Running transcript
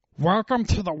Welcome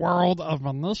to the world of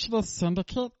Initiative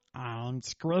Syndicate. I'm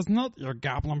Skriznet, your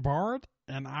Goblin Bard,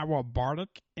 and I will bardic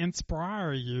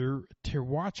inspire you to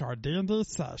watch our D&D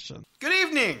session. Good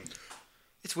evening!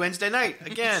 It's Wednesday night,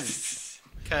 again,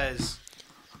 because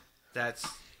that's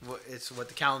what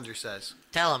the calendar says.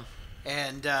 Tell him.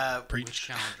 And Which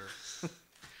calendar?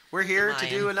 we're here to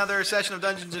do another session of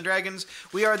Dungeons & Dragons.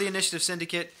 We are the Initiative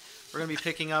Syndicate. We're going to be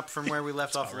picking up from where we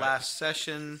left off last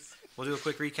session. We'll do a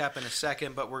quick recap in a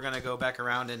second, but we're going to go back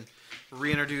around and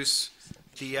reintroduce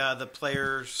the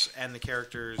players and the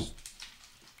characters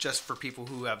just for people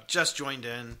who have just joined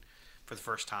in for the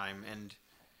first time, and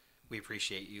we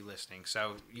appreciate you listening.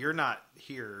 So you're not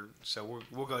here, so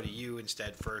we'll go to you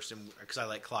instead first, because I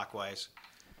like clockwise.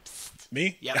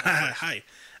 Me? Yeah. Hi.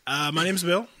 My name's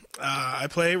Bill. I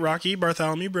play Rocky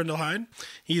Bartholomew Brindlehyde.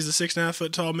 He's a 6.5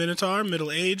 foot tall Minotaur, middle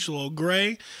aged, a little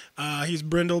gray. He's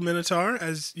Brindle Minotaur,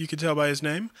 as you can tell by his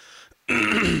name.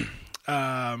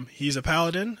 He's a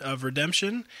paladin of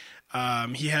redemption.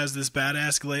 He has this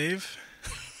badass glaive.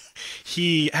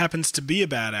 He happens to be a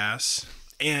badass,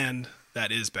 and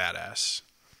that is badass.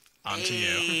 On to you.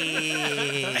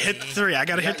 I hit 3. I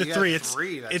gotta hit the 3.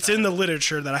 It's in the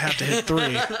literature that I have to hit 3.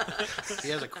 He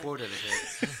has a quota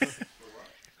to hit.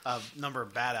 A number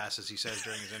of badasses, he says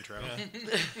during his intro. He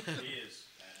is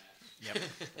badass. Yep.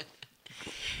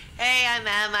 Hey, I'm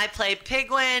Em. I play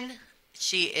Pigwin.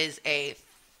 She is a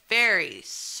fairy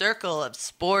circle of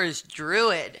spores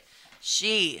druid.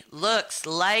 She looks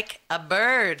like a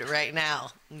bird right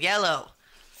now. Yellow.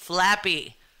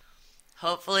 Flappy.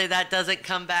 Hopefully that doesn't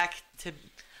come back to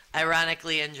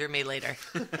ironically injure me later.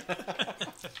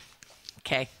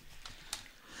 Okay.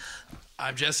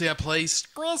 I'm Jesse. I play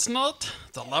Skriznet,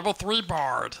 the level 3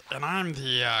 bard, and I'm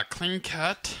the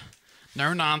clean-cut,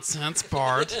 no-nonsense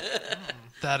bard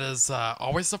that is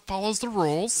always follows the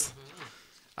rules.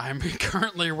 I'm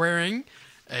currently wearing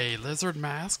a lizard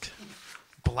mask,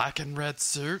 black and red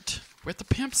suit with a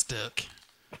pimp stick,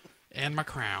 and my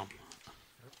crown.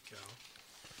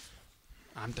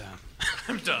 I'm done.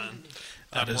 I'm done.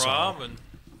 That I'm is Rob, and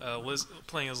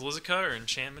playing as Lizica, or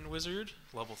Enchantment Wizard,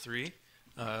 level 3.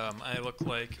 I look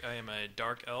like I am a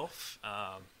dark elf,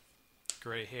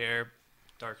 gray hair,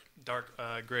 dark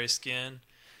gray skin.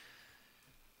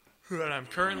 And I'm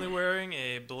currently wearing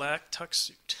a black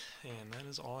tuxedo, and that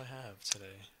is all I have today.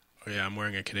 Oh, yeah, I'm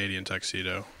wearing a Canadian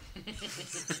tuxedo. There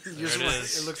it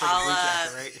is. It looks like a blue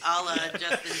jacket, right? I'll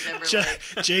Justin Timberlake.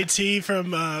 JT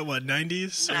from,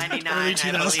 90s? 99, Early I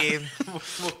 2000s. believe.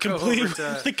 We'll go Complete over with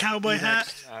to the cowboy you hat.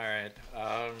 next. All right.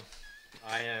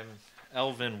 I am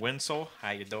Elvin Winsel.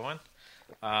 How you doing?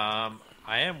 I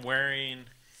am wearing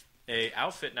a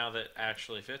outfit now that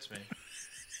actually fits me.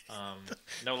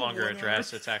 No longer a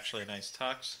dress. It's actually a nice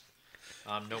tux.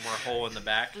 No more hole in the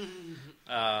back.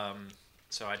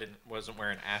 So I wasn't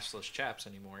wearing assless chaps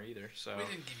anymore either. So We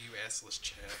didn't give you assless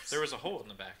chaps. there was a hole in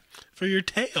the back. For your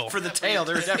tail. For the tail,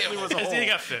 there definitely was a hole It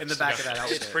got fixed. in the back of that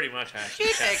outfit. It's pretty much assless She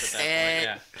chaps fixed at that it.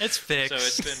 point. It's fixed. Yeah. So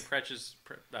it's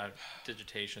been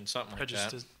digitation, something like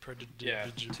that. Yeah.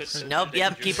 Nope,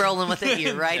 yep, keep rolling with it.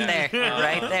 You're right there.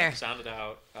 Right there. Sounded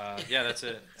out. Yeah, that's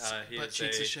it. He Butt is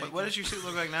cheeks are a, shaking. What does your suit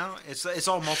look like now? It's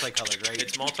all multicolored, right?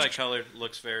 it's multicolored.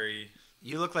 Looks very.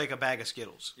 You look like a bag of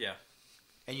Skittles. Yeah.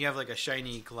 And you have like a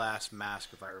shiny glass mask,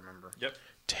 if I remember. Yep.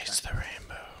 Taste the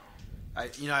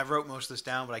rainbow. I wrote most of this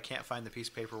down, but I can't find the piece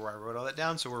of paper where I wrote all that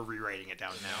down, so we're rewriting it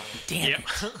down now. Damn.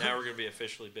 Now we're gonna be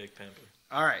officially Big Pimpin'.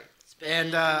 All right.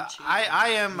 And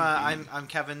I'm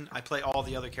Kevin. I play all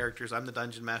the other characters. I'm the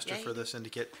dungeon master for the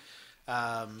syndicate.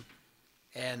 And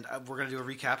we're going to do a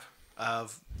recap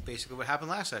of basically what happened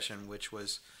last session, which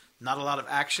was not a lot of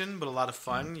action, but a lot of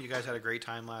fun. You guys had a great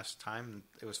time last time.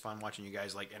 It was fun watching you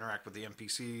guys like interact with the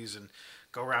NPCs and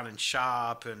go around and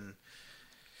shop. And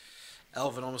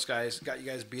Elvin almost got you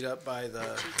guys beat up by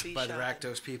the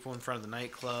Rakdos people in front of the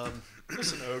nightclub.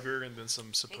 There's an ogre and then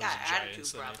some supposed got attitude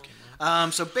giants that problem. came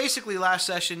out. So basically, last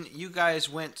session, you guys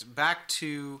went back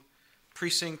to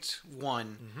Precinct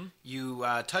 1. Mm-hmm. You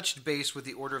touched base with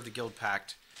the Order of the Guild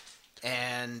Pact,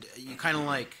 and you kind of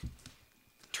like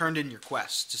turned in your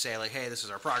quest to say, like, hey, this is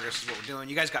our progress, this is what we're doing.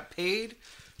 You guys got paid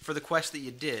for the quest that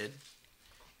you did,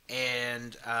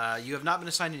 and you have not been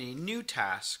assigned any new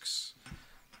tasks,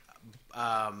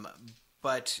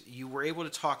 but you were able to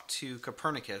talk to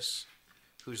Copernicus,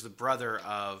 who's the brother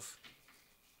of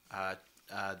the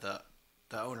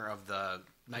owner of the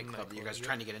nightclub that you guys are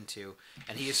trying to get into,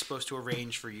 and he is supposed to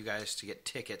arrange for you guys to get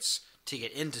tickets to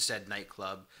get into said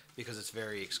nightclub because it's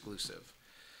very exclusive.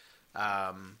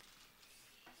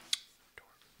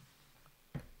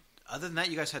 Other than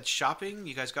that, you guys had shopping.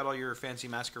 You guys got all your fancy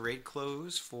masquerade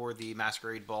clothes for the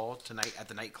masquerade ball tonight at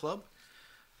the nightclub.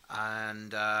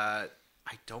 And I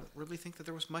don't really think that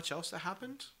there was much else that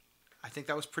happened. I think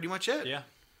that was pretty much it. Yeah.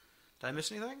 Did I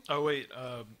miss anything? Oh wait.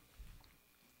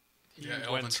 Yeah, went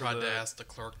Elvin to tried the- to ask the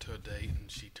clerk to a date,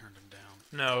 and she turned him down.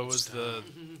 No, it was the.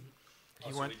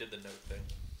 Also, went- we did the note thing.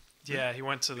 Yeah, he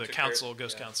went to the took council, care-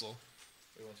 Ghost yeah. Council.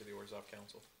 We went to the Orzhov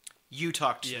Council. You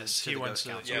talked to, Yes, to he the went Ghost to-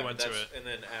 Council. he went to that's- it. And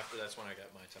then after that's when I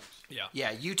got my text. Yeah.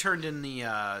 Yeah, you turned in the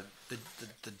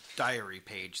diary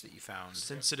page that you found,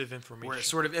 Sensitive information. where it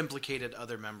sort of implicated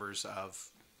other members of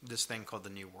this thing called the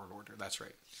New World Order. That's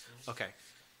right. Okay,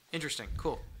 interesting,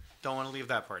 cool. Don't want to leave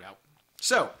that part out.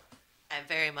 So, I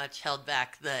very much held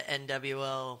back the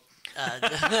NWO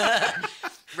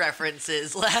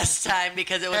references last time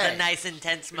because it was Hey. a nice,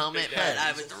 intense moment, but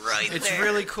I was right it's there.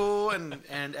 really cool,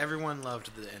 and everyone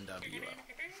loved the NWO.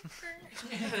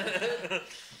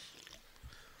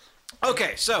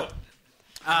 Okay, so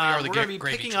are the we're going to be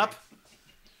gravy picking train.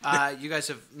 up. You guys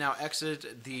have now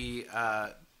exited the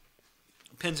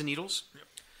pins and needles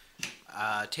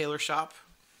tailor shop.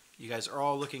 You guys are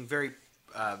all looking very,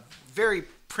 very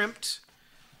primped,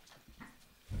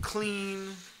 clean,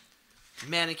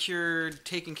 manicured,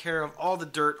 taking care of all the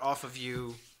dirt off of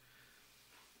you,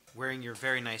 wearing your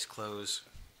very nice clothes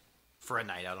for a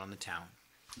night out on the town.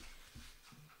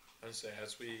 I would say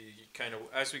as we kind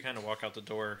of walk out the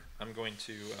door, I'm going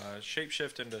to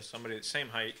shapeshift into somebody the same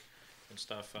height and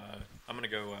stuff. I'm gonna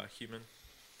go human.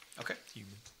 Okay.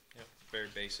 Yep, very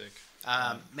basic.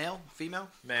 Male, female.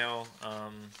 Male,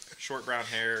 short brown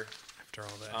hair, After all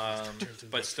that, turns into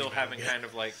but a still female having again. kind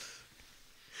of like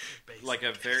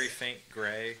a very faint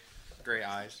gray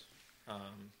eyes,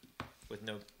 with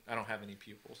no. I don't have any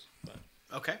pupils, but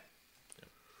Okay.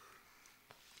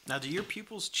 Now, do your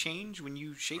pupils change when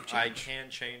you shape change? I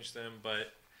can change them,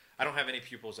 but I don't have any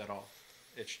pupils at all.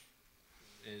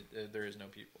 There is no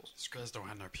pupils. These guys don't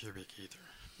have no pubic either.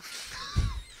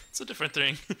 It's a different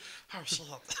thing. Oh, shit.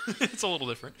 It's a little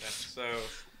different. Yeah, so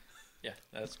yeah,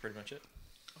 that's pretty much it.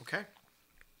 Okay.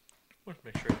 Want to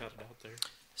make sure I got it out there.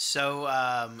 So,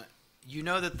 you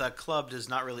know that the club does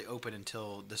not really open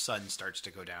until the sun starts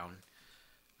to go down,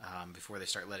 before they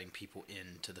start letting people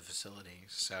into the facility.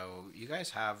 So, you guys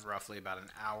have roughly about an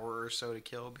hour or so to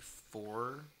kill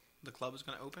before the club is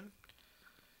going to open.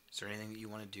 Is there anything that you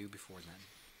want to do before then?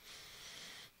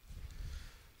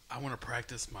 I want to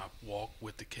practice my walk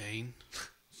with the cane.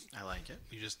 I like it.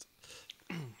 You just...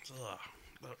 Am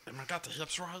I got the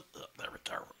hips right? There we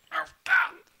go. Oh,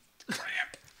 God.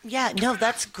 Cramp. Yeah, no,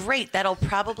 that's great. That'll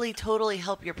probably totally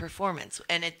help your performance.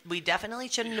 And we definitely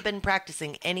shouldn't have been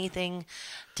practicing anything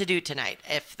to do tonight,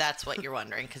 if that's what you're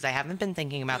wondering, because I haven't been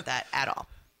thinking about that at all.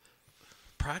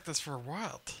 Practice for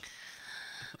what?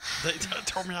 They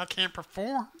told me I can't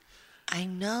perform. I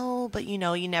know, but you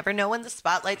never know when the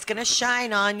spotlight's going to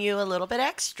shine on you a little bit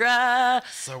extra.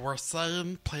 So we're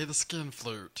saying play the skin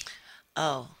flute.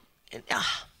 Oh.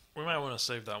 We might want to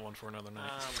save that one for another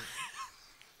night.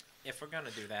 If we're gonna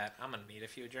do that, I'm gonna need a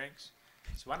few drinks.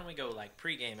 So why don't we go like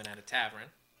pre-gaming at a tavern,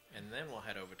 and then we'll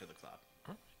head over to the club.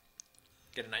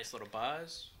 Get a nice little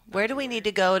buzz. Where do we need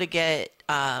to go to get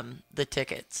the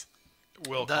tickets?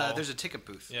 Will call. There's a ticket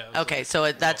booth. Yeah. Okay,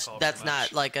 so that's call that's for not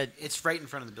match. like a... It's right in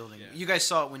front of the building. Yeah. You guys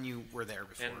saw it when you were there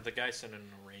before. And the guy sent an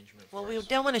arrangement. Well, for we us.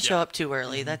 don't want to show up too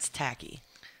early. That's tacky.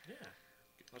 Yeah,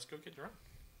 let's go get drunk.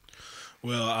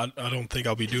 Well, I don't think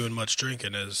I'll be doing much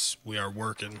drinking as we are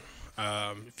working.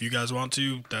 If you guys want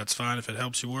to, that's fine. If it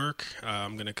helps you work,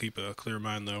 I'm going to keep a clear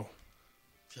mind, though.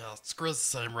 Yeah, Skriz the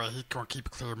same way. He's going to keep a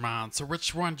clear mind. So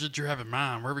which one did you have in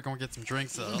mind? Where are we going to get some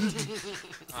drinks at?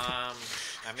 I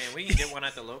mean, we can get one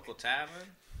at the local tavern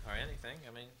or anything.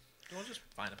 I mean, we'll just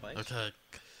find a place. Okay.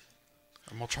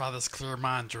 I'm going to try this clear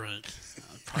mind drink.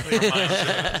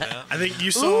 I think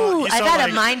you saw. Ooh, you saw I've had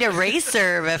like, a mind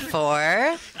eraser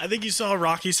before. I think you saw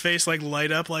Rocky's face like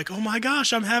light up, like, "Oh my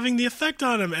gosh, I'm having the effect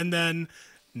on him," and then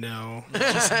no,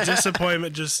 just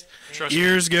disappointment. Just Trust me,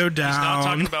 ears go He's not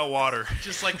talking down. about water.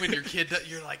 Just like when your kid,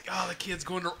 you're like, oh, the kid's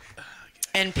going to...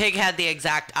 And Pig had the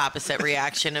exact opposite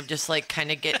reaction of just like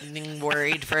kind of getting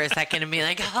worried for a second and being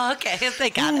like, oh, okay, they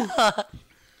got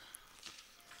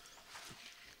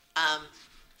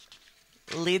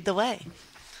it. Lead the way.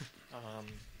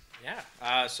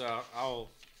 Yeah. So I'll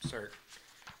start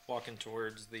walking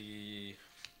towards the,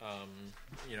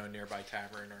 nearby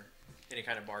tavern or any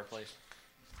kind of bar place.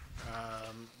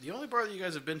 The only bar that you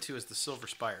guys have been to is the Silver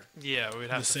Spire. Yeah, we'd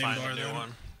have The to same find bar a new then?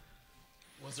 one.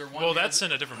 Was there one? Well, that's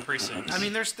in a different precinct. I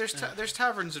mean, there's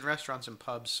taverns and restaurants and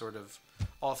pubs sort of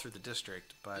all through the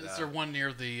district, but Is there one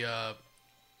near the...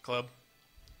 Club.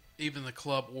 even the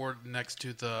club or next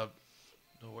to the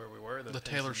Where we were, the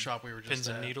tailor shop we were just Pins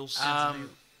and at. needles.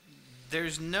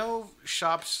 There's no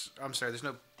shops. I'm sorry. There's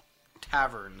no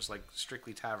taverns, like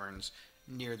strictly taverns,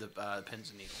 near the Pins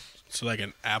and Needles. So like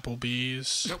an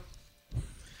Applebee's. Nope.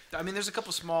 I mean, there's a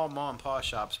couple small mom and pop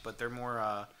shops, but they're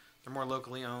more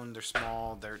locally owned. They're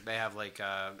small. They have like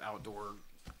outdoor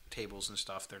tables and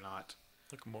stuff. They're not.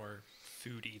 Look more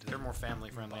foodie. They're more family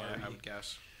friendly, I would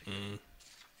guess.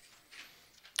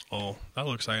 Oh, that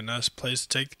looks like a nice place to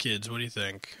take the kids. What do you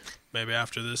think? Maybe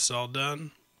after this is all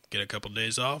done, get a couple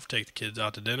days off, take the kids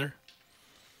out to dinner.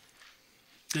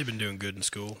 They've been doing good in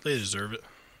school. They deserve it.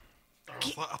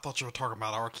 I thought you were talking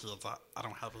about our kids. I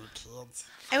don't have any kids.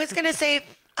 I was gonna say,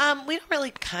 we don't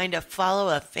really kind of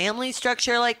follow a family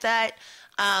structure like that.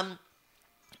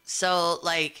 So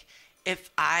like, if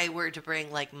I were to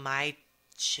bring like my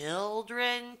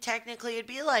children, technically it'd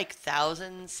be like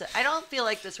thousands. I don't feel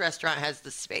like this restaurant has the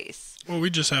space. Well, we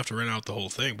just have to rent out the whole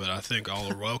thing, but I think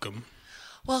all are welcome.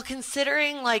 Well,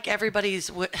 considering like everybody's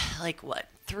like what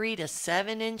 3 to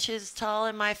 7 inches tall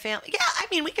in my family, yeah, I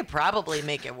mean we could probably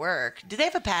make it work. Do they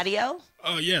have a patio?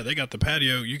 Oh, yeah, they got the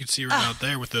patio. You can see right out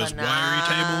there with those wiry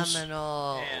tables.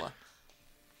 Phenomenal. Man,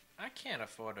 I can't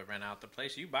afford to rent out the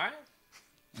place. You buy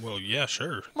it? Well, yeah,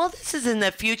 sure. Well, this is in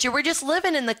the future. We're just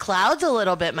living in the clouds a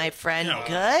little bit, my friend. Yeah,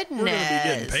 Goodness. We're going to be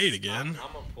getting paid again.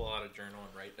 I'm gonna pull out a journal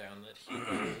and write down that he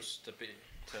goes to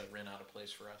rent out a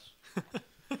place for us.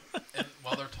 And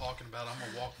while they're talking about it, I'm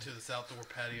going to walk to this outdoor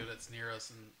patio that's near us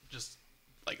and just,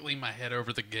 like, lean my head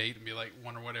over the gate and be like,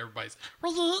 wonder what everybody's,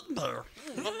 what are you eating there?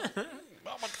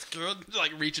 That looks good.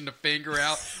 Like, reaching the finger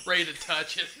out, ready to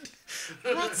touch it.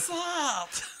 What's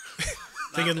that?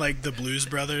 Thinking like the Blues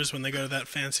Brothers when they go to that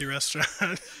fancy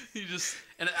restaurant. He just,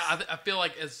 and I feel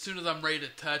like as soon as I'm ready to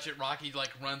touch it, Rocky,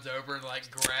 like, runs over and, like,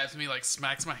 grabs me, like,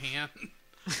 smacks my hand.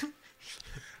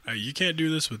 Hey, you can't do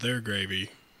this with their gravy.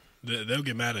 They'll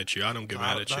get mad at you. I don't get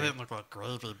mad at That you. didn't look like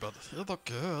gravy, but it looked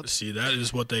good. See, that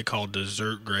is what they call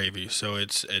dessert gravy. So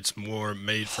it's more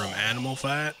made from animal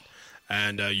fat,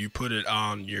 and you put it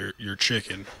on your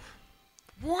chicken.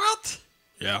 What?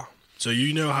 Yeah. So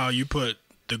you know how you put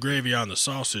the gravy on the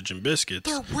sausage and biscuits.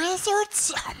 They're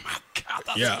wizards? Oh my god,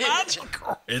 that's Yeah.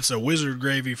 magical. It's a wizard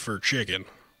gravy for chicken.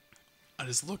 I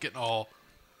just look at all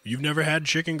You've never had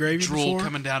chicken gravy drool before?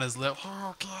 coming down his lip.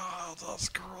 Oh god, that's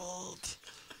great.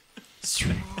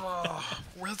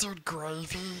 Wizard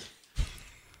gravy.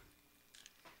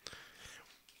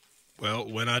 Well,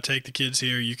 when I take the kids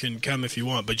here, you can come if you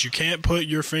want, but you can't put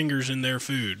your fingers in their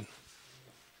food.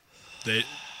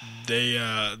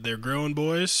 They're growing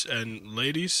boys and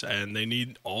ladies, and they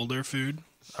need all their food.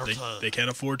 Okay. They can't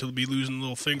afford to be losing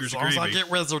little fingers As of long as I gravy. get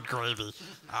wizard gravy,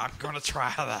 I'm gonna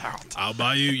try it out. I'll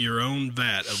buy you your own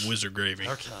vat of wizard gravy.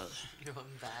 Okay. You're on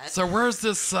that. So where's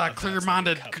this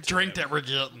clear-minded drink that we're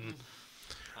getting?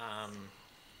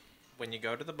 When you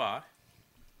go to the bar,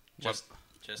 What?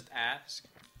 just ask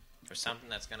for something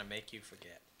that's gonna make you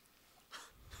forget,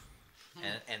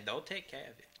 and they'll take care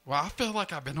of you. Well, I feel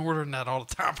like I've been ordering that all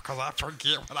the time because I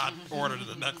forget what I ordered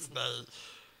the next day.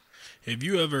 Have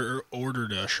you ever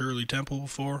ordered a Shirley Temple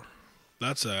before?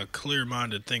 That's a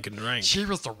clear-minded thinking drink. She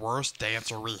was the worst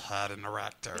dancer we had in the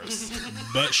Raptors.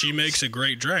 But she makes a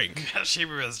great drink. She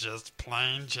was just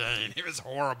plain Jane. It was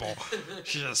horrible.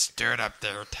 She just stood up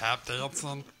there tap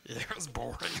dancing. It was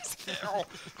boring as hell.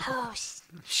 Hers.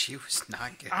 She was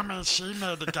not good. I mean, she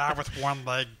made the guy with one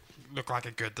leg look like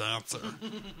a good dancer.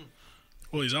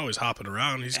 Well, he's always hopping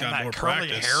around. He's And got that more curly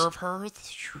practice. hair of hers.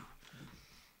 Phew.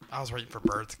 I was waiting for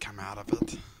birds to come out of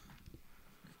it.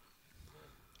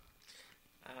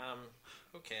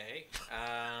 Okay.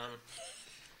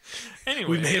 Anyway,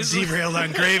 We may have derailed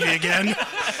on gravy again.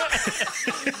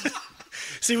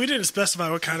 See, we didn't specify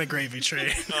what kind of gravy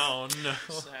train. Oh no.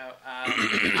 So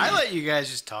I let you guys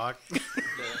just talk.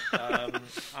 I'm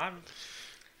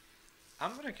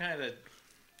gonna kind of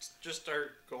just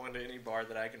start going to any bar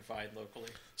that I can find locally.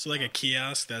 So like a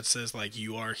kiosk that says like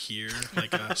 "you are here,"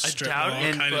 like a strip doubt mall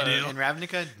it, kind of deal. In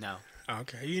Ravnica, no.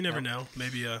 Okay, you never know.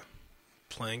 Maybe a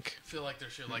plank. I feel like there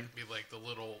should like be like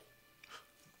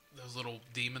those little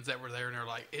demons that were there, and they're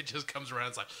like, it just comes around.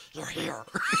 It's like, you're here.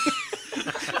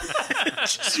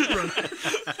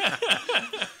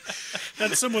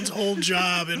 That's someone's whole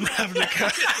job in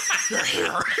Ravnica. You're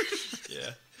here.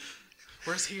 Yeah.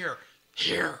 Where's here?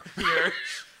 Here. Here.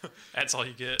 That's all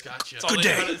you get. Gotcha. It's all Good they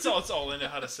know day. how to- It's all they know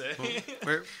how to say.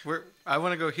 Where? I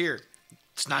want to go here.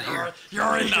 It's not here. You're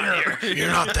already here. You're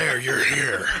not there. You're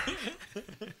here.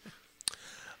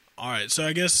 All right, so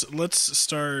I guess let's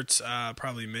start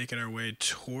probably making our way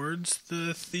towards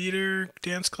the theater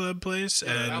dance club place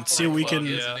and see if we can.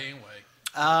 Anyway.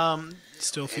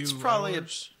 Still a few It's probably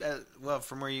hours. well,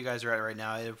 from where you guys are at right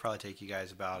now, it would probably take you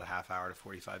guys about a half hour to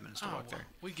 45 minutes to walk there.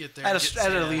 We get there At and a, get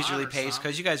at a some leisurely wine or pace, something.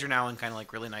 because you guys are now in kind of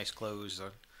like really nice clothes. So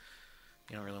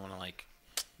you don't really want to like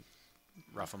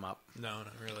rough them up. No,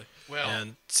 not really. Well,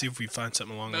 And see if we find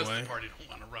something along most the of way. the party don't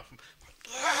want to rough them.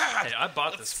 Hey, I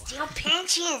bought this one. Still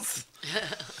pinches.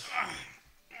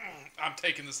 I'm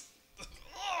taking this.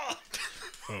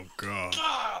 Oh God!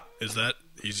 Is that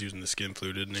he's using the skin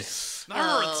flute, isn't he? No,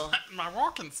 Oh. it's my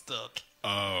walking stick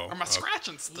Oh, or my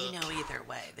scratching stick. You know, either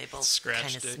way, they both Scratch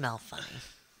kind of dick. smell funny.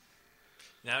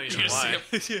 Now you You know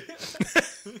see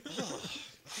why.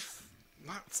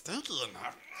 Not stinky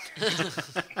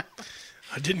enough.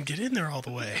 I didn't get in there all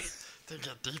the way. Didn't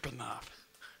get deep enough.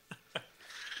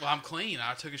 Well, I'm clean.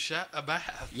 I took a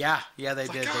bath. Yeah, they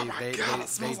It's did. like, oh my They god, it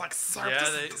smells like syrup. Yeah,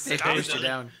 This they is they did. pushed you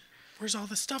down. Where's all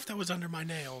the stuff that was under my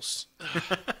nails?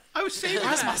 I was saying,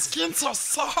 Why is my skin so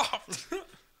soft?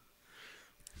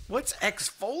 what's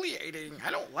exfoliating?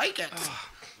 I don't like it.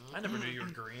 I never knew you were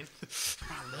green.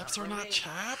 My lips are not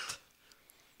chapped.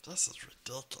 This is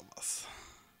ridiculous.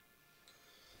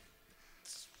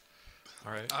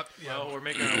 All right. Yeah. Well, we're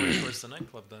making our way towards the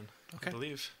nightclub then. Okay. I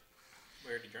believe.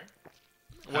 Where to drink?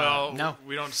 Well, no.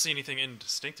 we don't see anything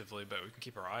instinctively, but we can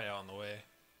keep our eye out on the way.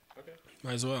 Okay.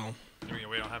 Might as well. I mean,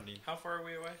 we don't have any. How far are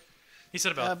we away? He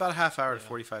said about. About a half hour to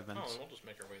 45 Oh, minutes. we'll just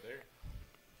make our way there.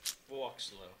 We'll walk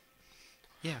slow.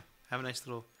 Yeah, have a nice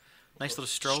little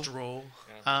stroll. Stroll.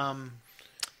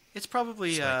 It's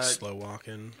probably It's like slow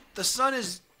walking. the sun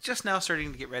is just now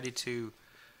starting to get ready to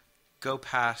go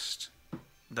past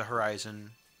the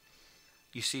horizon.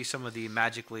 You see some of the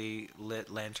magically lit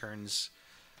lanterns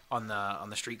on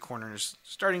the street corners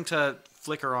starting to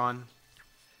flicker on.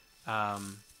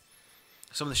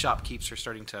 Some of the shopkeepers are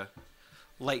starting to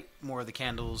light more of the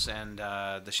candles and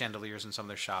the chandeliers in some of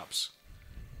their shops.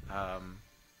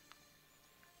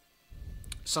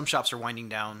 Some shops are winding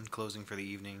down, closing for the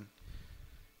evening.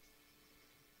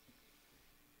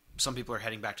 Some people are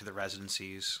heading back to their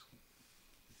residencies.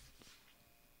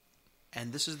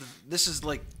 And this is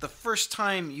like the first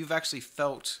time you've actually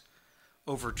felt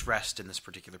overdressed in this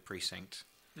particular precinct.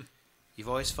 You've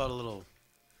always felt a little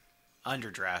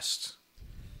underdressed,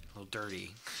 a little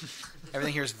dirty.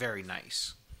 Everything here is very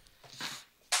nice.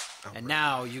 And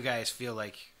now you guys feel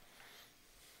like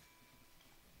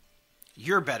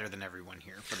you're better than everyone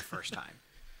here for the first time.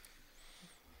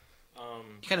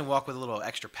 You kind of walk with a little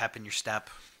extra pep in your step,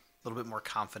 a little bit more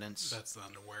confidence. That's the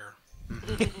underwear.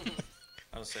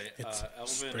 I would say It's Elvin is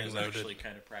spring-loaded. actually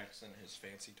kind of practicing his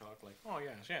fancy talk, like, "Oh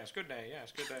yes, good day,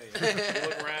 yes, good day. You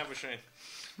look ravishing."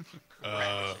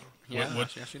 Yeah,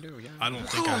 what- yes, you do. Yeah. I don't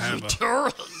think I have a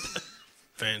Turd.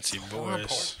 fancy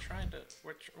voice.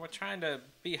 We're trying to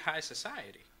be high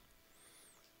society.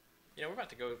 You know, we're about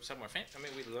to go somewhere fancy. I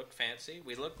mean, we look fancy.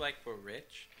 We look like we're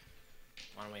rich.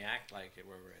 Why don't we act like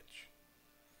we're rich?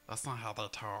 That's not how they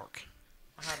talk.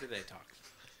 How do they talk?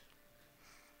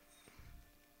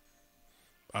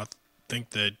 I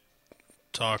think they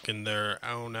talk in their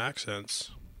own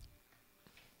accents.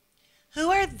 Who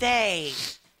are they?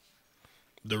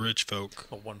 The rich folk,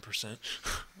 A 1%.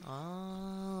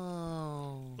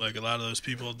 Oh. like a lot of those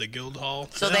people at the guild hall.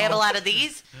 So they have a lot of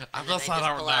these? I And then guess they I just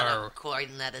don't pull out know. a coin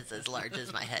that is as large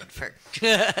as my head for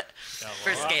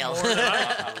For scale. A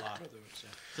lot of those.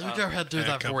 You go ahead and do Yeah, a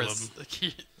that couple of voice.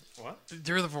 What?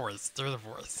 Do the voice. Do the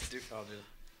voice.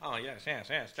 Oh yes.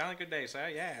 Jolly good day, sir.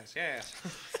 Yes.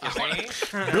 Very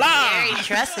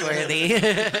trustworthy.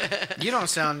 You don't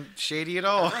sound shady at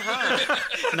all.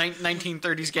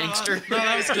 1930s gangster. No,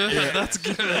 that was good. That's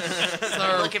good.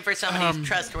 So, Looking for somebody who's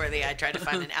trustworthy, I tried to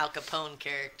find an Al Capone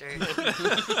character.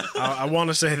 I want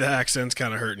to say the accent's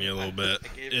kind of hurting you a little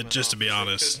bit. Just to be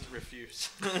honest, Refuse.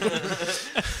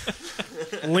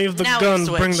 leave the Now gun,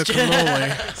 we bring the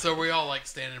switched. so cannoli. we all like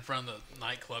standing in front of the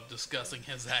nightclub discussing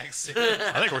his accent.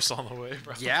 I think we're still on the way,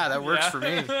 bro. Yeah, that works for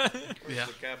me. Yeah.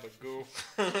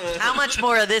 How much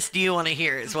more of this do you want to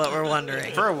hear is what we're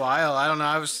wondering. For a while, I don't know.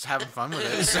 I was having fun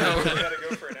with it. So Gotta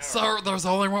go for an hour. So there's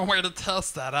only one way to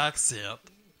test that accent.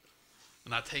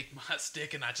 And I take my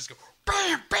stick and I just go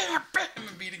bam, bam, bam,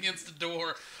 and beat against the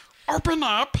door. Open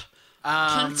up.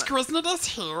 King Skrisnet is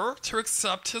here to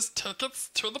accept his tickets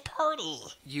to the party.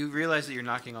 you realize that you're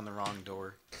knocking on the wrong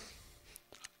door.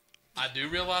 I do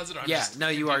realize it. I'm Yeah, just, no,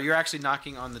 you are. You're actually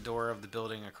knocking on the door of the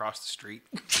building across the street.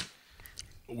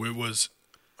 We was.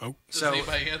 Oh, Does So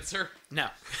anybody answer? no,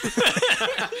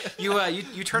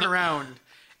 you turn around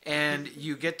and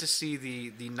you get to see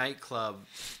the nightclub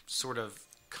sort of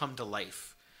come to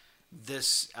life.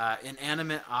 This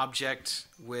inanimate object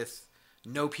with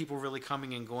no people really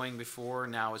coming and going before.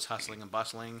 Now it's hustling and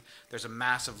bustling. There's a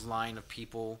massive line of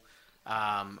people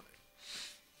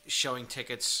showing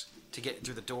tickets to get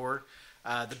through the door.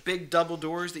 The big double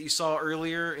doors that you saw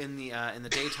earlier in the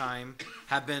daytime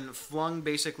have been flung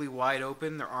basically wide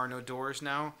open. There are no doors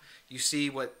now. You see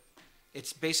what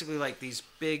it's basically like these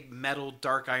big metal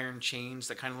dark iron chains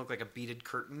that kind of look like a beaded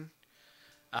curtain.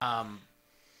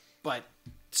 But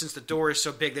since the door is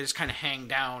so big, they just kind of hang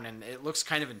down, and it looks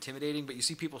kind of intimidating. But you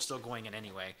see people still going in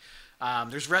anyway.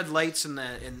 There's red lights in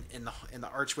the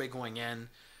archway going in.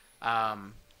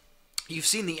 You've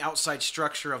seen the outside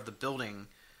structure of the building.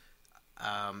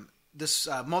 This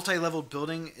multi-level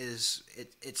building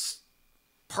it's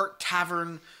part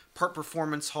tavern, part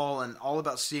performance hall, and all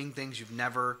about seeing things you've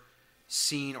never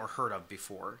seen or heard of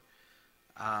before.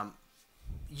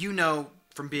 You know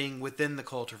from being within the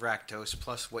cult of Rakdos,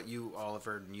 plus what you,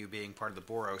 Oliver, and you being part of the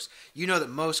Boros, you know that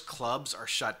most clubs are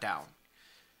shut down.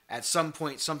 At some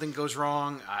point, something goes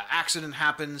wrong, accident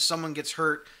happens, someone gets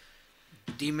hurt,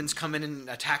 demons come in and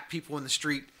attack people in the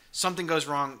street, something goes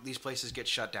wrong, these places get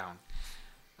shut down.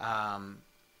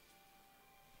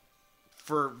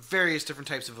 For various different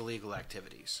types of illegal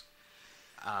activities.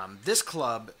 This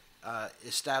club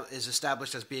is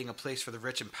established as being a place for the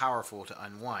rich and powerful to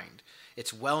unwind.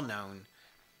 It's well known.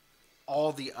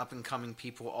 All the up-and-coming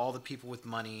people, all the people with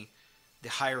money, the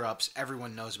higher-ups,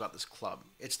 everyone knows about this club.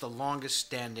 It's the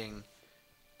longest-standing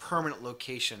permanent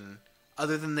location,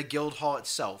 other than the guild hall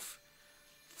itself,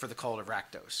 for the cult of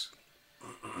Rakdos.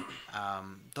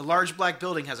 The large black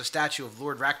building has a statue of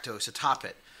Lord Rakdos atop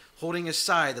it, holding his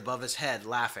scythe above his head,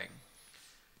 laughing.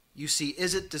 You see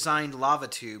Izzet-designed lava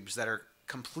tubes that are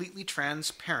completely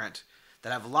transparent,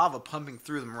 that have lava pumping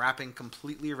through them, wrapping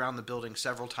completely around the building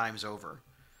several times over.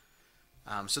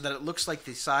 So that it looks like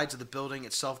the sides of the building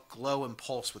itself glow and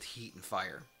pulse with heat and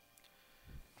fire.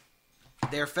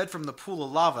 They are fed from the pool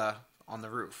of lava on the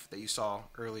roof that you saw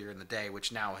earlier in the day,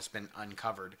 which now has been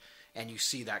uncovered, and you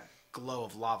see that glow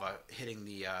of lava hitting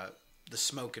the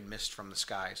smoke and mist from the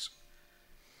skies.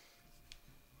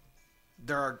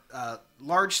 There are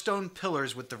large stone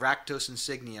pillars with the Rakdos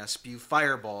insignia spew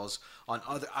fireballs on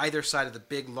either side of the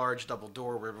big, large double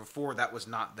door, where before that was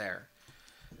not there.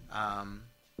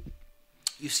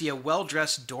 You see a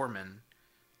well-dressed doorman.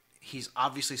 He's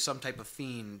obviously some type of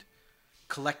fiend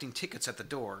collecting tickets at the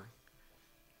door,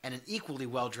 and an equally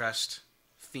well-dressed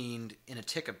fiend in a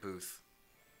ticket booth,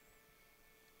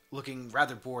 looking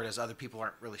rather bored as other people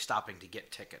aren't really stopping to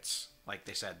get tickets. Like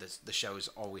they said, the shows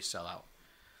always sell out.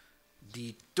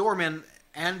 The doorman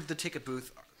and the ticket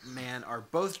booth man are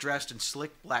both dressed in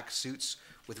slick black suits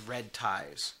with red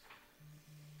ties.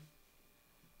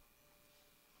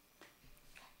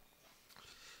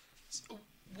 So,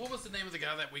 what was the name of the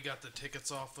guy that we got the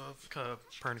tickets off of?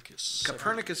 Copernicus.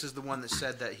 Copernicus is the one that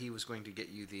said that he was going to get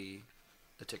you the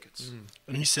tickets.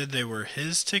 And he said they were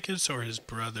his tickets or his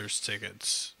brother's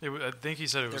tickets? I think he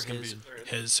said it was They're going to his.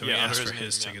 be His, so Yeah, he asked under for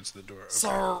his his name, yeah. tickets at the door. Okay.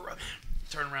 So,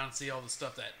 turn around and see all the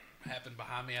stuff that happened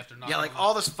behind me after knocking. Yeah, like on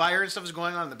all this fire and stuff is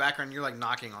going on in the background. You're like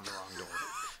knocking on the wrong door.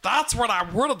 That's what I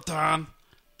would have done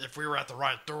if we were at the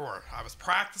right door. I was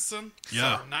practicing.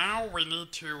 Yeah. So now we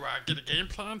need to get a game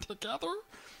plan together.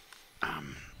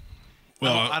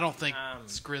 Well, I don't think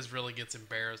Skriz really gets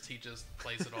embarrassed. He just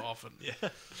plays it off. And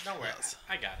Don't worry,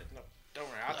 I got it. No, don't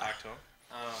worry, I'll talk to him.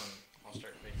 I'll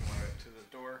start making my way to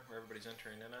the door where everybody's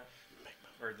entering in at,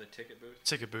 or the ticket booth.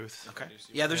 ticket booth. Okay.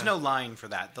 Yeah, there's no line for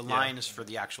that. The line is for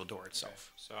the actual door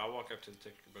itself. So I'll walk up to the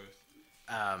ticket booth.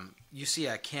 You see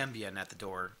a Cambion at the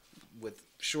door with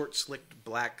short, slicked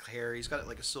black hair. He's got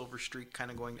like a silver streak kind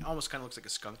of going, almost kind of looks like a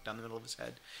skunk down the middle of his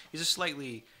head. He's a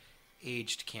slightly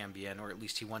aged Cambion, or at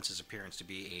least he wants his appearance to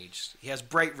be aged. He has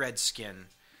bright red skin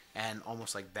and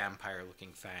almost like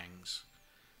vampire-looking fangs.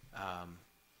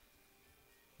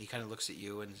 He kind of looks at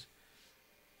you and,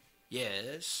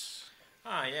 yes.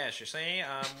 Ah, yes, you see,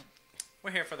 we're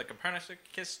here for the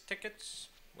Copernicus tickets.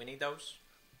 We need those.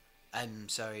 I'm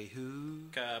sorry,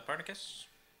 who? Copernicus,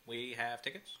 we have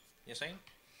tickets. You see?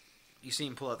 You see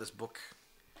him pull out this book.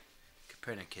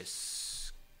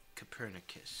 Copernicus.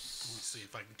 Let's see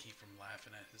if I can keep from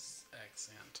laughing at his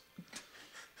accent.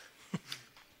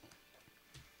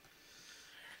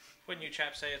 Wouldn't you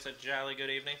chaps say it's a jolly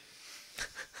good evening?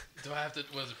 Do I have to?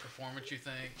 Was it performance? You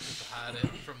think just to hide it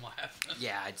from laughing?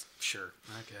 Yeah, sure.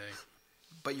 Okay.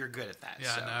 But you're good at that.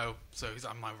 Yeah, so. I know. So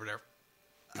I'm over there.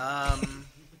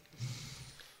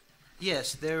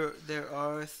 Yes, there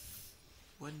are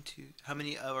 1, 2. How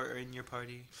many are in your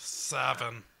party?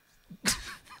 7.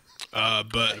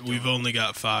 but we've only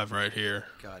got 5 right here.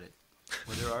 Got it.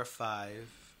 Well, there are 5.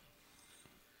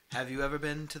 Have you ever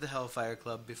been to the Hellfire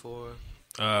Club before?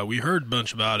 We heard a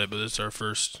bunch about it, but it's our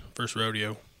first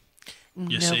rodeo.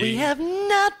 You No, see? we have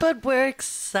not, but we're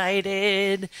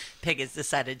excited. Pig has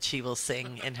decided she will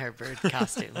sing in her bird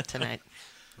costume tonight.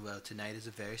 Well, tonight is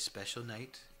a very special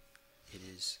night. It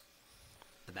is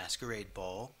the Masquerade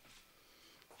Ball.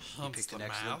 You Hence picked the an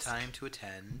excellent mask. time to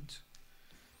attend.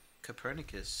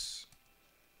 Copernicus.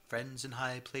 Friends in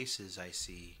high places, I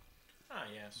see. Oh,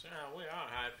 yes. We are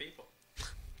high people.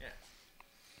 Yeah.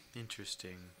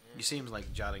 Interesting. You seem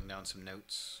like jotting down some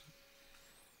notes.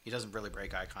 He doesn't really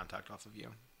break eye contact off of you.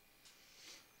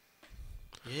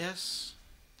 Yes?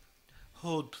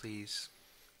 Hold, please.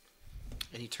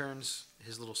 And he turns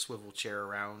his little swivel chair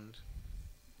around.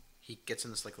 He gets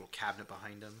in this like little cabinet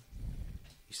behind him.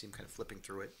 You see him kind of flipping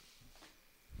through it.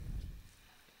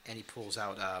 And he pulls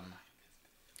out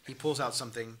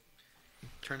something,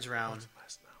 turns around,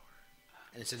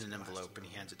 and it's in an envelope, and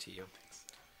he hands it to you.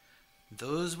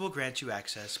 Those will grant you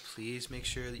access. Please make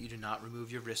sure that you do not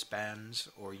remove your wristbands,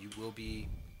 or you will be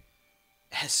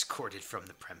escorted from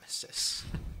the premises.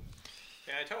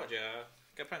 Yeah, I told you.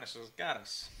 Copernicus has got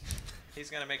us. He's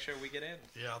going to make sure we get in.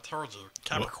 Yeah, I told you.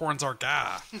 Capricorn's our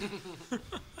guy.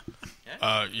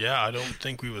 Yeah, I don't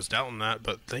think we was doubting that,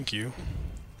 but thank you.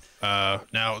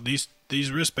 Now these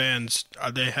wristbands,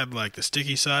 they have like the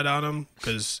sticky side on them,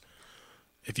 because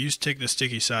if you stick the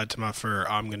sticky side to my fur,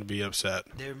 I'm gonna be upset.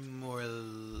 They're more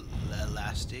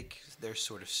elastic. They're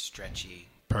sort of stretchy.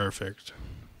 Perfect.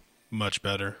 Much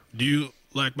better. Do you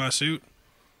like my suit?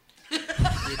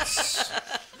 It's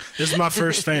This is my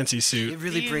first fancy it suit.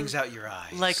 really You brings out your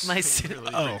eyes. Like my suit.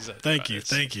 Oh, thank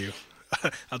you.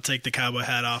 I'll take the cowboy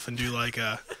hat off and do like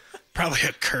probably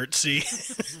a curtsy.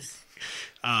 This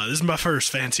is my first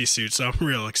fancy suit, so I'm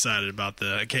real excited about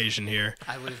the occasion here.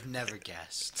 I would have never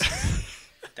guessed.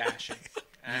 Dashing.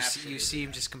 You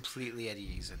seem just completely at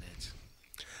ease in it.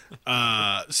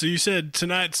 So you said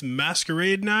tonight's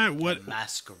masquerade night. What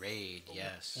Masquerade,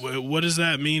 yes. what does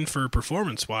that mean for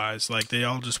performance wise? Like they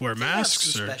all just wear They have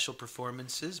masks, some or special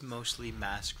performances, mostly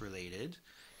mask related.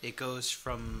 It goes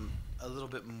from a little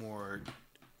bit more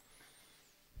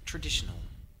traditional.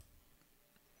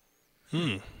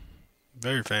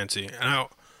 very fancy? Now,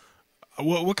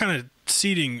 what kind of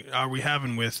seating are we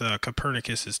having with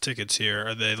Copernicus's tickets here?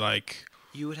 Are they like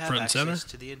You would have front and center? access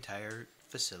to the entire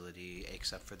facility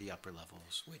except for the upper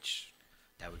levels, which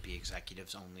that would be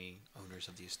executives only, owners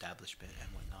of the establishment and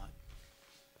whatnot.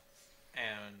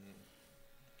 And,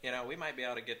 we might be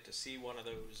able to get to see one of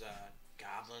those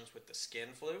goblins with the skin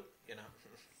flute,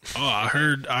 Oh, I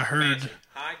heard Fancy.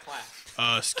 High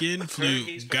class. skin Turkeys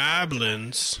flute for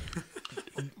goblins.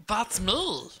 That's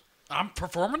me. I'm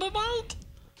performing tonight?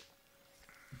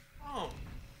 Oh.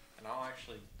 And I'll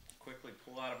actually quickly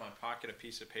pull out of my pocket a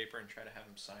piece of paper and try to have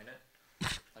him sign it.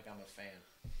 Like I'm a fan.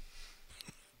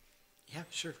 Yeah,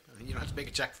 sure. I mean, you don't have to make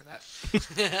a check for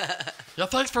that. Yeah,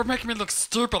 thanks for making me look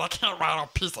stupid. I can't write on a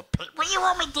piece of paper. What do you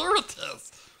want me to do with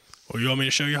this? Well, you want me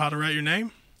to show you how to write your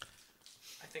name?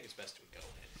 I think it's best we go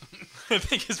in. I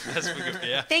think it's best we go.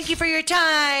 Yeah. Thank you for your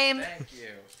time. Thank you.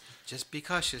 Just be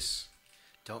cautious.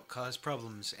 Don't cause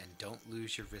problems and don't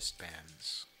lose your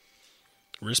wristbands.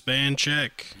 Wristband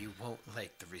check. You won't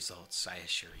like the results, I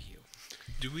assure you.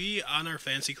 Do we, on our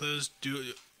fancy clothes,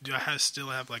 do I still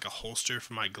have like a holster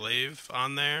for my glaive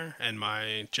on there and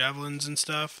my javelins and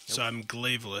stuff? Nope. So I'm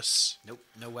glaiveless. Nope,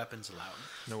 no weapons allowed.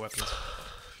 No weapons.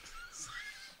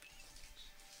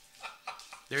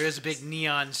 There is a big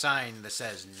neon sign that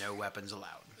says no weapons allowed.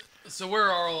 So where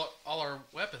are all our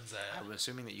weapons at? I'm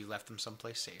assuming that you left them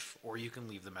someplace safe, or you can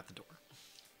leave them at the door.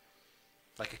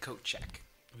 Like a coat check.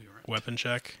 Weapon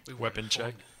check. Weapon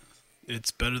check.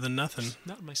 It's better than nothing.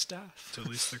 Not my staff. So at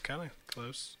least they're kind of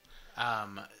close.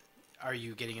 Are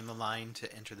you getting in the line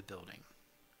to enter the building?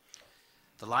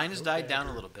 The line has died down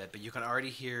a little bit, but you can already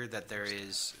hear that there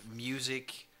is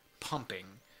music pumping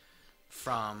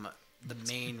from the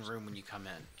main room when you come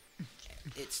in.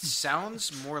 It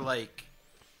sounds more like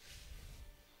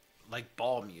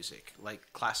ball music, like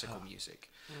classical music,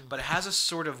 but it has a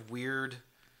sort of weird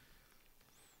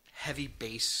heavy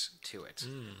bass to it.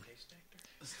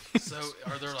 So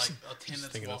are there like attendants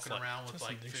thinking of, walking like, around with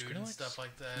like something food and stuff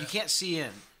like that? You can't see in.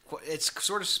 It's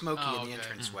sort of smoky Oh, in the okay.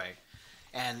 entranceway,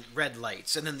 and red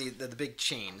lights, and then the big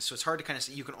chains. So it's hard to kind of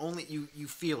see. You can only you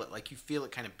feel it, like you feel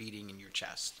it kind of beating in your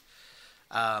chest.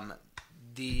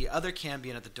 The other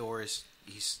Cambion at the door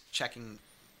he's checking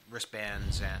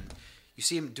wristbands, and you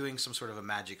see him doing some sort of a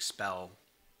magic spell.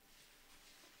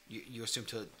 You assume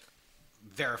to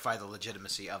verify the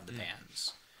legitimacy of the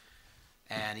bands,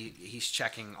 and he's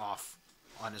checking off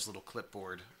on his little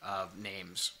clipboard of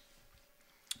names.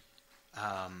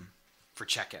 for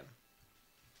check-in.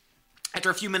 After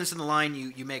a few minutes in the line,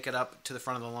 you make it up to the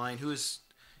front of the line. Who is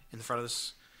in the front of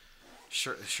this?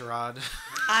 Sherrod.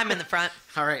 I'm in the front.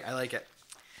 All right, I like it.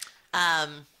 Hi.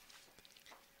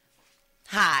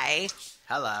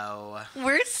 Hello.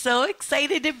 We're so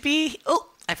excited to be. Oh,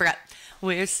 I forgot.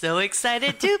 We're so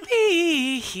excited to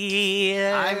be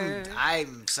here.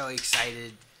 I'm so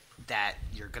excited that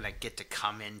you're gonna get to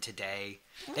come in today.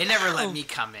 They never let me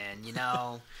come in, you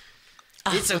know.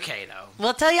 It's okay though.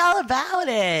 We'll tell you all about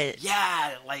it.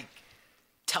 Yeah, like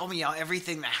tell me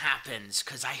everything that happens,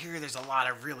 because I hear there's a lot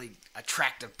of really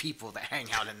attractive people that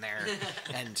hang out in there,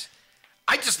 and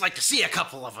I just like to see a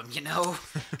couple of them, you know.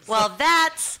 Well,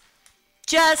 that's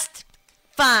just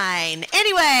fine.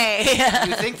 Anyway.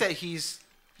 You think that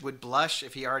would blush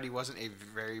if he already wasn't a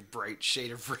very bright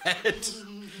shade of red?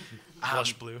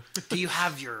 Blush blue. Do you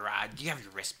have your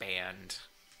wristband?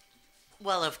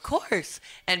 Well, of course.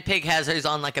 And Pig has hers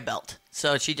on like a belt,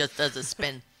 so she just does a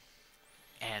spin.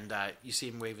 And you see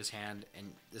him wave his hand,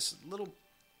 and this little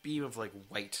beam of like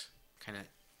white kind of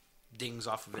dings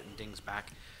off of it and dings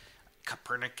back.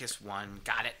 Copernicus 1,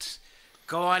 got it.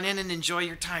 Go on in and enjoy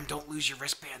your time. Don't lose your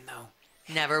wristband, though.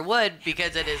 Never would,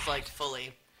 because it is like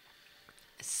fully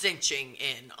cinching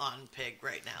in on Pig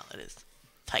right now. It is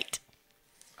tight.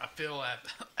 I feel that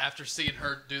after seeing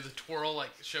her do the twirl, like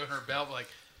showing her belt, like,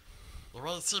 you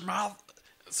really see my...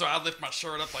 So I lift my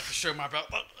shirt up like to show my belt.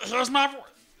 Like, here's my...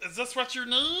 Is this what you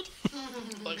need?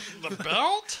 Like the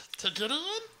belt to get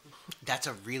in? That's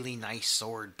a really nice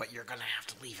sword, but you're gonna have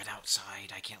to leave it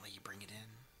outside. I can't let you bring it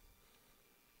in.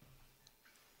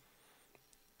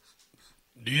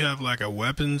 Do you have like a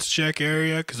weapons check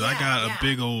area? Because I got a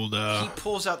big old. He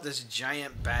pulls out this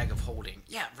giant bag of holding.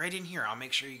 Yeah, right in here. I'll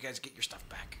make sure you guys get your stuff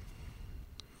back.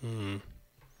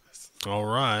 All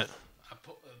right. I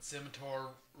put a scimitar,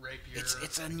 rapier.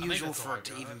 It's unusual for it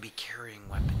to even be carrying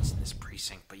weapons in this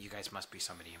precinct, but you guys must be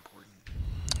somebody important.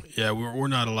 Yeah, we're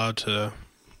not allowed to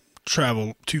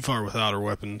travel too far without our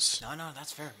weapons. No,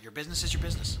 that's fair. Your business is your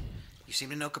business. You seem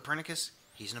to know Copernicus.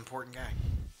 He's an important guy.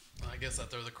 I guess I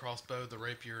throw the crossbow, the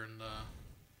rapier, and the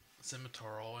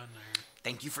scimitar all in there.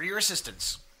 Thank you for your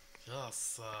assistance.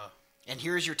 Yes. And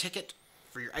here is your ticket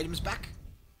for your items back.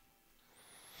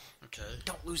 Okay.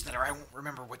 Don't lose that or I won't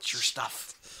remember what's your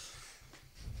stuff.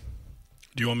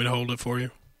 Do you want me to hold it for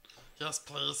you? Yes,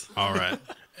 please. All right.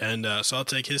 And so I'll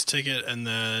take his ticket and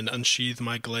then unsheath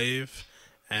my glaive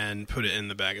and put it in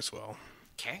the bag as well.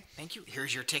 Okay, thank you.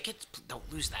 Here's your ticket.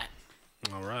 Don't lose that.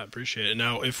 All right, appreciate it.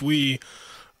 Now, if we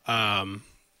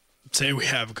say we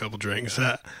have a couple drinks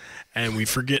and we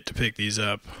forget to pick these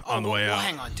up on the way we'll out,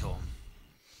 hang on to them.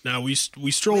 now we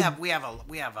stroll. We have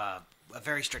a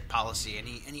very strict policy.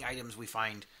 Any items we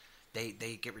find, they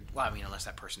get rid. Well, I mean, unless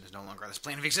that person is no longer on this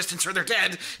plane of existence or they're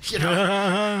dead, you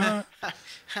know.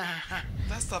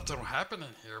 That stuff don't happen in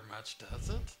here much, does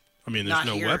it? I mean, there's Not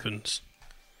no here. weapons.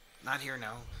 Not here,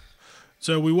 no.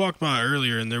 So we walked by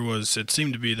earlier, and it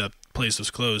seemed to be the place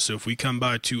was closed. So if we come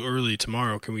by too early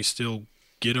tomorrow, can we still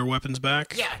get our weapons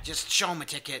back? Yeah, just show them a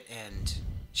ticket and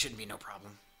shouldn't be no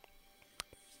problem.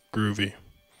 Groovy.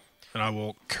 And I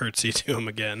will curtsy to him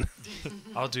again.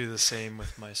 I'll do the same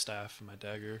with my staff and my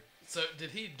dagger. So,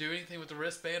 did he do anything with the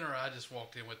wristband, or I just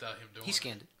walked in without him doing He it?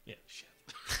 scanned it. Yeah,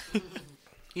 shit.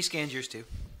 He scanned yours too.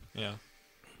 Yeah.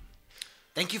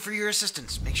 Thank you for your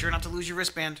assistance. Make sure not to lose your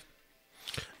wristband.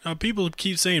 Now, people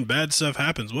keep saying bad stuff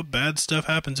happens. What bad stuff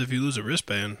happens if you lose a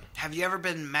wristband? Have you ever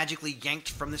been magically yanked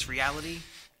from this reality?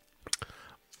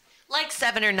 Like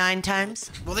 7 or 9 times.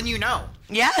 Well, then you know.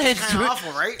 Yeah, it's Kind of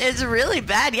awful, right? It's really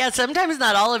bad. Yeah, sometimes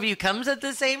not all of you comes at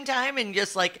the same time, and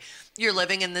just like you're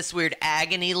living in this weird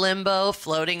agony limbo,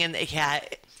 floating in the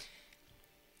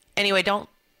Anyway,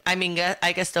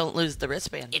 I guess don't lose the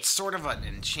wristband. It's sort of an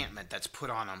enchantment that's put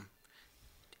on them.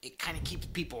 It kind of keeps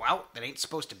people out that ain't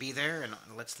supposed to be there and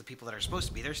lets the people that are supposed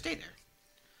to be there stay there.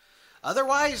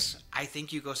 Otherwise, I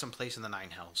think you go someplace in the Nine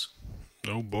Hells.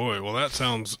 Oh boy, well that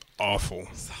sounds awful.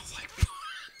 Sounds like fun.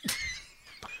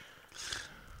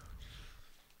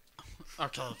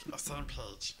 Okay, same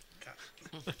page.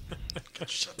 Got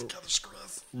shut together,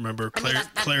 screws. Remember, I mean,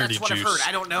 clarity that's what juice. I've heard.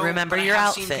 I don't know. Remember but your I have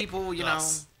outfit. seen people,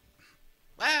 Yes.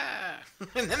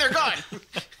 and then they're gone.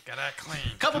 Got that clean.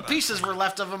 A couple pieces were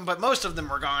left of them, but most of them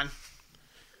were gone.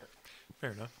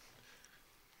 Fair enough.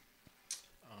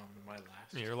 My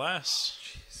last. Your last.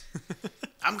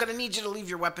 I'm going to need you to leave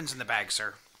your weapons in the bag,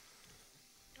 sir.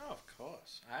 Oh, of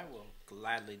course. I will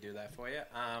gladly do that for you.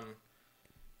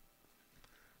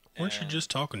 Weren't you just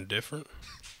talking different?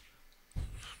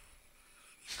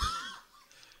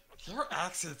 Your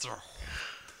accents are...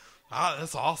 Ah,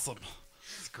 that's awesome.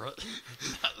 It's great.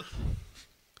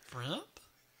 Friend?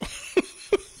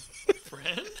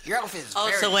 Friend? Your elf is Oh,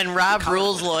 very so when Rob colorful.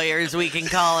 rules lawyers, we can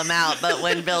call him out. But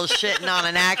when Bill's shitting on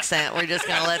an accent, we're just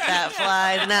gonna let that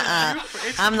fly. Nuh-uh.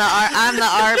 I'm the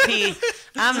RP.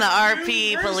 I'm the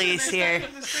RP police here.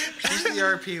 She's the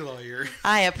RP lawyer.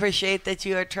 I appreciate that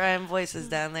you are trying voices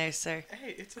down there, sir.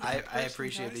 Hey, it's I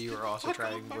appreciate that you are also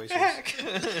trying voices.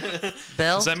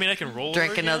 Bill, Does that mean I can roll?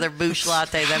 drink over another boosh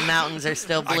latte. The mountains are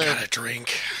still I blue. got a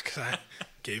drink because I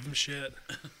gave him shit.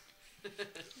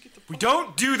 We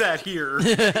don't do that here.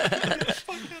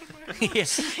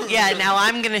 Yeah, now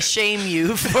I'm gonna shame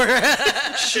you for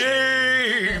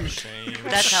Shame. Shame.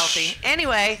 that's healthy.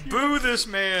 Anyway, Boo this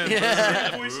man.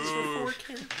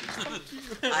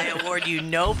 I award you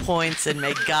no points, and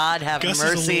may God have Gus is a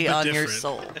little mercy bit on your different.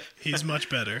 soul. He's much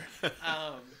better.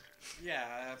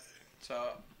 Yeah.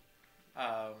 So,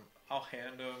 I'll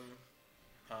hand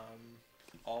him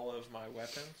all of my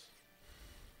weapons.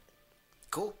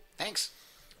 Cool. Thanks.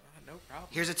 No problem.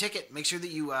 Here's a ticket. Make sure that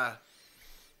you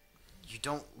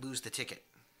don't lose the ticket,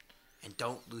 and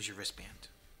don't lose your wristband.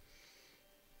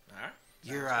 All right.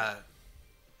 Your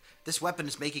this weapon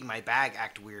is making my bag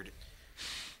act weird.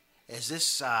 Is this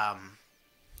some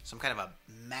kind of a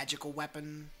magical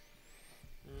weapon?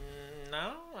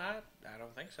 No, I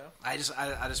don't think so. I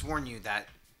just warn you that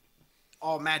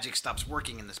all magic stops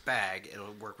working in this bag.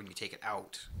 It'll work when you take it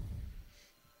out.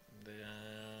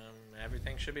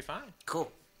 Everything should be fine.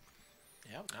 Cool.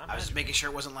 Yep. I was just making sure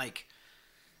it wasn't like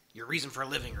your reason for a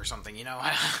living or something. You know,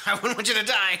 I wouldn't want you to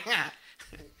die.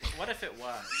 What if it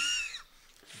was?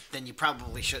 Then you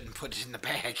probably shouldn't put it in the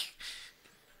bag.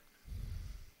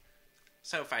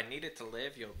 So if I need it to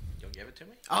live, you'll give it to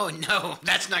me? Oh no,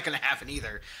 that's not going to happen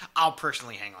either. I'll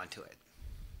personally hang on to it.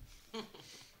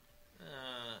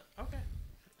 Okay.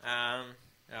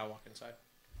 I'll walk inside.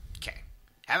 Okay.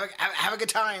 Have a good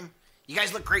time. You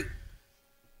guys look great.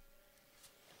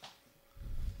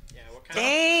 Yeah. What kind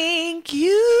Thank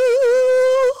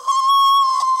you.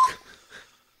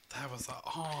 That was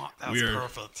that was We're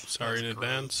perfect. sorry in That was great.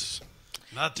 advance.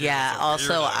 That dude Yeah. was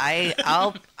a Also,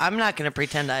 weirdo. I'm not gonna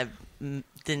pretend I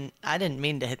didn't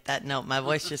mean to hit that note. My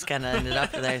voice just kind of ended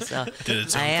up there. So Did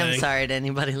its I own am thing. sorry to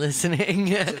anybody listening.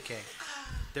 It's okay.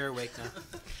 They're awake now.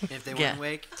 If they Yeah. weren't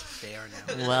awake, they are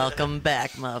now. Welcome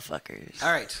back, motherfuckers.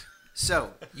 All right.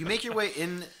 So you make your way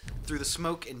in through the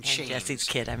smoke and And chains. Jesse's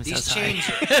kid. I'm so These sorry. chains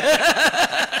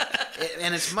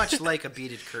and it's much like a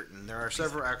beaded curtain. There are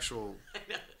several actual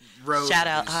rows. Shout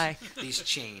of out, these, hi. These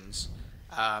chains,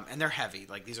 and they're heavy.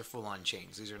 Like these are full-on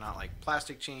chains. These are not like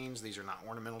plastic chains. These are not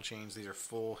ornamental chains. These are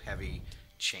full, heavy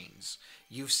chains.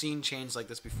 You've seen chains like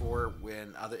this before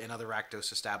in other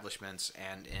Rakdos establishments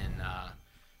and in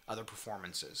other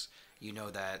performances. You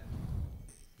know that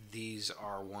these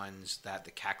are ones that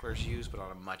the Cacklers use, but on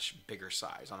a much bigger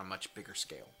size, on a much bigger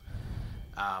scale.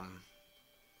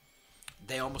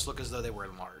 They almost look as though they were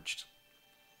enlarged.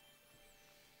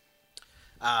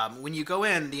 When you go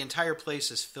in, the entire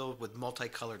place is filled with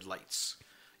multicolored lights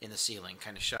in the ceiling,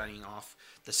 kind of shining off.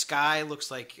 The sky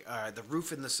looks like, the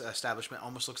roof in this establishment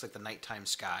almost looks like the nighttime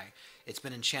sky. It's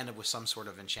been enchanted with some sort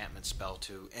of enchantment spell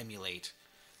to emulate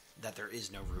that there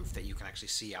is no roof, that you can actually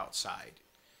see outside.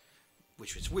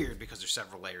 Which is weird because there's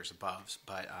several layers above,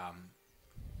 but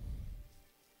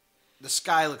the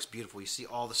sky looks beautiful. You see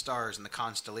all the stars and the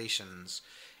constellations,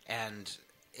 and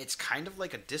it's kind of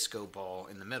like a disco ball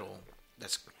in the middle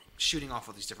that's shooting off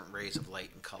all these different rays of light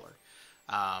and color.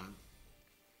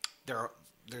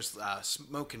 There's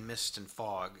smoke and mist and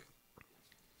fog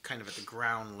kind of at the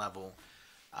ground level.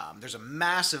 There's a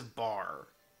massive bar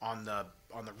on the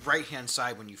right-hand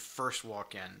side when you first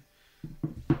walk in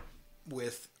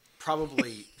with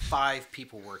probably 5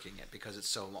 people working it because it's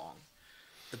so long.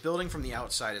 The building from the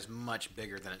outside is much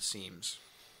bigger than it seems.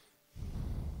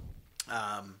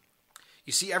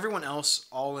 You see everyone else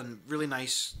all in really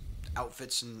nice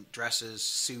outfits and dresses,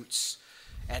 suits,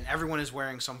 and everyone is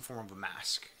wearing some form of a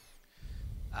mask.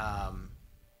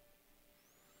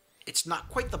 It's not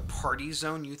quite the party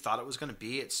zone you thought it was going to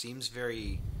be. It seems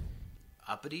very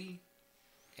uppity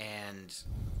and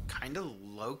kind of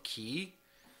low-key.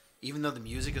 Even though the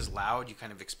music is loud, you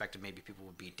kind of expected maybe people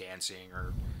would be dancing,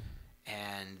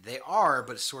 and they are,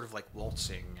 but it's sort of like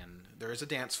waltzing, and there is a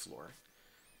dance floor.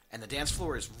 And the dance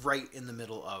floor is right in the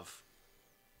middle of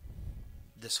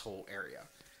this whole area.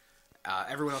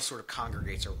 Everyone else sort of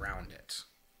congregates around it,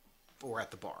 or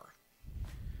at the bar.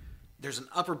 There's an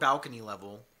upper balcony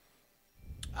level,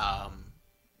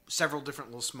 several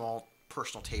different little small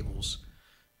personal tables.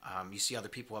 You see other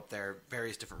people up there,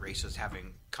 various different races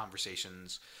having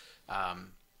conversations,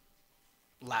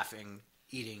 laughing,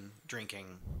 eating,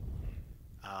 drinking.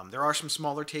 There are some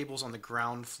smaller tables on the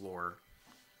ground floor,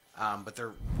 but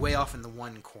they're way off in the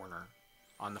one corner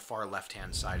on the far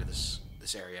left-hand side of this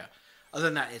area. Other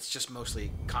than that, it's just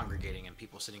mostly congregating and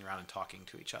people sitting around and talking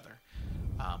to each other,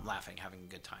 laughing, having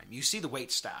a good time. You see the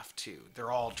wait staff, too.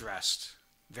 They're all dressed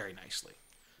very nicely.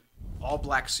 All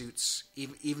black suits,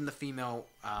 even the female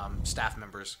staff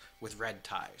members with red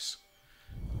ties.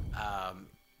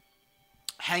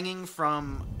 Hanging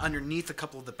from underneath a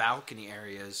couple of the balcony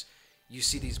areas, you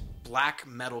see these black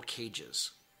metal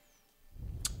cages.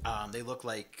 They look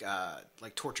like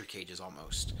torture cages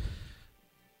almost,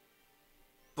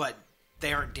 but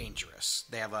they aren't dangerous.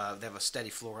 They have a steady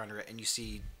floor under it, and you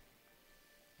see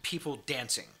people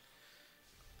dancing,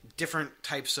 different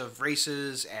types of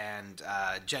races and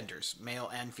genders, male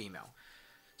and female,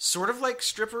 sort of like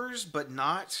strippers, but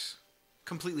not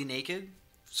completely naked,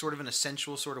 sort of in a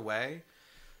sensual sort of way.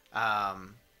 Yeah.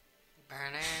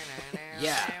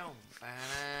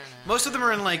 Most of them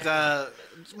are in like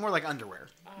more like underwear.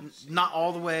 Not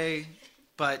all the way,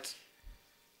 but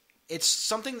it's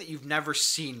something that you've never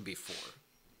seen before.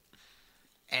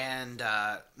 And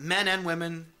men and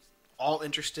women all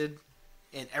interested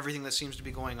in everything that seems to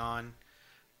be going on.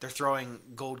 They're throwing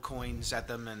gold coins at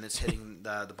them, and it's hitting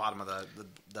the bottom of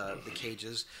the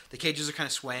cages. The cages are kind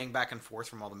of swaying back and forth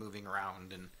from all the moving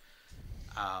around, and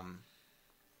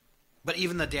but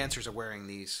even the dancers are wearing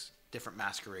these different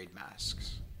masquerade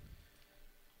masks.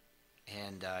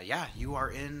 And yeah, you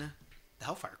are in the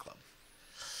Hellfire Club.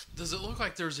 Does it look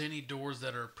like there's any doors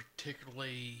that are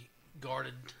particularly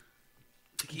guarded?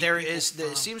 There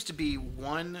seems to be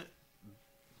one.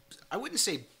 I wouldn't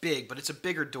say big, but it's a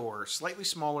bigger door, slightly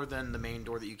smaller than the main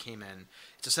door that you came in.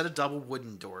 It's a set of double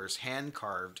wooden doors, hand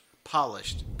carved,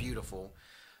 polished, beautiful.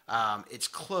 It's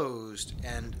closed,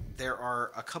 and there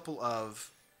are a couple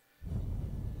of.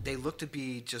 They look to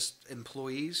be just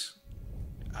employees.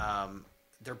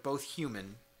 They're both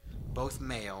human, both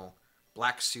male,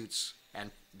 black suits,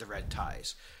 and the red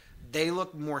ties. They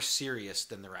look more serious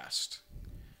than the rest.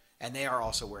 And they are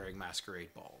also wearing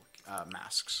masquerade ball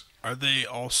masks. Are they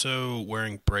also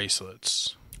wearing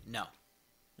bracelets? No.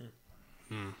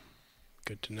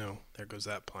 Good to know. There goes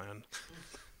that plan.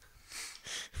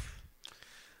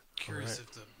 Curious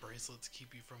if the bracelets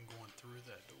keep you from going through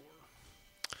that door.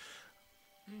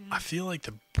 I feel like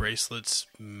the bracelets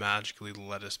magically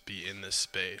let us be in this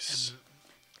space.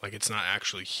 Like it's not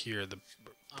actually here. The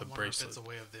I wonder bracelet. if it's a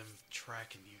way of them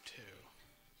tracking you too.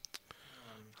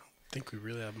 I think we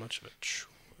really have much of it.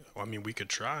 Well, I mean, we could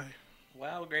try.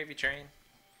 Well, Gravy Train,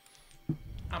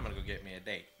 I'm gonna go get me a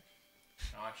date.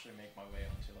 I'll actually make my way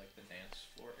onto like the dance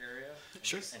floor area,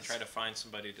 and try to find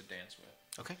somebody to dance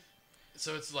with. Okay.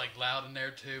 So it's like loud in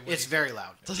there too. It's very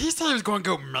loud. Did he say he was going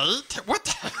to go mate?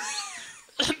 What?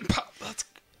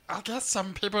 I guess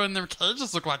some people in their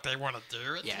cages look like they want to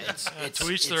do it. Yeah, it's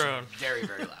To each their own. Very,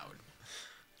 very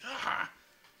loud.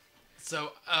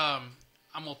 So I'm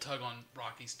gonna tug on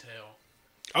Rocky's tail,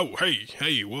 Oh,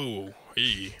 hey, whoa,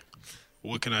 hey.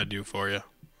 What can I do for you?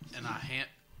 and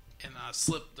I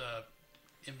slip the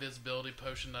invisibility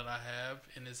potion that I have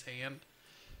in his hand.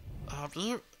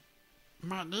 You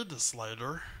might need this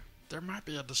later. There might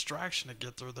be a distraction to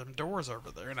get through them doors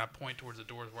over there, and I point towards the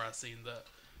doors where I seen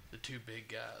the two big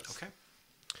guys. Okay.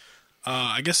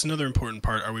 I guess another important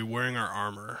part, are we wearing our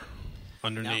armor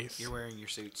underneath? No, you're wearing your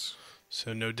suits.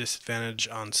 So no disadvantage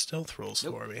on stealth rolls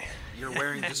Nope. for me. You're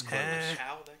wearing just clothes.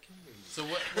 How that can move? So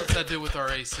what's that do with our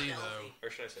AC though? Or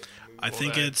should I say move? I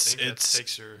think that it's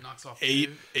takes your Knocks off eight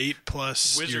two?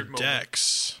 plus Wizard your moment.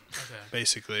 dex, Okay.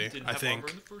 basically. didn't I have think, armor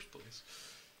in the first place.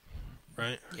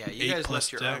 right? Yeah, you 8 guys plus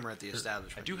left your dex. armor at the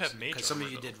establishment. I do have mage Because some of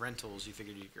armor, you though. did rentals, you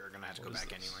figured you were going to have to go What is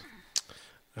back this? anyway.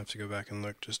 I have to go back and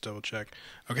look, just double check.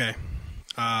 Okay.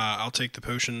 I'll take the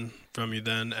potion from you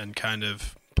then and kind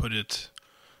of put it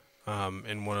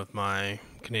in one of my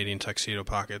Canadian tuxedo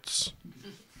pockets.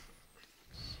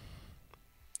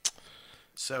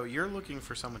 So you're looking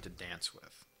for someone to dance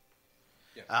with.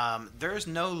 Yeah. There's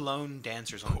no lone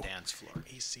dancers on the dance floor.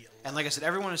 And like I said,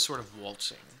 everyone is sort of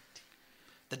waltzing.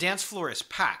 The dance floor is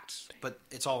packed, but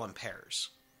it's all in pairs.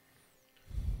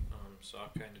 So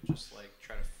I'll kind of just like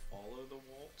try to follow the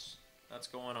waltz that's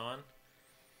going on.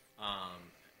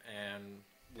 And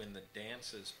when the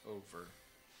dance is over,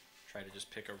 try to just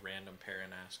pick a random pair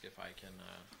and ask if I can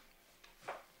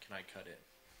I cut it?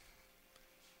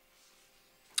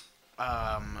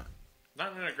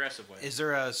 Not in an aggressive way. Is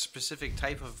there a specific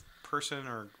type of person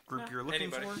or group you're looking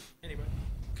Anybody. for? Anybody.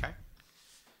 Okay.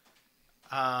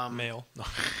 Male. No.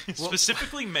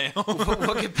 Specifically male.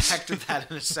 We'll get back to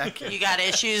that in a second. You got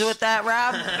issues with that,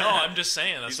 Rob? No, I'm just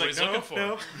saying. That's what he's looking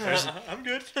for. I'm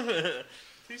good.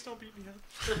 Please don't beat me up.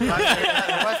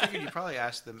 I figured you probably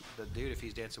asked the dude if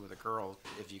he's dancing with a girl.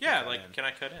 If you can Yeah, cut like, in. can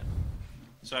I cut in?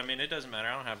 So, I mean, it doesn't matter.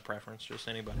 I don't have a preference. Just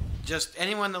anybody. Just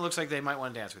anyone that looks like they might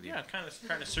want to dance with you. Yeah, I'm kind of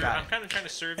trying to serve. Got it. I'm kind of trying to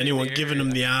serve. Anyone giving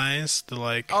him the eyes to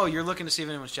like? Oh, you're looking to see if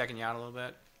anyone's checking you out a little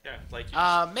bit. Yeah, like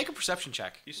you, Make a perception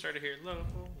check. you started here. Lovely.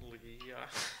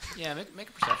 Yeah, make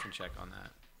a perception check on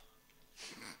that.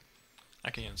 I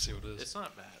can't even see what it is. It's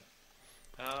not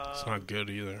bad. It's not good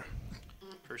either.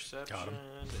 Perception. Got him.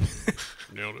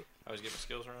 Nailed it. I was getting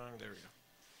skills wrong. There we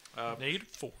go.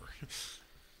 -4.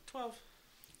 12.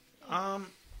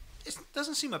 It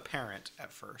doesn't seem apparent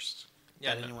at first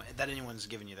Yeah, that no. anyone's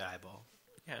giving you the eyeball.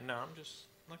 Yeah, no, I'm just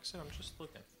like I said. I'm just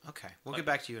looking. Okay, we'll get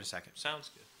back to you in a second. Sounds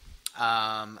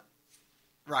good.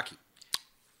 Rocky,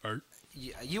 Art.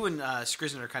 you and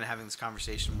Skrizzen are kind of having this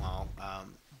conversation while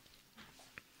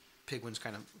Pigwin's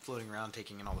kind of floating around,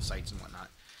 taking in all the sights and whatnot.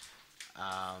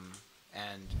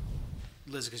 And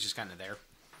Lizica's just kind of there.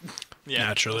 Yeah,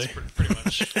 Naturally. that's pretty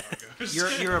much how it goes.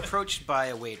 You're approached by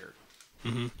a waiter.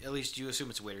 Mm-hmm. At least you assume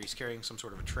it's a waiter. He's carrying some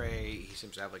sort of a tray. He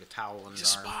seems to have like a towel on his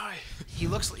He's a arm. spy. He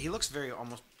looks very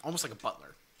almost like a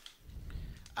butler.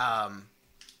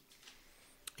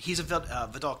 He's a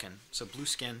Vidalcan, so blue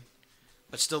skin,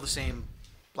 but still the same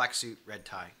black suit, red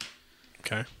tie.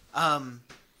 Okay.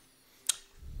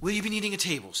 Will you be needing a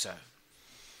table, sir?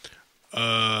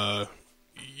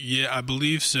 Yeah, I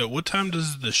believe so. What time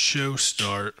does the show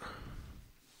start?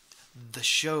 The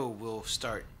show will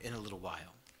start in a little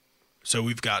while. So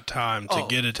we've got time to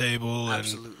get a table and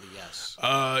Absolutely, yes.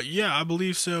 yeah, I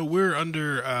believe so. We're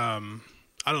under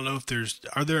I don't know if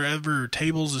are there ever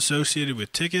tables associated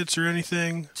with tickets or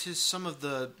anything? To some of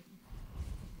the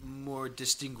more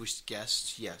distinguished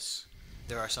guests, yes.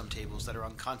 There are some tables that are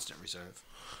on constant reserve.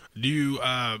 Do you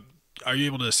are you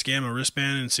able to scan a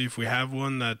wristband and see if we have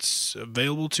one that's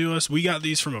available to us? We got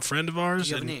these from a friend of ours. Do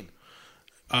you have a and,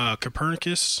 name?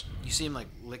 Copernicus. You see him like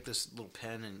lick this little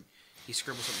pen and he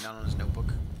scribbles something down on his notebook,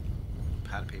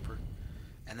 pad of paper,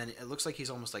 and then it looks like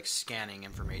he's almost like scanning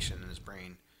information in his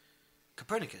brain.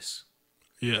 Copernicus.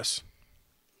 Yes.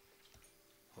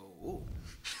 Oh,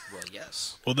 well,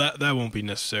 yes. Well, that won't be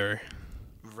necessary.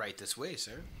 Right this way,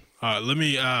 sir. Let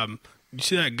me. You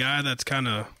see that guy that's kind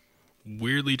of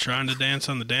weirdly trying to dance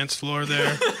on the dance floor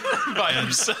there? By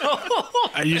himself.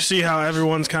 You see how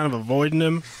everyone's kind of avoiding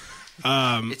him?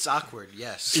 It's awkward,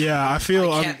 yes. Yeah, I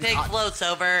feel. I can't- Pig floats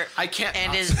over I can't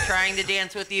and not- is trying to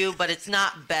dance with you, but it's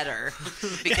not better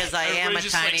because I am a Everybody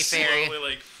just, tiny like, fairy. Slowly,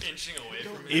 like, inching away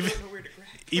from me.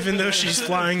 Even though she's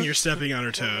flying, you're stepping on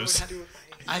her toes.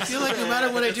 I feel like no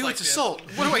matter what I do, it's assault.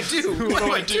 What do I do? What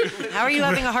do I do? How are you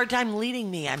having a hard time leading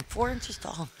me? I'm 4 inches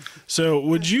tall. So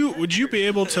would you be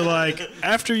able to, like,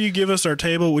 after you give us our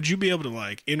table, would you be able to,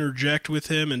 like, interject with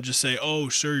him and just say, "Oh,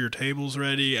 sir, your table's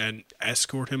ready," and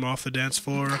escort him off the dance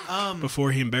floor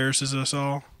before he embarrasses us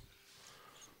all?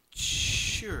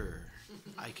 Sure.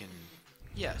 I can.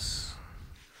 Yes.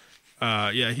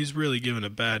 Yeah, he's really given a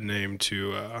bad name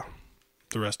to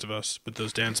the rest of us. But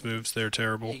those dance moves, they're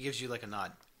terrible. He gives you like a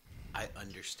nod. I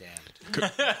understand.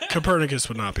 Copernicus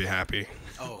would not be happy.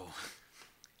 Oh.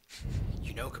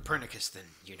 You know Copernicus, then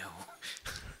you know.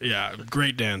 Yeah,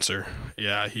 great dancer.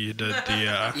 Yeah, he did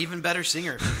the. Even better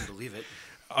singer, if you can believe it.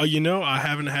 Oh, you know, I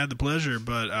haven't had the pleasure,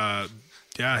 but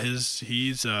yeah,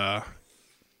 he's a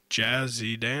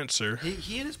jazzy dancer.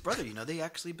 He and his brother, they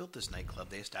actually built this nightclub.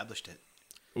 They established it.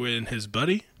 With his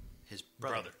buddy. His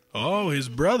brother. Oh, his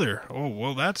brother. Oh,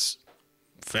 well, that's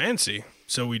fancy.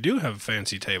 So we do have a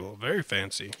fancy table. Very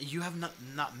fancy. You have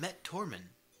not met Tormund.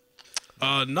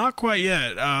 Not quite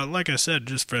yet. Like I said,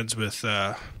 just friends with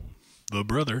the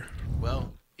brother.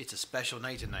 Well, it's a special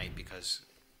night tonight because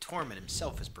Tormund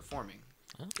himself is performing.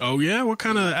 Oh, yeah? What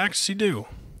kind of acts does he do?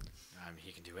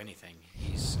 He can do anything.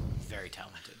 He's very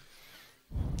talented.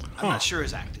 I'm not sure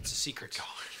his act. It's a secret.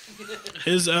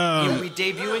 Is, He'll be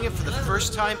debuting it for the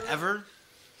first time ever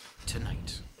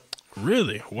tonight.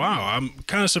 really? Wow, I'm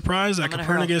kind of surprised that gonna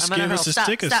Copernicus hurl. I'm gave gonna us his hurl. Stop,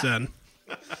 tickets stop. then.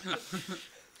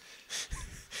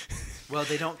 Well,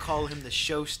 they don't call him the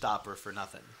showstopper for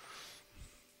nothing.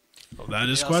 Well, that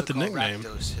is They quite also the call nickname.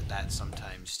 Rakdos that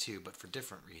sometimes too, but for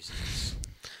different reasons.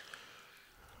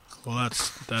 Well,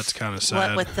 that's kind of sad.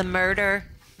 What with the murder?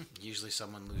 Usually,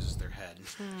 someone loses their head.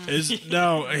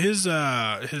 Now his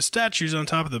statue's on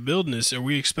top of the building. Are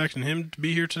we expecting him to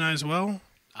be here tonight as well?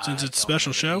 Since I it's a don't special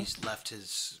know that show. He's left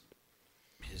his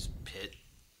pit.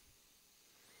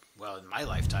 Well, in my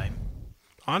lifetime,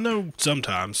 I know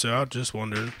sometimes, so I just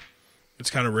wondered. It's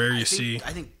kind of rare you see.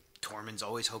 I think Tormund's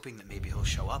always hoping that maybe he'll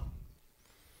show up.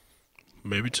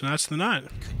 Maybe tonight's the night.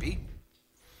 Could be.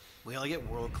 We only get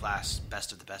world class,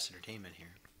 best of the best entertainment here.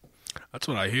 That's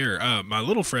what I hear. My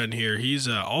little friend here, he's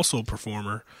also a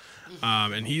performer,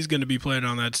 and he's going to be playing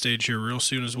on that stage here real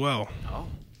soon as well. Oh,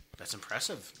 that's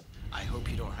impressive. I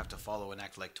hope you don't have to follow and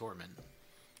act like Tormund.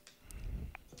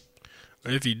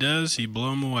 If he does, he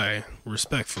blow him away,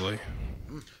 respectfully.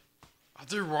 I'll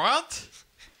do what?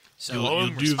 So You'll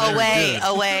do very Away,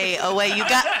 good. away. You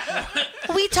got.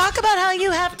 We talk about how you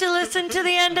have to listen to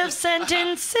the end of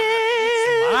sentences.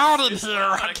 Out in here.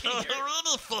 I can't hear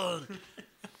anything.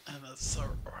 And it's so.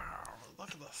 Wow. Look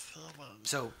at the ceiling.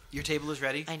 So your table is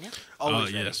ready. I know.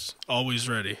 Always ready. Yes, always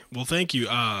ready. Well, thank you.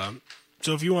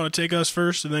 So if you want to take us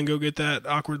first and then go get that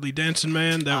awkwardly dancing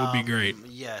man, that would be great.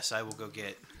 Yes, I will go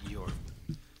get your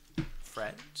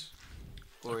friend.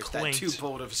 Or is that too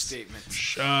bold of a statement?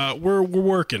 We're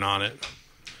working on it.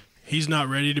 He's not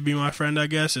ready to be my friend, I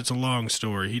guess. It's a long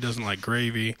story. He doesn't like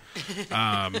gravy.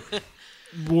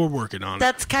 We're working on it.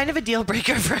 That's kind of a deal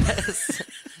breaker for us.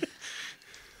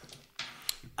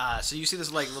 So you see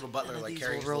this like little butler like these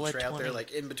carrying his will roll little a tray out there, 20.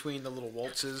 like in between the little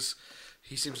waltzes.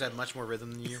 He seems to have much more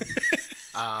rhythm than you.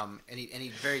 And he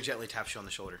very gently taps you on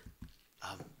the shoulder.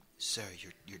 Sir,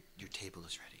 your table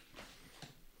is ready.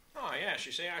 Oh, yes,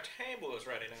 you see, our table is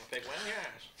ready now, Pigwin,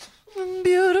 yes.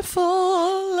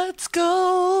 Beautiful. Let's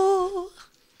go.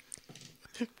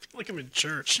 Like I'm in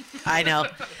church. I know.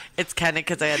 It's kind of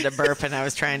because I had to burp and I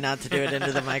was trying not to do it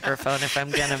into the microphone. If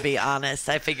I'm going to be honest,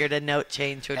 I figured a note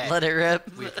change would let it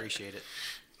rip. We appreciate it.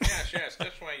 Yes,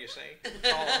 that's why you see.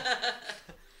 Oh,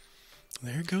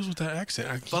 There it goes with that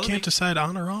accent. You can't decide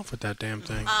on or off with that damn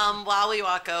thing. While we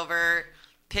walk over,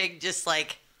 Pig just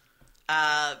like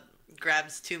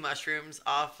grabs 2 mushrooms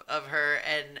off of her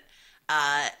and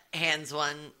hands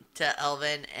one to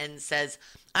Elvin and says,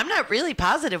 I'm not really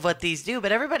positive what these do,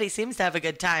 but everybody seems to have a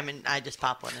good time. And I just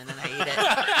pop one in and I eat it.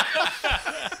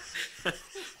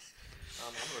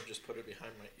 I'm going to just put it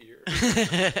behind my ear.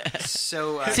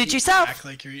 So Suit yourself. Act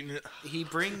like you're eating it. he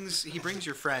brings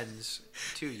your friends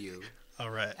to you, All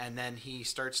right. and then he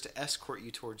starts to escort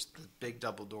you towards the big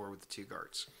double door with the 2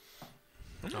 guards.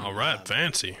 All right.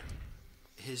 Fancy.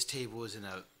 His table is in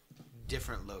a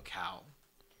different locale.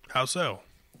 How so?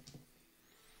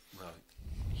 Well,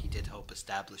 he did help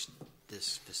establish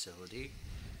this facility.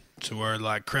 So we're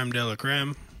like creme de la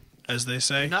creme, as they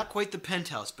say. Not quite the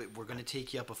penthouse, but we're going to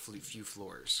take you up a few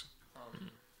floors.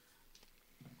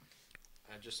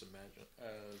 I just imagine.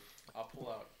 I'll pull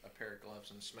out a pair of gloves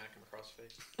and smack him across the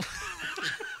face.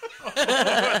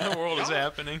 What in the world is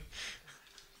happening?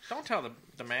 Don't tell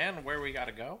the man where we got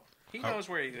to go. He knows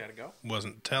where he got to go.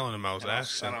 Wasn't telling him I was And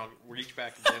asking. I'll reach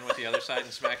back again with the other side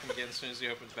and smack him again as soon as he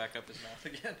opens back up his mouth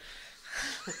again.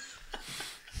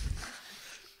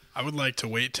 I would like to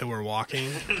wait till we're walking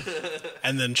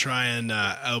and then try and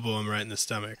elbow him right in the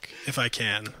stomach, if I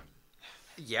can.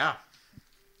 Yeah.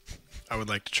 I would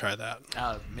like to try that.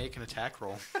 Make an attack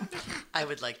roll. I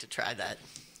would like to try that.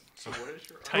 So what is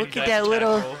your Look at that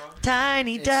little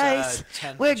tiny It's, dice.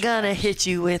 10 We're plus your gonna dex. hit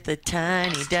you with a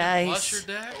tiny Plus dice. your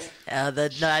deck? The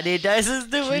tiny dice is you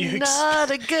doing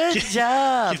not a good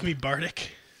job. Give me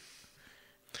Bardic.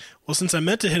 Well, since I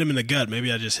meant to hit him in the gut,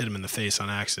 maybe I just hit him in the face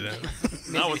on accident.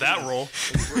 Not with that roll.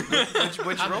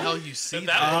 Which How the roll? hell you see That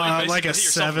that? roll, you Like a basically hit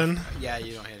yourself 7. Yeah,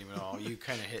 you don't hit him at all. You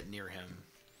kind of hit near him.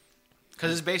 Because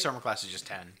his base armor class is just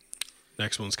 10.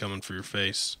 Next one's coming for your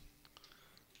face.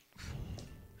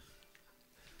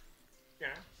 Yeah.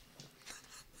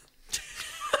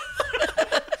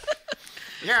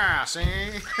 Yeah, see?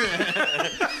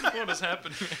 What is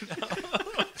happening right now?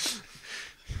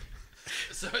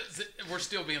 So we're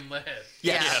still being led.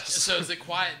 Yes. So is it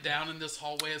quiet down in this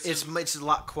hallway? It's a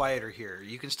lot quieter here.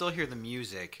 You can still hear the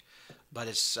music, but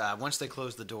it's once they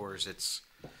close the doors, it's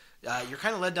you're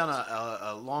kind of led down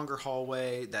a longer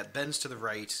hallway that bends to the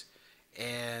right,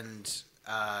 and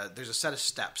there's a set of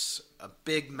steps, a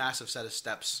big, massive set of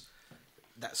steps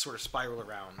that sort of spiral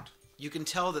around. You can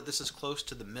tell that this is close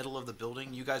to the middle of the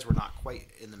building. You guys were not quite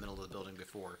in the middle of the building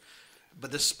before,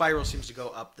 but this spiral seems to go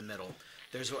up the middle.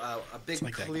 There's a big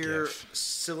like that clear GIF.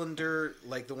 cylinder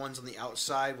like the ones on the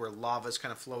outside where lava is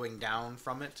kind of flowing down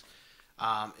from it.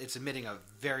 It's emitting a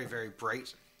very, very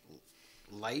bright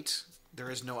light.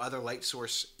 There is no other light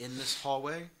source in this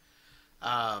hallway.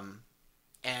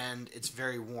 And it's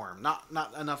very warm. Not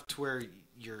enough to where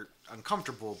you're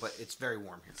uncomfortable, but it's very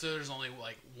warm here. So there's only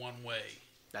like one way.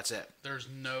 That's it. There's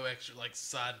no extra like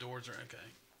side doors or okay.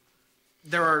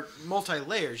 There are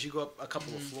multi-layers. You go up a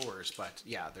couple of floors, but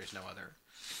yeah, there's no other.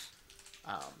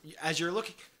 As you're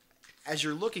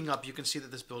looking up, you can see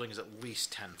that this building is at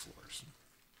least 10 floors.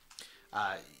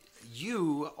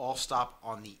 You all stop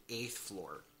on the 8th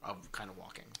floor of kind of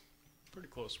walking. Pretty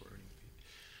close where we need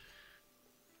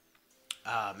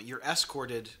you're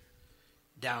escorted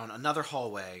down another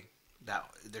hallway. That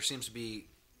there seems to be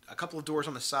a couple of doors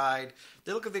on the side.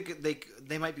 They look like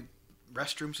they might be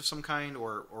restrooms of some kind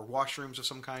or washrooms of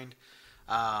some kind.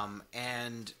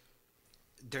 And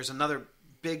there's another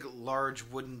big, large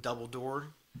wooden double door,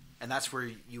 and that's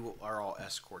where you are all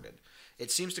escorted.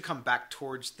 It seems to come back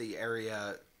towards the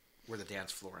area where the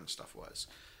dance floor and stuff was.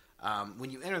 When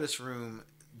you enter this room,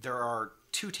 there are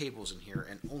 2 tables in here,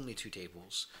 and only 2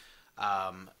 tables.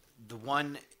 The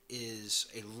one is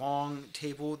a long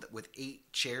table with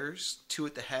 8 chairs, 2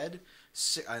 at the head,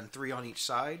 and 3 on each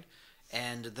side.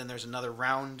 And then there's another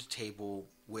round table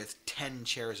with 10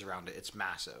 chairs around it. It's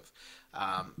massive.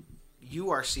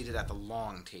 You are seated at the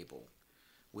long table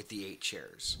with the 8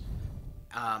 chairs.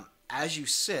 As you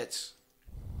sit,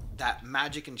 that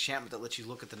magic enchantment that lets you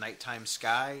look at the nighttime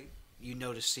sky, you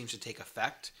notice seems to take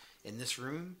effect in this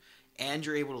room. And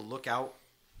you're able to look out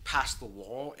past the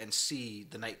wall and see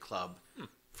the nightclub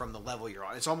from the level you're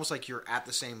on. It's almost like you're at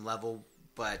the same level,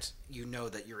 but you know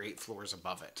that you're 8 floors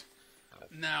above it.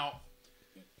 Now,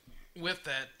 with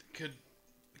that,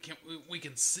 we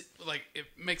can see, like, it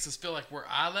makes us feel like we're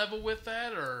eye level with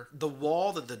that, or The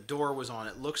wall that the door was on,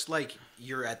 it looks like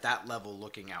you're at that level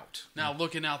looking out. now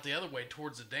looking out the other way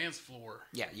towards the dance floor,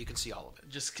 Yeah, you can see all of it.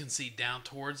 just can see down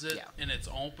towards it, Yeah. and it's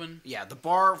open. Yeah, the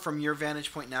bar from your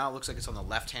vantage point now looks like it's on the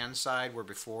left-hand side, where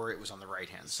before it was on the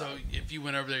right-hand So side. if you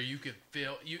went over there, you could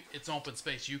feel it's open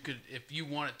space. You could, if you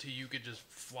wanted to, you could just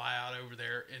fly out over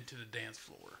there into the dance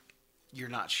floor. You're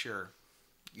not sure.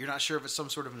 You're not sure if it's some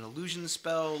sort of an illusion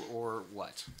spell or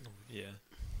what. Yeah.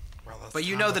 Well, that's But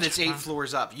you not know that much it's 8 fun.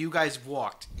 floors up. You guys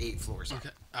walked 8 floors up.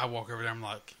 Okay, I walk over there. I'm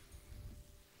like,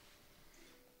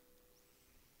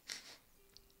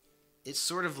 It's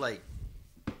sort of like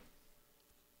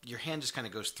your hand just kind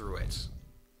of goes through it.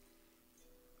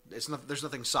 There's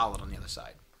nothing solid on the other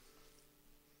side.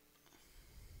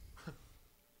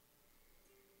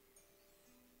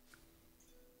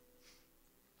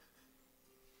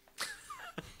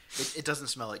 It doesn't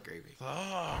smell like gravy.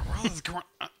 oh, well, this is going.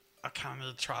 I kind of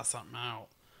need to try something out.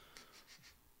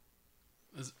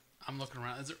 I'm looking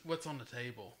around. What's on the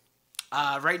table?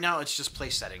 Right now, it's just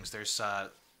place settings. There's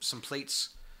some plates,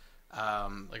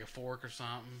 Like a fork or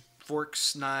something?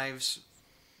 forks, knives,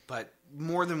 but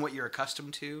more than what you're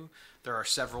accustomed to. There are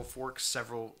several forks,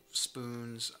 several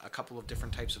spoons, a couple of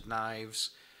different types of knives,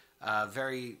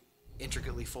 very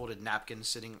intricately folded napkins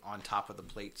sitting on top of the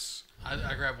plates.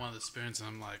 I grab one of the spoons and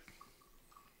I'm like,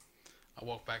 I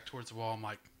walk back towards the wall. I'm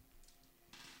like,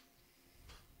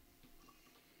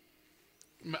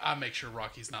 I make sure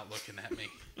Rocky's not looking at me.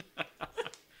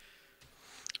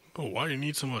 Oh, why do you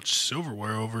need so much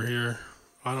silverware over here?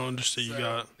 I don't understand. You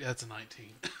got. Yeah, it's a 19.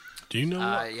 Do you know?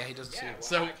 Yeah, he doesn't see it.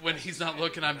 So when he's not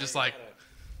looking, I'm just like,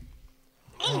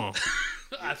 Oh,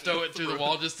 I throw it through the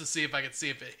wall just to see if I can see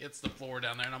if it hits the floor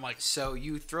down there. And I'm like, So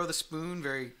you throw the spoon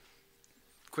very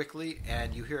quickly,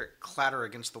 and you hear it clatter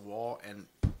against the wall, and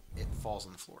it falls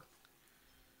on the floor.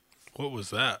 what was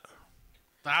that?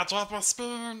 I dropped my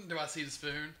spoon. Do I see the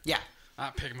spoon? Yeah. I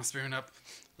pick my spoon up.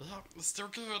 Yep, it's still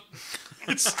good.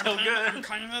 It's still I'm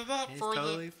cleaning it up It's for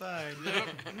totally you. fine. Yep,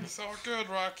 it's all good,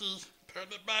 Rocky. Put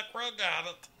it back where I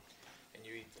got it. And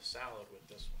you eat the salad with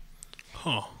this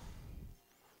one. Huh.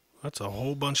 That's a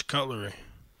whole bunch of cutlery.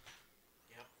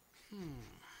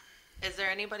 Is there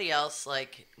anybody else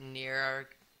like near our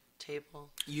table?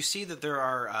 You see that there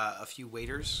are a few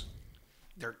waiters.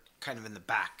 They're kind of in the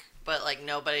back. But like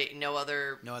nobody, no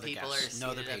other No other people guests. are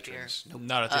No other seated up here. patrons. Nope.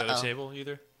 Not at the Uh-oh. other table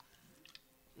either.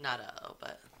 Not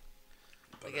but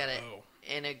we gotta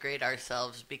integrate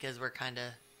ourselves because we're kind of.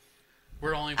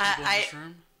 We're only people in this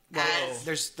room? Well,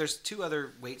 there's 2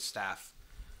 other wait staff,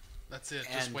 That's it.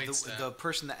 Just and wait the staff.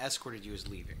 person that escorted you is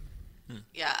leaving.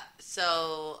 Yeah,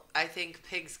 so I think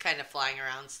Pig's kind of flying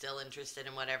around, still interested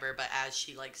in whatever. But as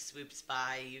she like swoops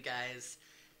by, you guys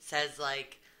says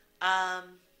like,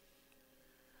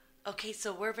 okay,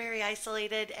 so we're very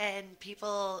isolated, and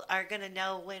people are gonna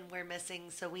know when we're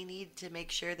missing. So we need to make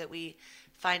sure that we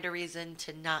find a reason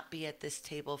to not be at this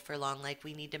table for long. Like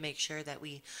we need to make sure that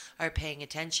we are paying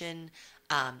attention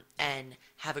and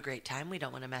have a great time. We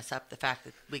don't want to mess up the fact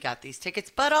that we got these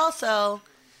tickets, but also.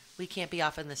 We can't be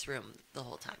off in this room the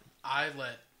whole time. I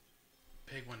let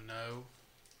Pigwin know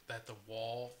that the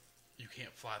wall, you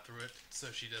can't fly through it so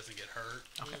she doesn't get hurt.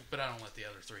 Okay. But I don't let the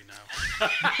other 3 know.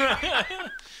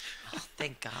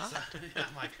 Thank God.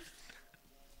 I'm like,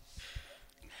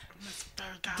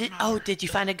 Did you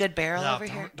find a good barrel yeah, over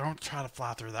here? don't try to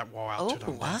fly through that wall out to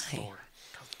the why? dance floor.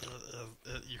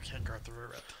 'Cause you can't go through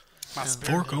it. My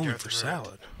spirit Fork didn't only go for through it.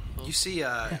 salad. You see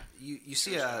you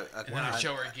see a And then I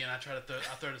show her again. I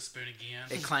throw the spoon again.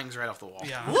 it clangs right off the wall.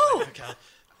 Yeah. I'm Woo! like, okay.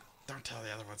 Don't tell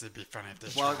the other ones. It'd be funny if they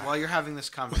While, tried. while you're having this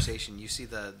conversation, you see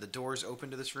the doors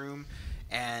open to this room,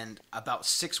 and about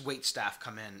 6 waitstaff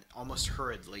come in almost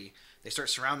hurriedly. They start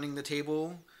surrounding the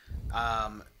table,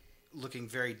 looking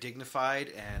very dignified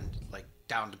and like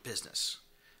down to business.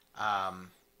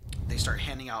 They start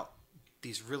handing out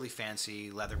these really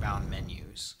fancy leather-bound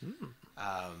menus.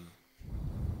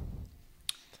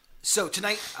 So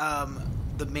tonight,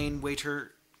 the main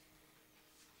waiter,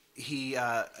 he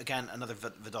again another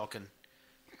Vidalcan.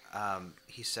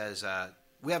 He says,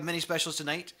 "We have many specials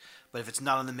tonight, but if it's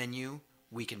not on the menu,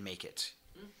 we can make it.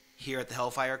 Here at the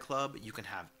Hellfire Club, you can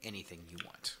have anything you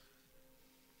want."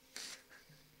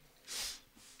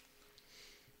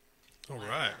 All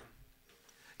right.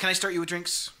 Can I start you with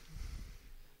drinks?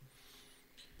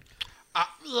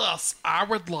 Yes, I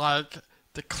would like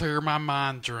the clear my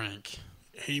mind drink.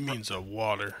 He means a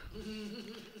water.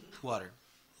 Water.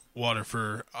 Water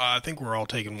for. I think we're all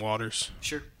taking waters.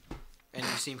 Sure. And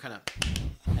you seem kind of,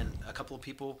 and a couple of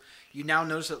people. You now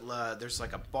notice that there's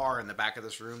like a bar in the back of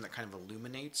this room that kind of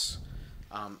illuminates.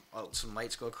 Some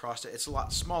lights go across it. It's a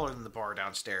lot smaller than the bar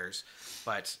downstairs,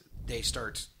 but they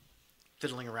start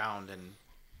fiddling around and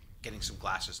getting some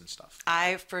glasses and stuff.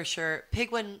 I for sure,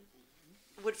 Pigwin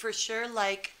would for sure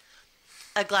like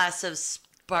a glass of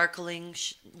sparkling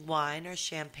wine or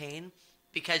champagne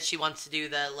because she wants to do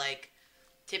the like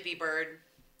tippy bird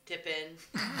tip in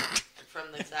from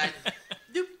the side.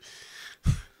 Doop,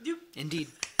 doop. Indeed.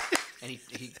 And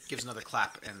he gives another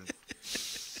clap, and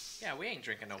Yeah, we ain't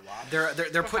drinking no water. they're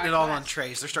We're putting it high all class. on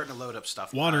trays. They're starting to load up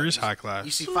stuff. Water is you- high class.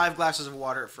 You see 5 glasses of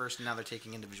water at first, and now they're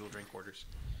taking individual drink orders.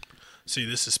 See,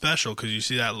 this is special because you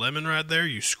see that lemon right there?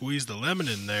 You squeeze the lemon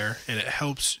in there, and it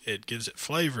helps, it gives it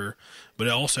flavor, but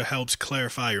it also helps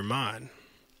clarify your mind.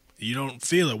 You don't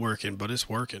feel it working, but it's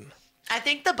working. I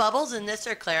think the bubbles in this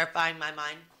are clarifying my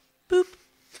mind. Boop.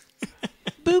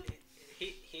 Boop.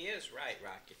 He is right,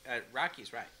 Rocky.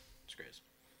 Rocky's right, Skriz.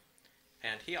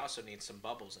 And he also needs some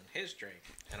bubbles in his drink,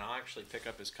 and I'll actually pick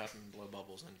up his cup and blow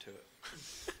bubbles into it.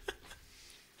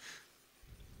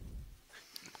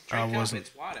 Drink up,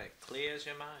 it's water. Clears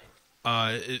your mind.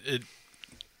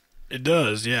 It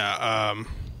does, yeah.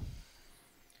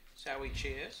 Shall we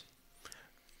cheers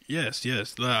Yes.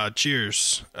 Cheers. to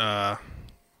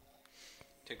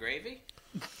gravy?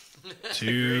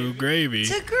 To gravy.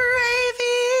 To gravy.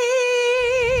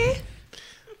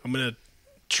 I'm gonna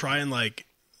try and like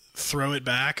throw it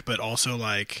back, but also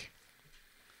like,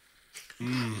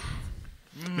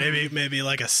 maybe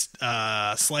like a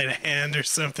sleight of hand or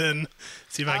something.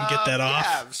 See if I can get that off.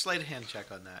 Yeah, sleight of hand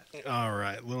check on that. All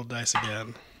right, little dice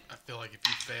again. I feel like if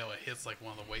you fail, it hits like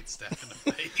one of the waitstaff in the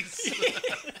face.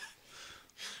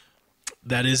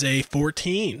 That is a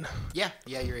 14. Yeah,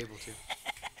 you're able to.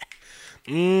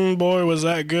 Boy, was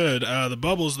that good. The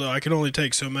bubbles, though, I can only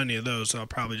take so many of those, so I'll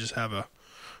probably just have a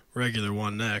regular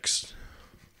one next.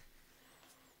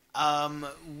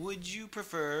 Would you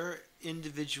prefer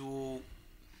individual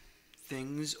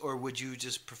things, or would you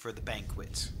just prefer the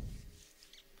banquet?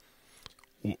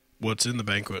 What's in the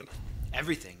banquet?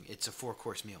 Everything. It's a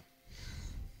 4-course meal.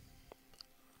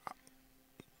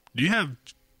 Do you have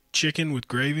chicken with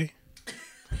gravy?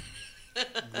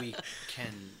 We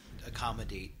can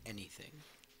accommodate anything.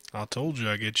 I told you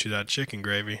I'd get you that chicken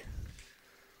gravy.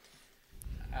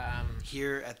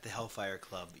 Here at the Hellfire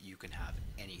Club, you can have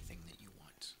anything that you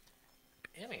want.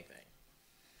 Anything.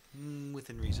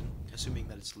 Within reason, assuming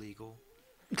that it's legal.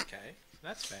 Okay,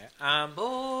 that's fair.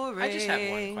 Boring. I just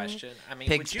have one question. I mean,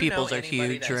 Pigs' would you peoples know are anybody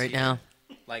huge that's right here, now.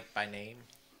 Like by name?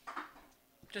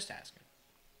 Just asking.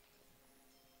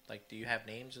 Like, do you have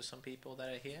names of some people that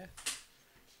are here?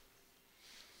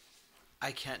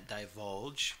 I can't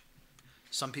divulge.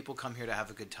 Some people come here to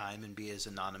have a good time and be as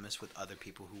anonymous with other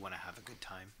people who want to have a good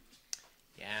time.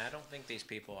 Yeah, I don't think these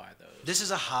people are those. This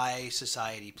is a high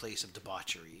society place of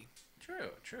debauchery.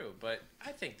 True, but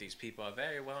I think these people are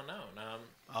very well known.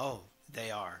 Oh, they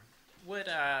are. Would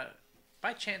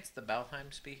by chance the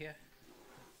Bellheims be here?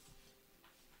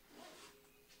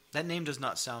 That name does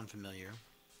not sound familiar.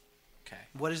 Okay.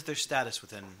 What is their status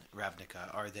within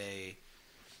Ravnica? Are they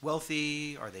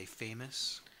wealthy? Are they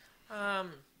famous?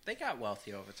 They got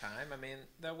wealthy over time. I mean,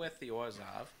 they're with the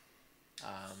Orzhov.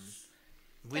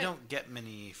 We don't get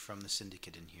many from the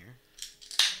Syndicate in here.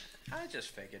 I just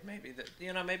figured maybe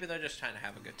maybe they're just trying to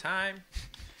have a good time.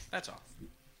 That's all.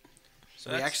 So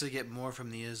We that's- actually get more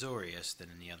from the Azorius than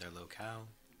any other locale.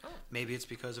 Oh. Maybe it's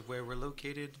because of where we're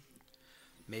located.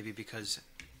 Maybe because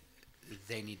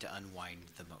they need to unwind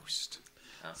the most.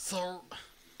 So,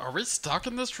 Are we stuck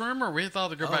in this room, or we thought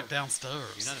to go back You're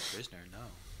downstairs? not a prisoner, no.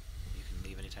 You can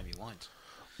leave anytime you want.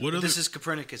 What other? This is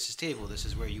Copernicus' table. This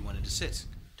is where you wanted to sit.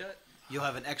 You'll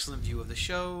have an excellent view of the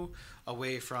show,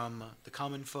 away from the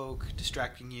common folk,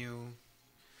 distracting you,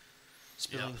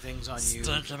 spilling things on you.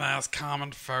 Stinking ass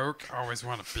common folk always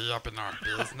want to be up in our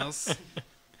business.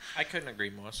 I couldn't agree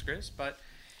more, Chris, but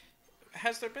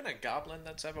has there been a goblin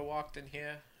that's ever walked in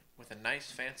here with a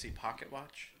nice fancy pocket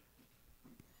watch?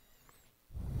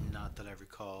 Not that I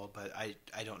recall, but I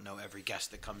don't know every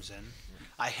guest that comes in.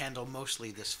 I handle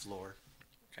mostly this floor.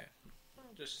 Okay. Well,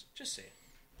 just say it.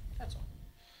 That's all.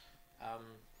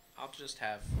 I'll just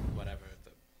have whatever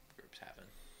the group's having.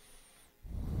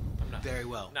 I'm not Very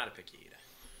well. Not a picky eater.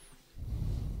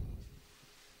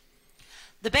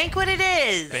 The banquet it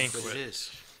is. But it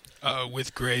is.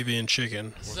 With gravy and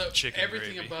chicken. So chicken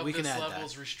everything gravy. above We can this add level that.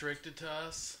 is restricted to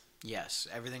us. Yes,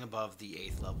 everything above the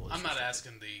 8th level is I'm not restricted.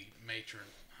 asking the matron.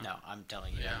 No, I'm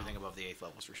telling you, Yeah. everything above the 8th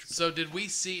level is restricted. So did we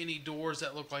see any doors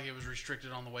that looked like it was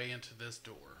restricted on the way into this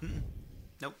door?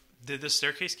 Nope. Did the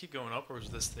staircase keep going up, or was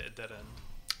this the dead end?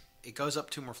 It goes up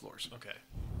 2 more floors. Okay.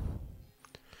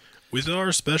 With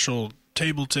our special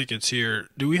table tickets here,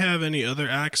 do we have any other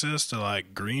access to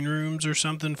like green rooms or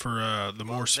something for the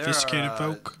more sophisticated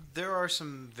folk? There are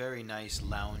some very nice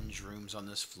lounge rooms on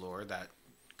this floor that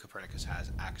Copernicus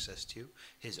has access to.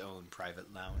 His own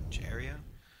private lounge area.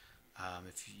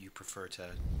 If you prefer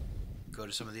to go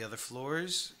to some of the other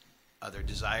floors, other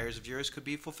desires of yours could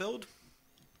be fulfilled.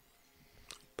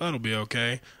 That'll be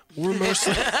okay. We're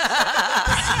mostly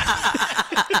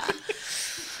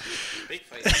Big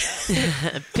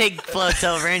fight. Pig floats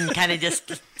over and kind of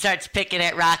just starts picking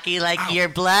at Rocky like you're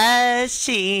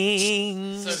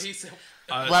blushing. So he said,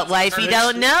 What wife you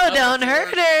don't know, don't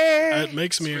hurt her. it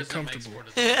makes me Chris, that makes uncomfortable.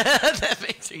 for the door. That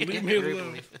makes me Leave me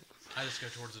alone. I just go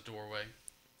towards the doorway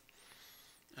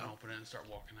and open it and start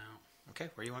walking out Okay,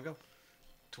 where do you want to go?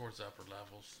 towards the upper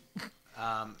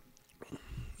levels.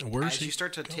 Where's As he? you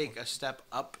start to take a step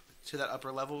up to that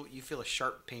upper level, you feel a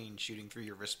sharp pain shooting through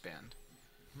your wristband.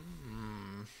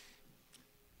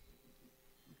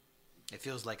 It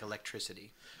feels like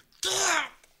electricity.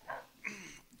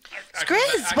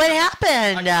 Chris, what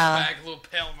happened? I come back a little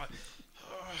pale. I'm like,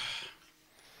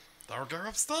 don't go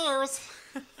upstairs.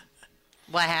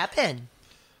 What happened?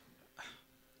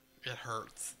 It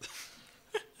hurts.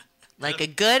 Like a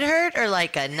good hurt or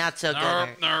like a not so good Nope,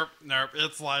 hurt? nope.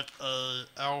 It's like a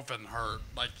elven hurt.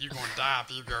 Like you're gonna die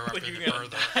if you go up any you're gonna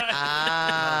further.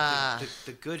 Ah.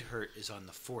 The good hurt is on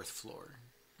the 4th floor.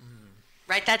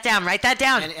 Write that down. Write that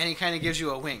down. And he kind of gives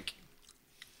you a wink.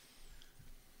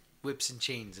 Whips and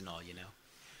chains and all, you know.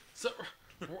 So,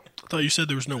 I thought you said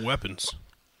there was no weapons.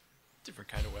 Different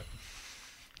kind of weapon.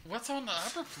 what's on the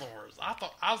upper floors? I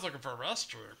thought I was looking for a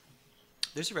restroom.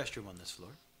 There's a restroom on this floor.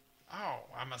 Oh,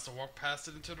 I must have walked past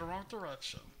it into the wrong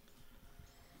direction.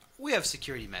 We have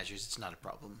security measures. It's not a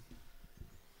problem.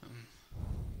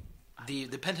 The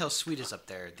penthouse suite is up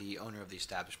there. The owner of the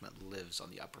establishment lives on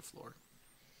the upper floor.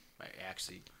 Right,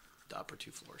 actually, the upper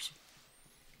 2 floors.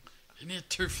 You need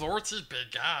 2 floors, he's a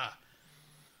big guy.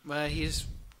 Well, he just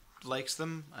likes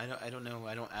them. I don't know.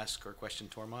 I don't ask or question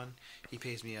Tormon. He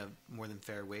pays me a more than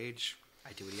fair wage.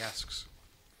 I do what he asks.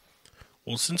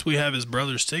 Well, since we have his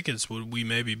brother's tickets, would we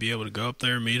maybe be able to go up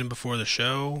there, meet him before the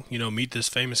show? You know, meet this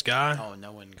famous guy? Oh,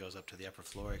 no one goes up to the upper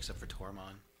floor except for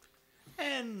Tormon.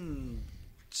 And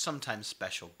sometimes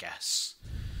special guests.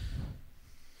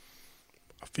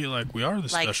 I feel like we are the Like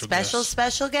special special, guests.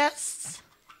 special guests?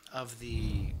 Of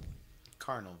the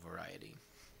carnal variety.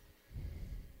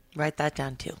 Write that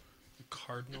down too.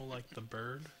 Cardinal like the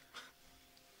bird?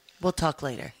 We'll talk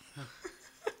later.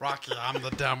 Rocky, I'm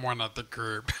the dumb one of the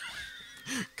group.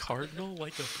 Cardinal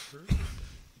like a bird?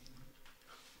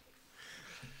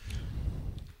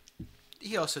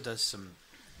 He also does some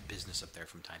business up there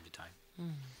from time to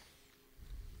time.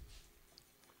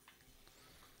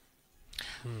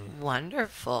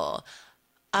 Wonderful.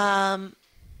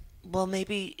 Well,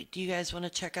 maybe do you guys want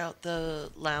to check out the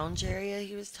lounge area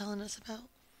he was telling us about?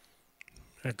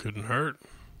 That couldn't hurt.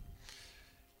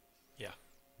 Yeah.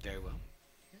 Very well.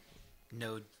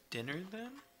 No dinner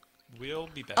then? We'll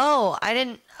be back. Oh, I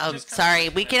didn't. Oh, sorry.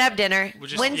 We can have dinner. We'll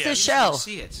just- When's yeah, the just show?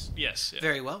 See it. Yes. Yeah.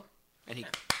 Very well. And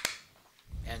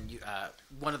you,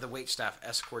 one of the wait staff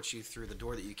escorts you through the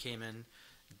door that you came in,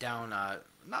 down a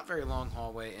not very long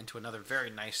hallway into another very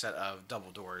nice set of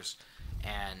double doors,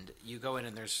 and you go in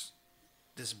and there's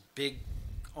this big,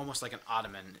 almost like an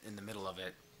ottoman in the middle of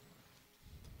it.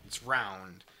 It's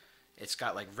round. It's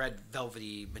got like red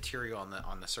velvety material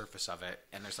on the surface of it,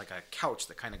 and there's like a couch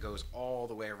that kind of goes all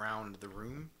the way around the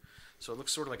room. So it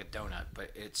looks sort of like a donut, but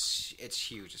it's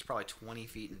huge. It's probably 20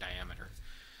 feet in diameter.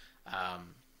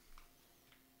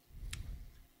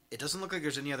 It doesn't look like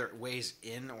there's any other ways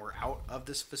in or out of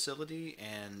this facility,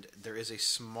 and there is a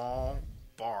small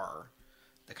bar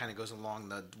that kind of goes along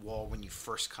the wall when you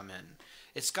first come in.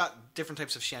 It's got different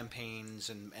types of champagnes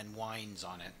and wines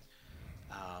on it,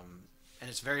 and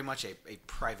it's very much a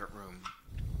private room.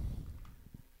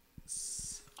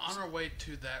 On our way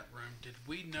to that room, did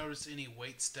we notice any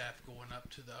wait staff going up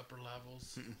to the upper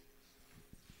levels?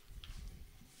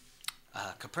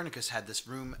 Copernicus had this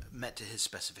room met to his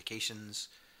specifications.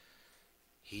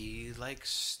 He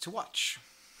likes to watch.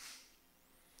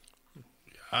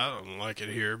 I don't like it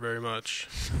here very much.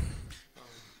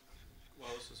 While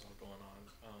this is all going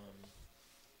on,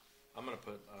 I'm gonna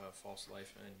put false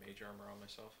life and mage armor on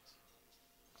myself.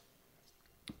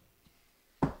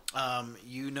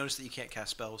 You notice that you can't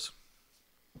cast spells.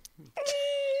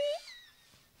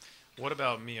 What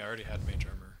about me? I already had mage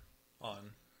armor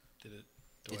on. Did it?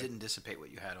 It didn't dissipate what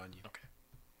you had on you. Okay.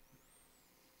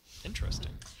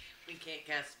 Interesting. We can't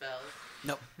cast spells.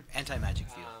 Nope. Anti-magic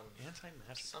field.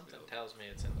 Anti-magic. Something tells me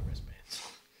it's in the wristbands.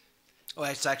 Oh,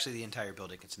 it's actually the entire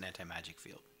building. It's an anti-magic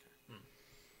field.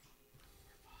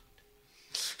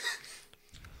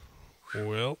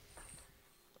 Well,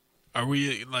 are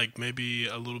we like maybe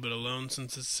a little bit alone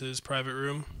since it's his private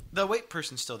room? The wait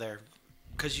person's still there,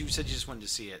 because you said you just wanted to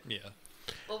see it. Yeah.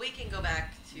 Well, we can go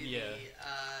back to Yeah. the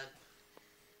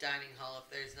dining hall if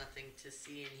there's nothing to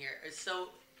see in here. So,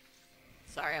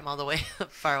 sorry, I'm all the way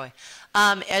far away.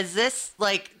 Is this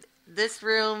like this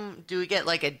room? Do we get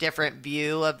like a different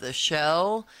view of the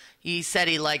show? He said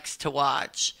he likes to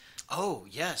watch. Oh,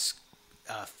 yes.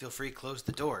 Feel free to close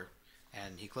the door.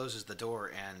 And he closes the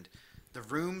door, and the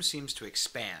room seems to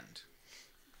expand.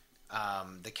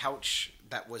 The couch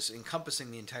that was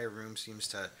encompassing the entire room seems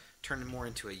to turn more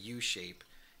into a U shape,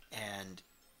 and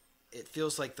it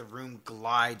feels like the room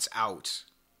glides out,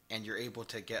 and you're able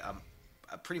to get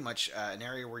a pretty much an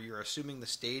area where you're assuming the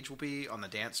stage will be on the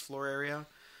dance floor area.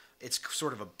 It's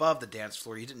sort of above the dance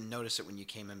floor. You didn't notice it when you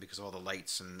came in because of all the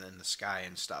lights and the sky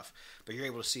and stuff, but you're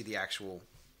able to see the actual...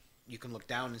 You can look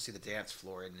down and see the dance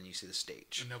floor, and then you see the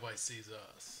stage. And nobody sees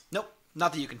us. Nope,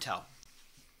 not that you can tell.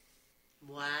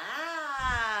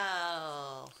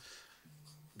 Wow.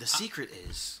 The secret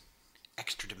is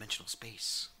extra-dimensional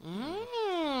space.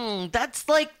 That's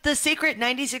like the secret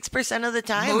 96% of the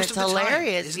time. Most It's of the time,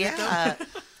 hilarious. isn't it, Yeah.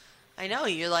 I know.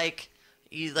 You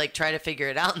try to figure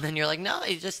it out, and then you're like, no,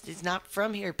 he's not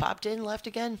from here. Popped in, left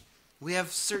again. We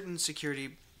have certain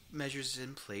security measures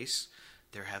in place.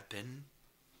 There have been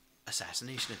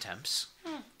assassination attempts.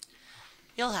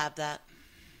 You'll have that.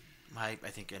 I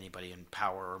think anybody in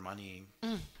power or money...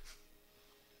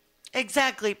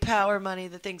 Exactly. Power, money,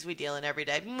 the things we deal in every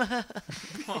day. Go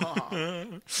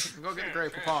get a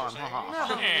grape upon.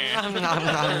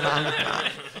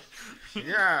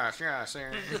 Yes.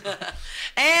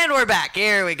 And we're back.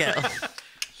 Here we go.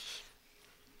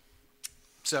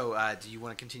 So, do you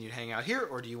want to continue to hang out here,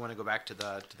 or do you want to go back to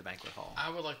the banquet hall? I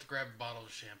would like to grab a bottle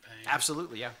of champagne.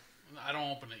 Absolutely, yeah. I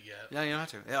don't open it yet. No, you don't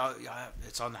have to. Yeah,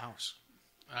 it's on the house.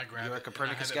 I grab You're a it.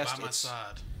 Copernicus and I have guest, it by my it's-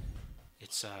 side.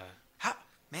 It's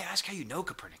may I ask how you know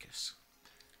Copernicus?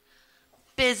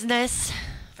 Business.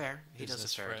 Fair. He does a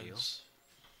Business fair deal. friends.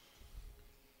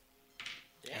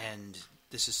 And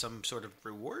this is some sort of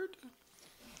reward?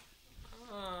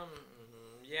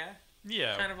 Yeah.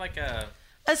 Yeah. Kind of like a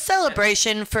A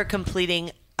celebration for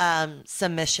completing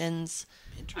submissions.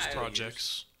 Interesting.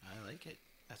 Projects. I like it.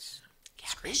 That's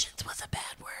Missions was a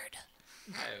bad word.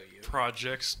 I owe you.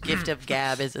 Projects. Gift of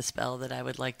Gab is a spell that I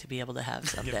would like to be able to have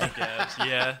someday. Gabs.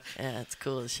 Yeah. Yeah, it's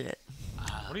cool as shit.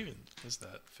 What even is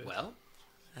that? Fit? well.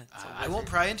 That's I won't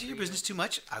pry into your business too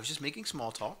much. I was just making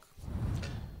small talk.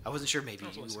 I wasn't sure maybe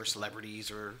you were celebrities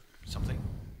or something.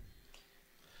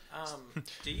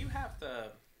 Do you have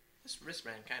this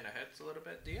wristband kind of hurts a little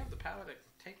bit. Do you have the power to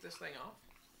take this thing off?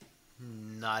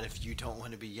 Not if you don't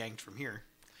want to be yanked from here.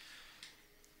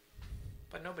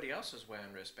 But nobody else is wearing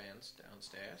wristbands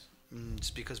downstairs. It's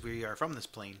because we are from this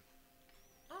plane.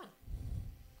 Oh,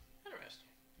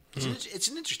 interesting. It's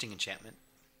an interesting enchantment.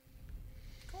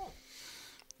 Cool.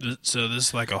 So this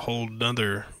is like a whole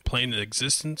nother plane of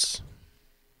existence.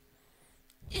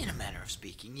 In a manner of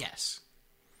speaking, yes.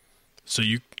 So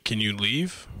can you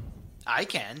leave? I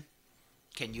can.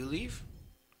 Can you leave?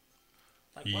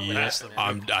 Like, what would Yes,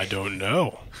 happen if- I don't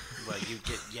know. Well, you'd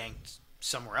get yanked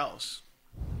somewhere else.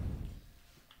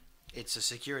 It's a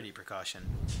security precaution.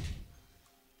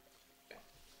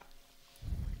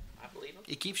 I believe him.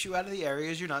 It keeps you out of the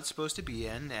areas you're not supposed to be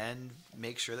in and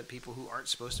makes sure that people who aren't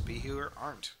supposed to be here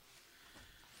aren't.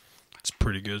 It's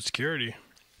pretty good security.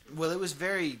 Well, it was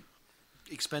very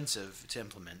expensive to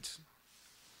implement.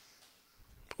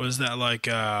 Was that like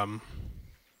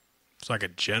it's like a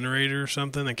generator or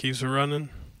something that keeps it running?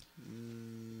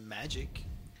 Magic.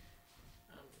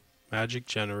 Magic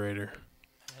generator.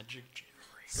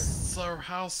 So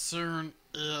how soon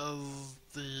is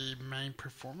the main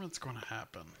performance going to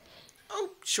happen? Oh,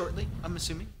 shortly, I'm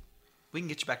assuming. We can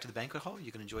get you back to the banquet hall.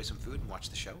 You can enjoy some food and watch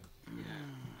the show. I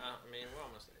mean, we're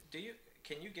almost there.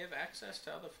 Can you give access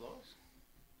to other floors?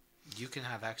 You can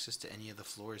have access to any of the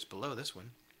floors below this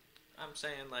one. I'm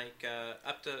saying like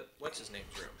up to what's his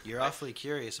name's room. You're awfully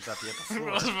curious about the upper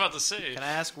I was floor. about to say. Can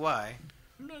I ask why?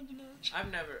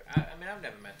 I've never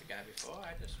met the guy before.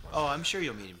 I just want Oh, I'm sure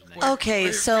you'll meet him next.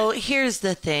 Okay, so here's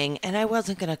the thing, and I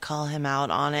wasn't going to call him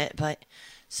out on it, but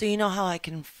so you know how I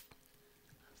can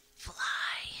fly?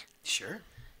 Sure.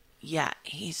 Yeah,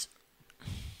 he's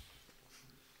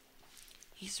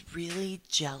really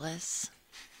jealous.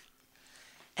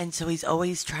 And so he's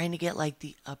always trying to get like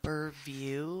the upper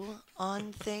view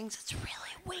on things. It's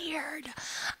really weird.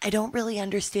 I don't really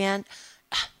understand.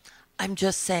 I'm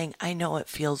just saying, I know it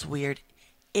feels weird.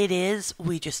 It is.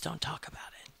 We just don't talk about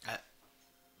it.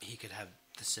 He could have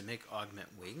the Simic augment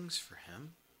wings for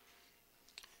him.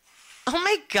 Oh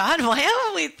my God, why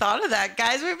haven't we thought of that,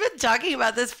 guys? We've been talking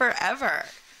about this forever.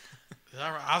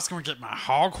 Yeah, I was going to get my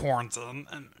hog horns in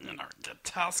and get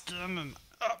Tusken and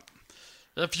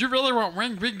if you really want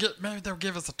wing, we can get, maybe they'll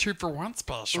give us a 2-for-1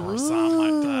 special or something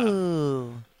like that.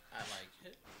 Ooh. I like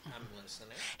it. I'm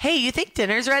listening. Hey, you think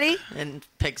dinner's ready? And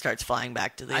Pig starts flying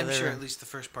back to the I'm other sure room. at least the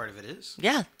first part of it is.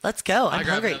 Yeah, let's go. I I'm grabbed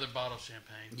hungry. another bottle of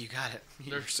champagne. You got it.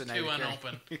 There's So now 2 you're carrying-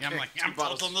 unopened. you're I'm like, carrying I'm 2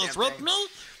 bottles taking of this with champagne. me.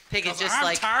 Pig is 'Cause just I'm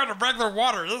like tired of regular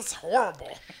water. This is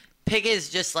horrible. Pig is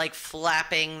just like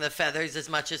flapping the feathers as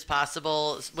much as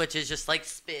possible, which is just like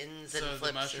spins and So the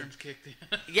flips. mushrooms kicked in.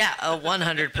 Yeah,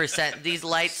 100%. These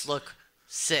lights look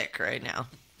sick right now.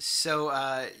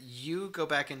 So you go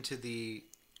back into the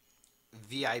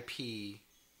VIP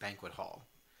banquet hall,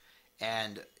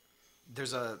 and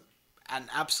there's an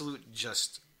absolute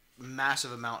just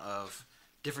massive amount of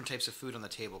different types of food on the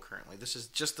table currently. This is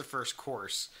just the first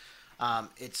course.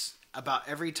 It's about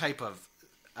every type of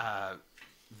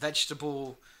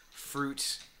vegetable,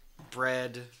 fruit,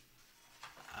 bread.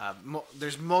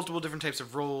 There's multiple different types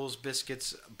of rolls,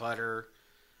 biscuits, butter,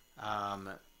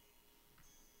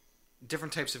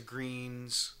 different types of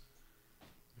greens.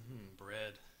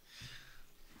 Bread.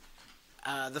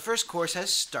 The first course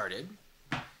has started.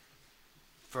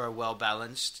 For a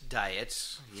well-balanced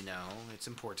diet, you know, it's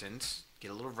important.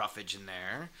 Get a little roughage in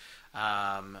there.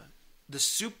 The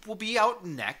soup will be out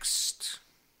next.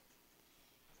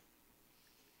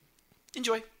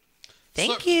 Enjoy.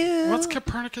 Thank So, you. What's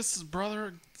Copernicus'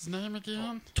 brother's name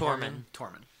again? Tormund?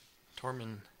 Tormund.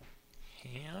 Tormund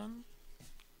Ham?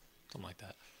 Something like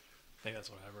that. I think that's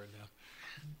what I've written down.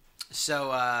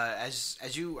 So, as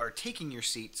you are taking your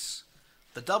seats,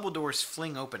 the double doors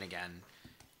fling open again,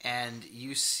 and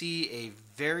you see a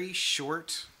very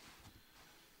short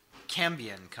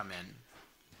Cambion come in.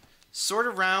 Sort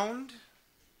of round,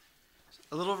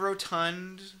 a little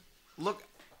rotund.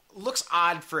 Looks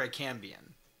odd for a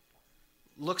Cambion.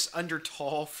 Looks under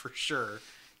tall for sure.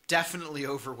 Definitely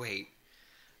overweight.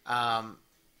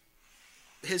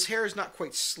 His hair is not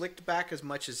quite slicked back as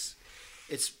much as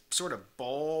it's sort of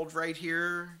bald right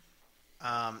here.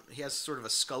 He has sort of a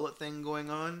skullet thing going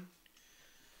on.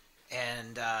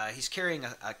 And he's carrying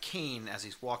a cane as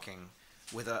he's walking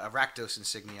with a Rakdos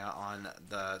insignia on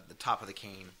the top of the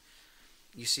cane.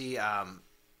 You see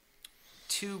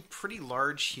 2 pretty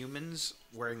large humans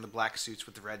wearing the black suits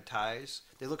with the red ties.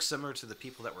 They look similar to the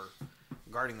people that were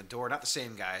guarding the door. Not the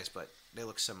same guys, but they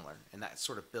look similar in that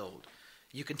sort of build.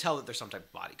 You can tell that they're some type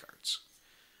of bodyguards.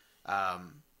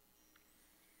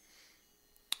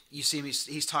 You see him,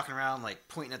 he's talking around, like,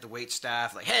 pointing at the wait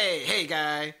staff, like, hey,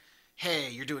 guy, hey,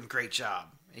 you're doing a great job.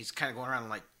 And he's kind of going around,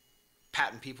 like,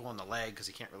 patting people on the leg, because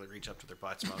he can't really reach up to their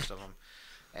butts, most of them,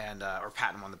 and or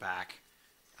patting them on the back.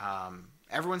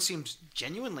 Everyone seems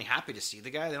genuinely happy to see the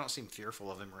guy. They don't seem fearful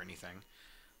of him or anything.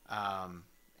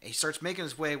 He starts making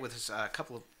his way with his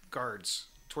couple of guards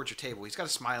towards your table. He's got a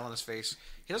smile on his face.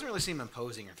 He doesn't really seem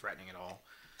imposing or threatening at all.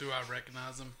 Do I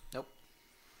recognize him? Nope.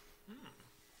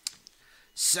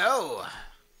 So,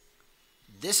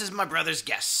 this is my brother's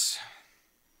guess.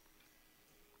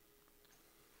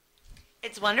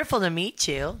 It's wonderful to meet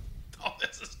you. Oh,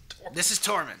 this is Tormund. This is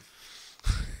Tormund.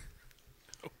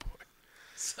 Oh, boy.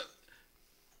 So,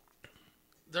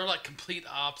 they're like complete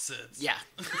opposites. Yeah.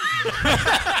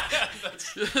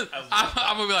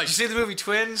 I'm going to be like, Did you see the movie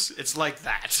Twins? It's like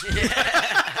that.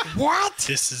 What?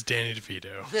 This is Danny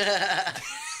DeVito.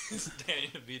 Danny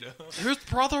DeVito. Whose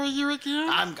brother are you again?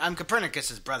 I'm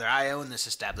Copernicus's brother. I own this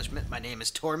establishment. My name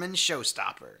is Tormund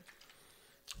Showstopper.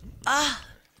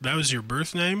 That was your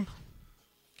birth name?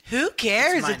 Who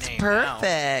cares? It's my It's name now.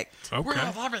 perfect. Well,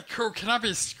 Okay. that'd be cool. Can I be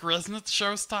Skrisnet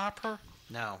Showstopper?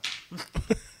 No.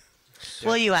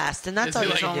 Well, you asked, and that's Is all he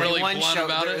you like can do. really blunt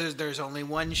about it? There's only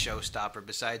one showstopper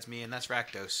besides me, and that's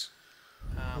Rakdos.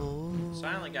 So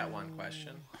I only got one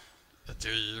question. Do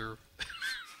you?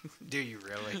 Do you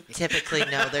really? Typically,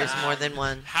 no, there's more than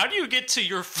one. How do you get to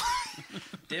your...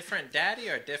 Different daddy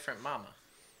or different mama?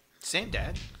 Same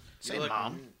dad. You Same look,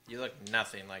 mom. You look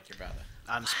nothing like your brother.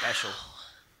 I'm special.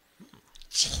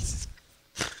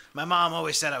 My mom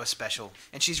always said I was special,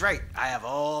 and she's right. I have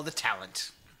all the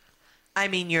talent. I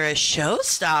mean, you're a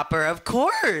showstopper, of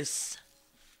course.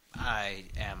 I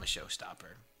am a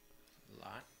showstopper. A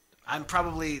lot. I'm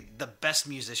probably the best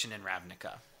musician in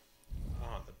Ravnica.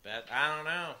 Oh, the bet. I don't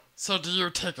know. So do you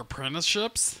take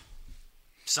apprenticeships?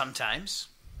 Sometimes.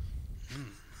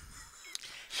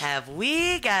 Have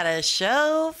we got a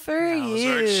show for Now's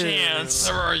our you? chance.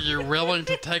 So are you willing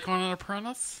to take on an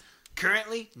apprentice?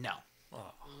 Currently, no.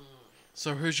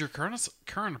 So who's your current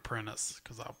apprentice?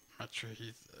 Because I'm not sure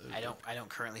he's... I don't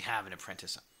currently have an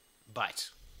apprentice, but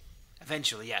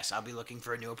eventually, yes, I'll be looking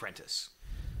for a new apprentice.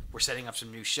 We're setting up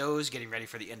some new shows, getting ready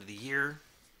for the end of the year.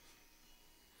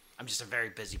 I'm just a very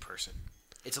busy person.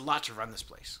 It's a lot to run this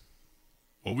place.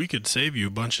 Well, we could save you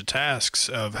a bunch of tasks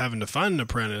of having to find an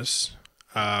apprentice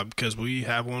because we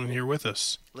have one here with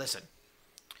us. Listen,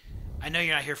 I know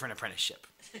you're not here for an apprenticeship.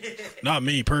 Not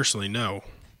me personally, no.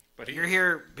 But you're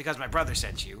here because my brother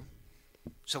sent you.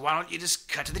 So why don't you just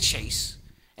cut to the chase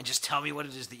and just tell me what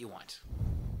it is that you want?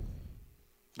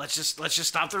 Let's just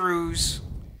stop the ruse.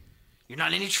 You're not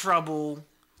in any trouble.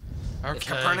 If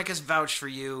Okay. Copernicus vouched for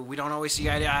you, we don't always see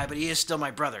eye to eye, but he is still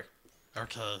my brother.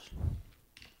 Okay.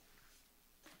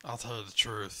 I'll tell you the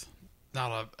truth.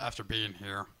 Now, after being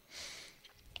here,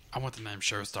 I want the name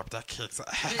Showstopper. That kicks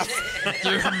ass.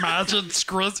 You imagine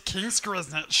King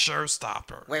Skrisnet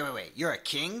Showstopper. Wait. You're a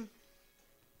king?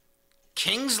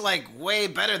 King's like way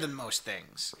better than most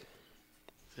things.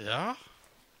 Yeah?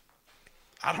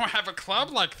 I don't have a club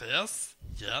like this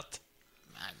yet.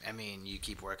 I mean, you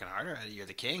keep working harder. You're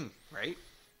the king, right?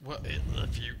 Well,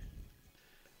 if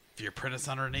you apprentice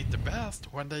underneath the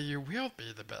best, one day you will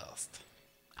be the best.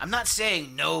 I'm not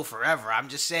saying no forever. I'm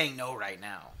just saying no right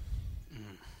now.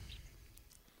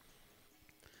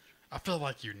 I feel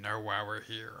like you know why we're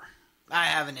here. I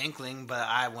have an inkling, but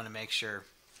I want to make sure.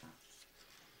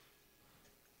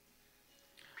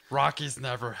 Rocky's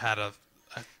never had a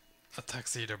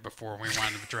tuxedo before. We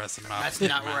wanted to dress him up. That's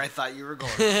not where I thought you were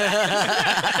going.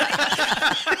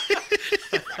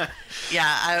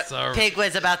 Yeah, So- Pig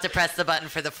was about to press the button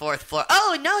for the fourth floor.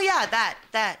 Oh no, yeah,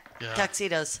 that Yeah.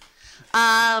 tuxedos.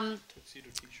 Tuxedo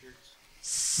t-shirts.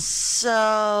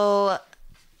 So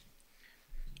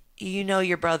you know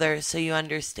your brother, so you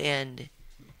understand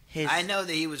his. I know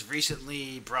that he was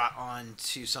recently brought on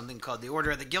to something called the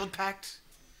Order of the Guild Pact.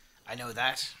 I know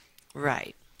that.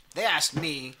 Right. They asked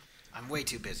me. I'm way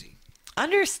too busy.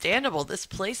 Understandable. This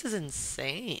place is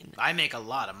insane. I make a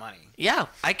lot of money. Yeah,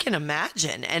 I can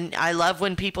imagine, and I love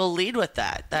when people lead with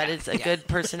that. That is a good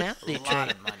personality A lot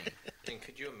trait. of money. And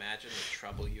could you imagine the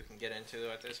trouble you can get into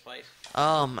at this place?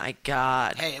 Oh my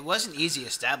God. Hey, it wasn't easy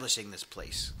establishing this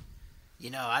place. You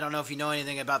know, I don't know if you know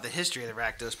anything about the history of the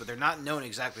Rakdos, but they're not known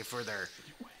exactly for their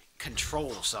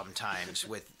control sometimes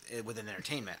within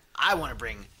entertainment. I want to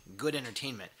bring good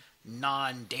entertainment,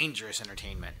 non-dangerous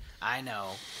entertainment. I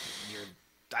know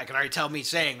I can already tell me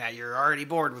saying that you're already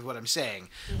bored with what I'm saying,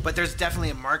 but there's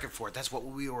definitely a market for it. That's what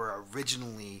we were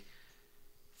originally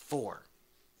for.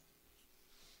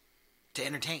 To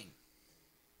entertain.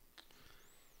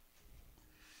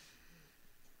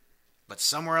 But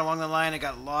somewhere along the line, it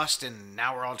got lost, and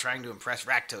now we're all trying to impress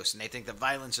Rakdos, and they think that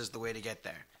violence is the way to get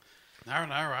there. No,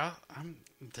 I'm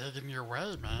digging your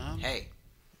way, man. Hey,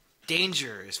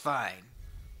 danger is fine.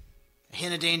 A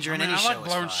hint of danger I in mean, any I show like is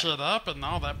blowing fine. shit up and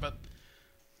all that, but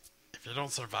if you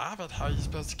don't survive it, how are you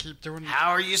supposed to keep doing it?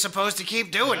 How are you supposed to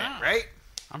keep doing Yeah. it, right?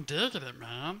 I'm digging it,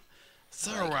 man.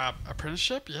 So, Like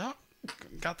apprenticeship, yeah?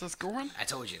 Got this going? I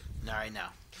told you. All right, now.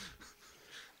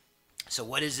 So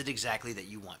what is it exactly that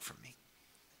you want from me?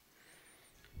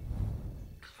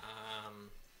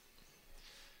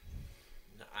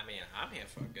 No, I mean, I'm here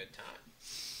for a good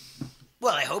time.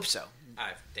 Well, I hope so.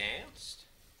 I've danced,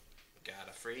 got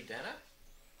a free dinner,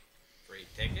 free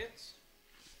tickets.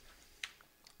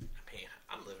 I mean,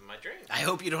 I'm living my dream. I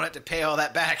hope you don't have to pay all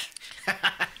that back.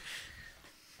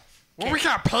 Well, we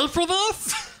got paid for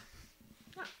this?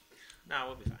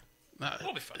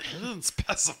 We'll be fine. He didn't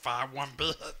specify one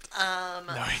bit. No,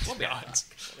 he We'll did be not. alright.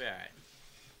 We'll be alright.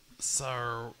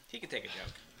 So, He can take a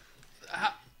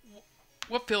joke.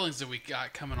 what feelings do we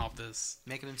got coming off this?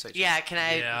 Make an insight. Yeah, can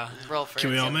I Yeah. roll for Can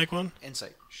we it? all make one?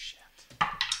 Insight.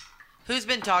 Who's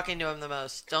been talking to him the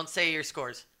most? Don't say your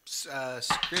scores.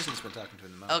 Grizzly's been talking to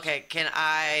him the most. Okay, can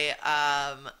I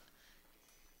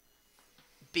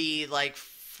be like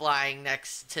flying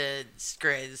next to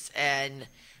Skriz and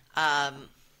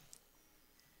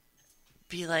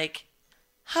be like,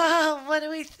 what do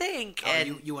we think? Oh,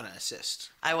 And you want to assist?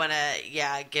 I want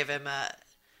to, give him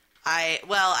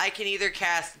I can either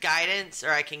cast guidance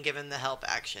or I can give him the help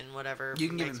action, whatever. You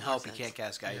can give him makes more help. You sense. can't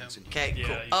cast guidance. in here. Okay, Yeah,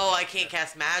 cool. you Oh, I can't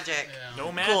cast magic.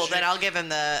 No magic. Cool, then I'll give him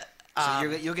the. So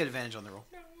you'll get advantage on the roll.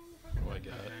 Oh my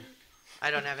god. I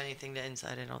don't have anything to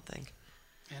insight, I don't think.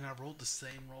 And I rolled the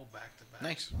same roll back to back.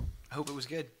 Nice. I hope it was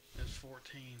good. It's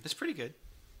 14. It's pretty good.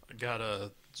 I got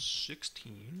a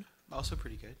 16. Also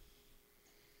pretty good.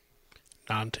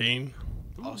 19.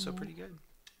 Also pretty good.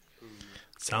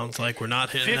 Sounds like we're not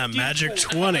hitting that magic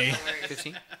 20.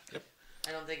 15.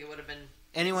 I don't think it would have been.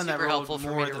 Anyone that Super rolled helpful for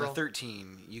me more to than a roll.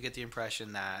 13, you get the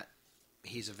impression that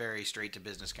he's a very straight to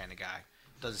business kind of guy.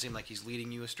 Doesn't seem like he's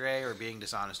leading you astray or being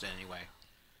dishonest in any way.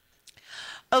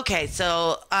 Okay,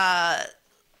 so I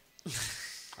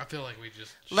feel like we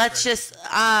just. let's just.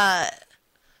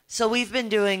 So we've been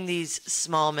doing these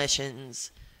small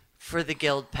missions for the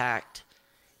Guild Pact,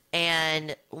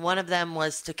 and one of them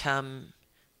was to come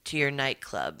to your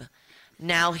nightclub.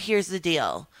 Now, here's the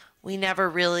deal: we never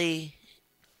really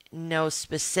know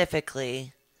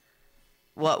specifically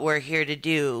what we're here to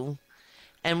do,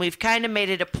 and we've kind of made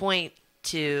it a point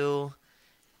to.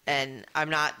 And I'm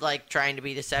not like trying to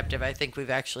be deceptive. I think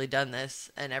we've actually done this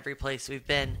in every place we've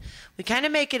been. We kind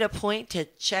of make it a point to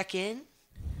check in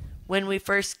when we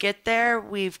first get there.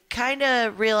 We've kind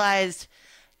of realized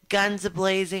guns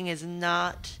a-blazing is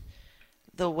not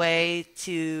the way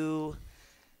to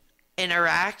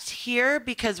interact here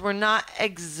because we're not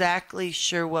exactly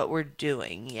sure what we're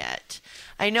doing yet.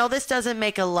 I know this doesn't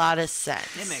make a lot of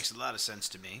sense. It makes a lot of sense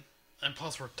to me. And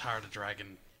plus, we're tired of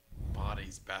dragging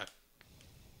bodies back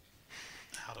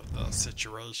out of the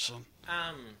situation.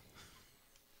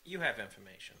 You have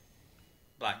information.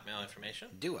 Blackmail information.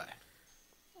 Do I?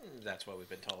 That's what we've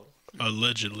been told.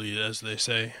 Allegedly, as they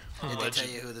say. Did they tell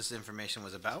you who this information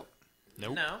was about?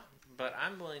 Nope. No, but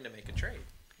I'm willing to make a trade.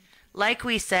 Like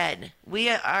we said, we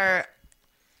are.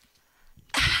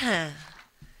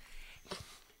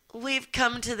 We've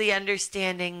come to the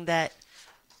understanding that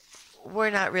we're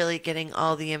not really getting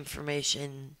all the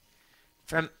information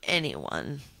from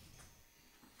anyone.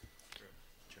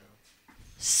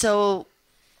 So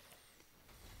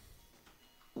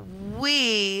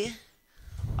we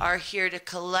are here to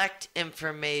collect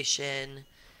information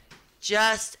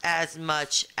just as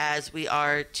much as we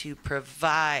are to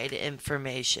provide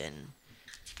information.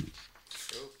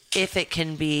 If it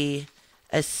can be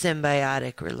a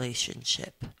symbiotic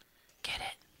relationship. Get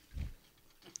it?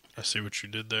 I see what you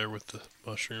did there with the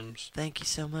mushrooms. Thank you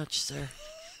so much, sir.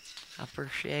 I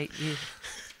appreciate you.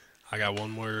 I got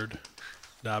one word.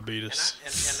 Diabetes.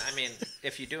 And I mean,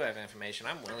 if you do have information,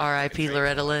 I'm willing. R.I.P. to make a trade.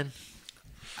 Loretta Lynn.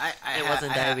 It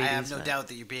wasn't I diabetes, have no but- doubt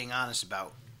that you're being honest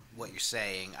about what you're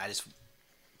saying.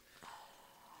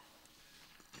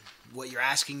 What you're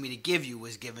asking me to give you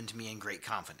was given to me in great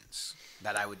confidence.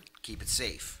 That I would keep it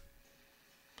safe.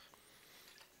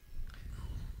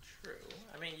 True.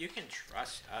 I mean, you can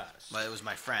trust us. But it was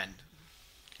my friend.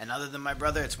 And other than my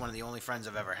brother, it's one of the only friends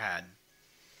I've ever had.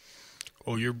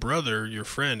 Well, your brother, your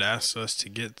friend, asked us to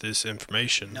get this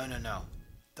information. No.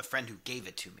 The friend who gave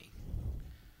it to me.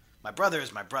 My brother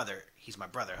is my brother. He's my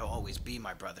brother. He'll always be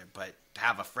my brother. But to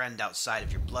have a friend outside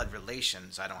of your blood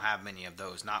relations, I don't have many of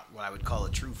those. Not what I would call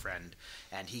a true friend.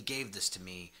 And he gave this to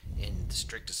me in the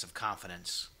strictest of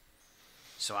confidence.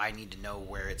 So I need to know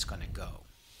where it's going to go.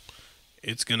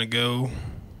 It's going to go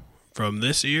from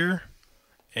this ear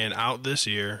and out this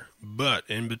ear, but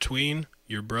in between,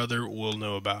 your brother will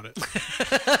know about it.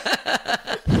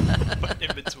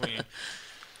 In between.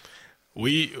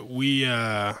 We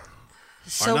are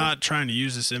So, not trying to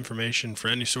use this information for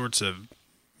any sorts of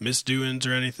misdoings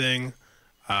or anything.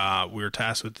 We were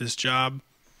tasked with this job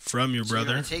from your So you're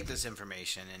brother. going to take this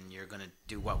information and you're going to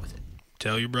do what with it?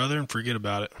 Tell your brother and forget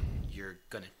about it. You're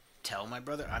going to tell my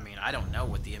brother? I mean, I don't know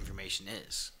what the information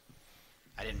is.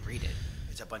 I didn't read it.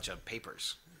 It's a bunch of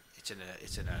papers. It's in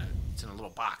a little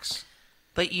box.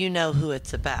 but you know who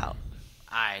it's about.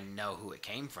 I know who it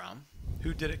came from.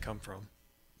 Who did it come from?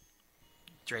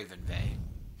 Draven Vey.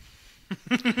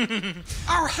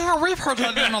 Oh, hell, we've heard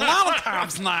that name a lot of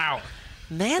times now.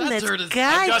 Man, That this dude is-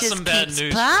 guy I've got just some bad keeps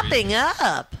news for popping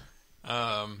up.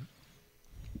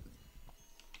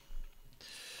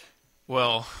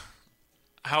 Well,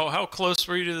 how close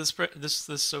were you to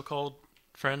this so-called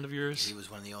friend of yours? He was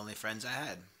one of the only friends I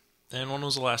had. And when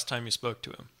was the last time you spoke to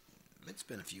him? It's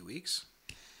been a few weeks.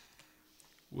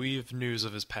 We have news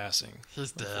of his passing.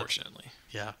 He's dead. Unfortunately.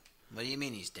 Yeah. What do you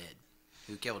mean he's dead?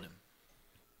 Who killed him?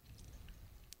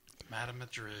 Madame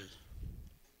Madrid.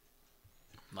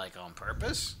 Like on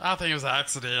purpose? I think it was an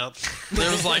accident. It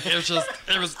was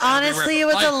Honestly, everywhere. it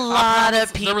was Like, a lot I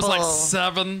of promise, There was like people.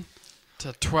 7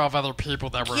 to 12 other people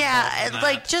that were Yeah, involved in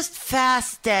like that. just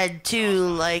fast dead too.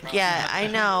 Like, yeah, I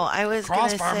know. I was gonna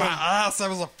Crossfire say. my ass. That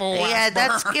was a full Yeah,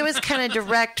 ass burn. it was kind of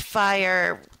direct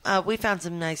fire. We found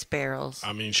some nice barrels.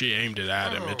 I mean, she aimed it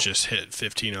at him. Oh. It just hit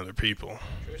 15 other people.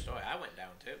 True story. I went down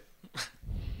too.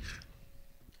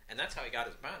 And that's how he got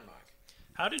his burn mark.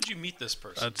 How did you meet this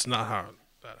person? That's not how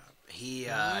that happened. He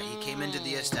came into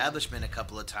the establishment a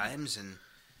couple of times, and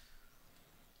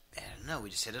I don't know. We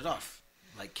just hit it off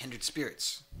like kindred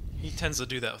spirits. He tends to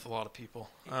do that with a lot of people.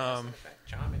 In fact,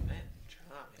 charming man.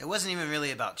 Charming. It wasn't even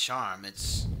really about charm.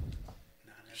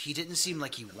 He didn't seem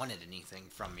like he wanted anything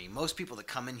from me. Most people that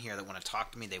come in here that want to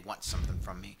talk to me, they want something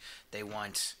from me. They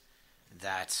want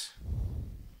that,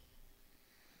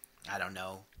 I don't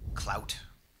know, clout.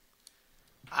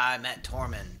 I met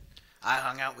Tormund. I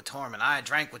hung out with Tormund. I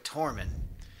drank with Tormund.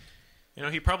 You know,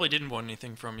 he probably didn't want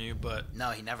anything from you, but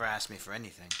No, he never asked me for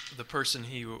anything. the person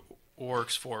he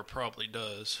works for probably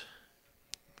does.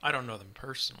 I don't know them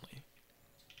personally,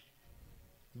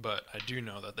 but I do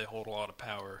know that they hold a lot of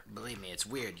power. Believe me, it's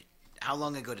weird. How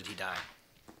long ago did he die?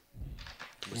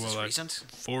 Was Well, this like recent?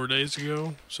 4 days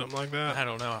ago, something like that. I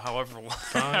don't know, however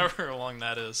long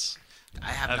that is.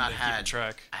 I have I've not been keeping had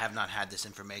track. I have not had this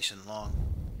information long.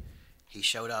 He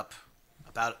showed up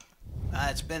about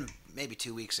it's been maybe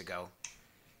 2 weeks ago,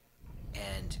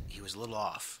 and he was a little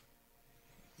off.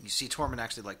 You see Tormund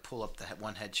actually like pull up the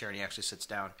one head chair, and he actually sits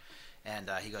down, and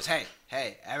he goes,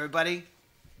 "Hey, everybody!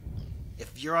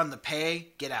 If you're on the pay,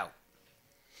 get out."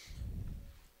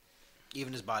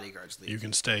 Even his bodyguards leave. You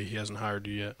can stay. He hasn't hired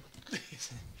you yet.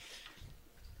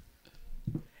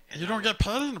 You don't get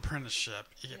paid an apprenticeship.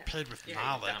 You get paid with Yeah, you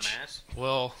knowledge. dumbass.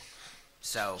 Well,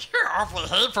 So You're awfully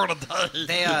hateful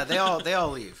today. they all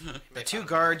leave. The 2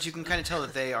 guards, you can kind of tell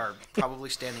that they are probably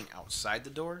standing outside the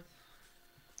door.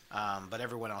 But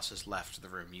everyone else has left the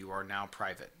room. You are now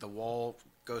private. The wall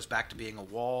goes back to being a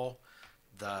wall.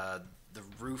 The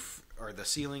roof or the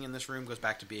ceiling in this room goes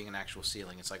back to being an actual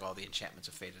ceiling. It's like all the enchantments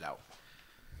have faded out.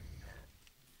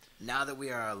 Now that we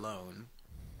are alone,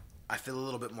 I feel a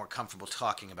little bit more comfortable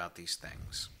talking about these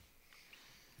things.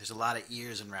 There's a lot of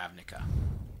ears in Ravnica.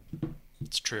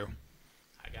 it's true.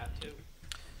 I got two.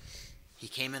 He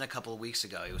came in a couple of weeks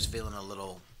ago. He was feeling a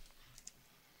little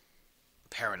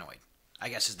paranoid, I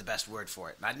guess is the best word for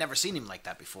it. And I'd never seen him like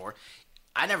that before.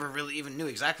 I never really even knew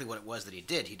exactly what it was that he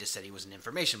did. He just said he was an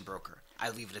information broker. I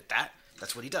leave it at that.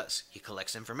 That's what he does. He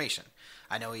collects information.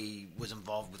 I know he was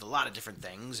involved with a lot of different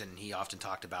things, and he often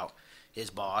talked about his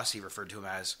boss. He referred to him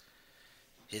as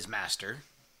his master.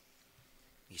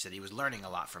 He said he was learning a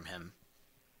lot from him.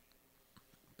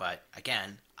 But,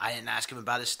 again, I didn't ask him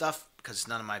about his stuff because it's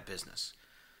none of my business.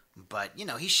 But, you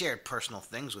know, he shared personal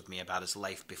things with me about his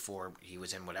life before he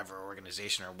was in whatever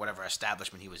organization or whatever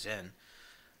establishment he was in.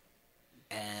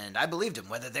 And I believed him.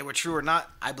 Whether they were true or not,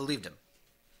 I believed him.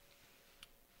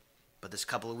 But this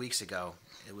couple of weeks ago,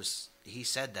 he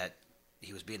said that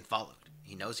he was being followed.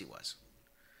 He knows he was.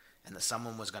 And that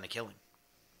someone was going to kill him.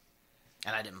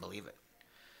 And I didn't believe it.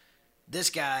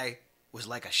 This guy was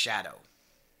like a shadow.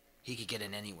 He could get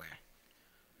in anywhere.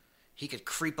 He could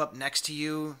creep up next to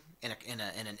you in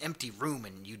an empty room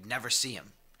and you'd never see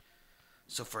him.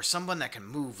 So for someone that can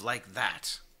move like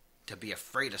that, to be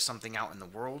afraid of something out in the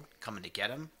world coming to get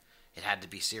him, it had to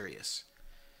be serious.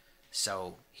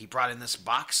 So he brought in this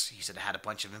box. He said it had a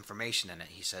bunch of information in it.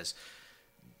 He says,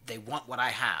 they want what I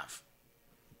have.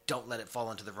 Don't let it fall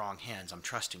into the wrong hands. I'm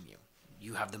trusting you.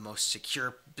 You have the most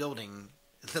secure building,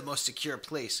 the most secure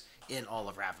place in all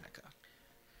of Ravnica.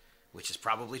 Which is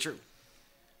probably true.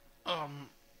 And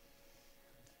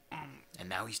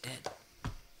now he's dead.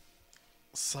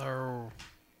 So,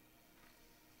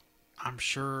 I'm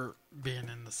sure being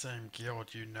in the same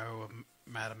guild, you know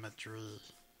Madame Madrid.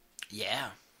 Yeah.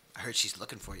 I heard she's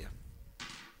looking for you.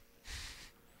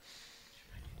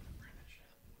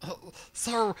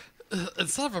 So,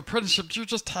 instead of apprenticeship, do you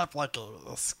just have like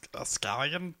a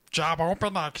scallion job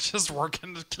open? Like just work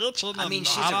in the kitchen I mean, and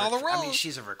she's hide all the I mean, roads?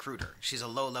 she's a recruiter. She's a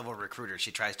low-level recruiter.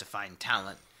 She tries to find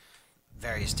talent,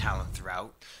 various talent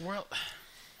throughout. Well,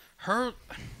 her...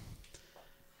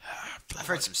 I've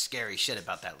heard some scary shit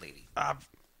about that lady. I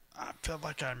feel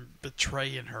like I'm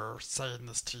betraying her saying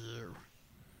this to you.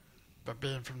 But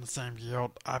being from the same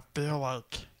guild, I feel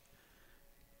like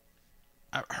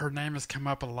her name has come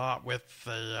up a lot with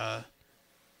a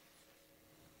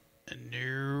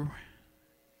new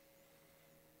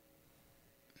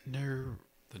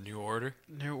The New Order?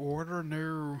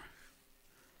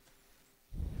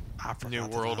 I forgot New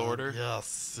the World name. Order?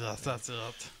 Yes, that's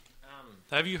it.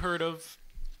 Have you heard of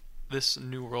this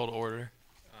New World Order?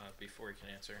 Before you can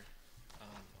answer,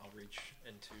 I'll reach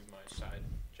into my side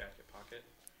jacket pocket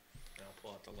and I'll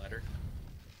pull out the letter.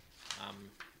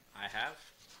 I have,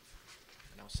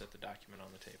 and I'll set the document on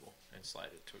the table and slide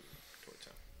it towards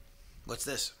him. What's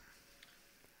this?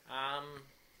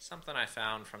 Something I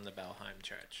found from the Belheim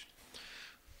Church.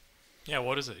 Yeah,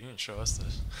 what is it? You didn't show us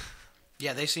this.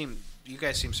 Yeah, you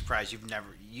guys seem surprised.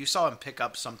 You saw him pick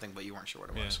up something, but you weren't sure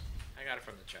what it was. I got it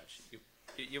from the church.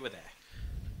 You were there.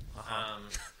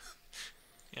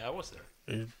 Yeah, I was there.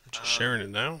 You're just sharing it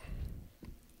now?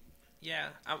 Yeah,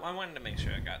 I wanted to make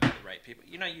sure I got to the right people.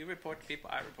 You know, you report to people,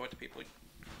 I report to people.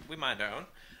 We mind our own.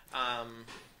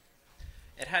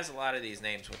 It has a lot of these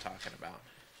names we're talking about.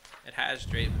 It has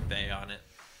Draven Bay on it.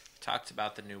 Talks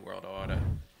about the New World Order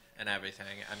and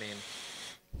everything. I mean,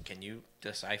 can you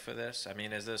decipher this? I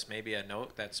mean, is this maybe a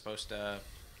note that's supposed to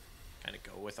kind of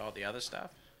go with all the other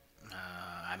stuff?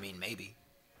 I mean, maybe.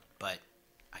 But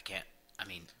I can't. I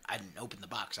mean, I didn't open the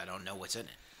box. I don't know what's in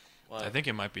it. Well, I think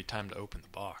it might be time to open the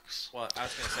box. Well, I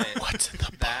was going to say What's in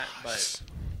the that, box?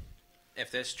 but if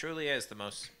this truly is the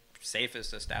most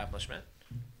safest establishment,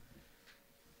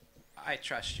 I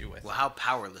trust you with Well, it. how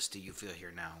powerless do you feel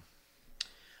here now?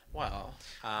 Well,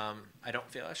 I don't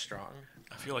feel as strong.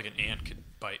 I feel like an ant could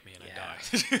bite me and Yeah.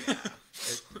 I die.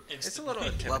 It's a little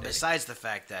intimidating. Well, besides the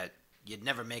fact that you'd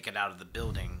never make it out of the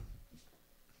building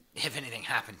if anything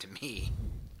happened to me.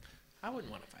 I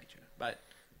wouldn't want to fight you, but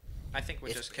I think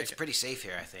we're just kicking. It's pretty safe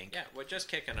here, I think. Yeah, we're just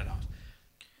kicking it off.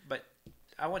 But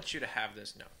I want you to have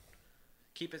this note.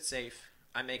 Keep it safe.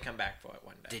 I may come back for it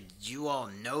one day. Did you all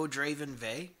know Draven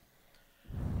Vey?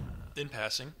 In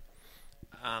passing.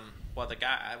 Well, the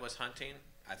guy I was hunting,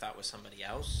 I thought was somebody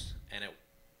else, and it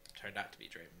turned out to be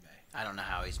Draven Bay. I don't know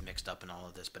how he's mixed up in all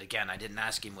of this, but again, I didn't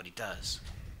ask him what he does.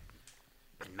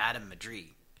 And Madame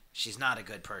Madri, she's not a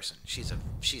good person. She's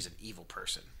an evil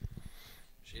person.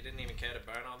 She didn't even care to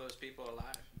burn all those people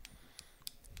alive.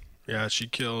 Yeah, she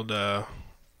killed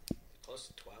Close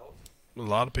to 12. a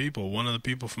lot of people. One of the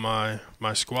people from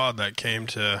my squad that came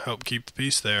to help keep the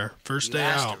peace there. First You day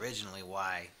asked out. originally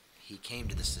why he came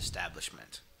to this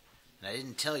establishment. And I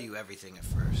didn't tell you everything at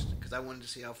first, because I wanted to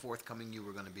see how forthcoming you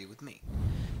were going to be with me.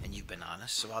 And you've been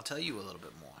honest, so I'll tell you a little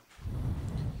bit more.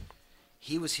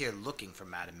 He was here looking for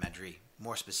Madame Madri,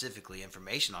 more specifically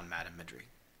information on Madame Madri.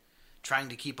 Trying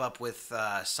to keep up with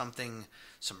some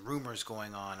rumors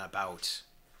going on about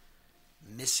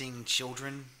missing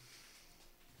children.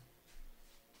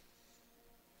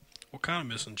 What kind of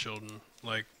missing children?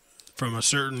 Like from a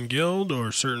certain guild or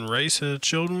a certain race of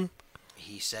children?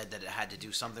 He said that it had to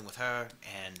do something with her,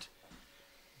 and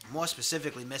more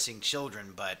specifically missing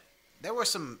children, but there were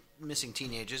some missing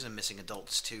teenagers and missing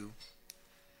adults too.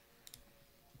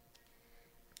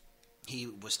 He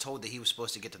was told that he was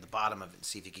supposed to get to the bottom of it and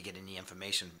see if he could get any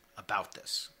information about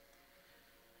this.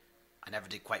 I never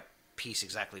did quite piece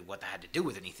exactly what that had to do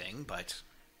with anything, but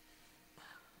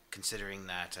considering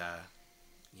that,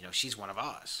 she's one of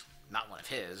ours. Not one of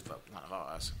his, but one of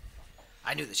ours.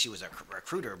 I knew that she was a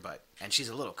recruiter, and she's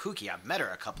a little kooky. I've met her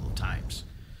a couple of times.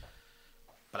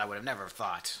 But I would have never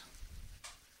thought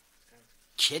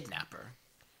kidnapper.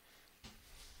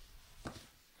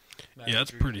 Yeah, that's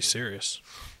pretty serious.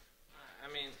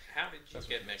 I mean, how did you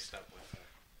get mixed up with her?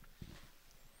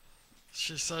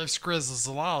 She saves Grizz's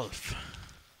life.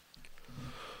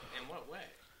 In what way?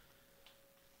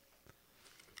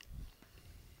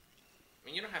 I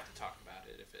mean, you don't have to talk about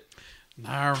it if it...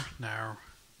 No.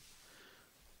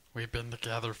 We've been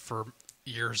together for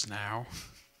years now.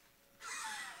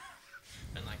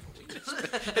 Been like a week.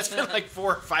 It's been like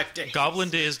 4 or 5 days. Goblin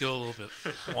days go a little bit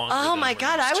longer. Oh than my when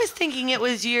god, it's I was thinking it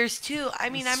was years too. I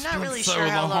mean, I'm not been really so sure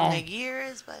how long long. a year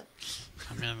is, but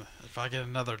I mean, if I get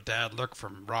another dad look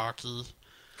from Rocky,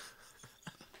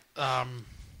 I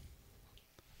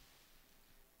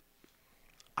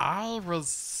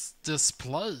was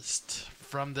displaced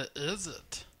from the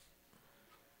Izzet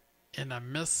in a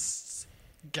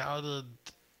misguided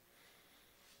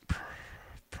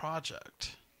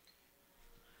project.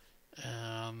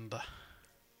 And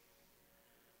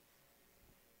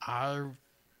I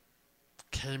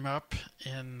came up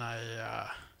in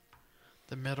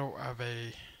the middle of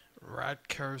a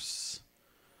Radkos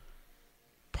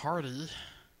party.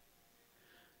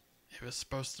 It was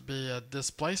supposed to be a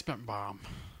displacement bomb,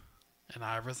 and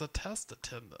I was a test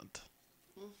attendant.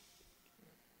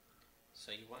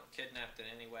 So you weren't kidnapped in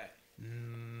any way?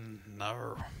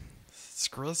 No.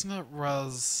 Skriznet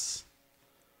was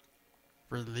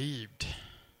relieved.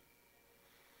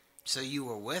 So you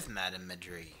were with Madame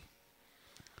Madri,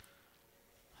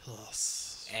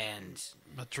 Yes. and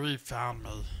Madrid found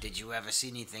me. did you ever see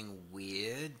anything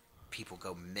weird? People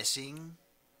go missing?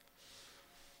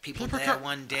 People People there go-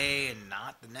 one day and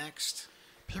not the next?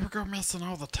 People go missing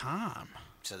all the time.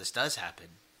 So this does happen.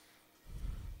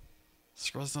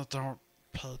 Skriznet don't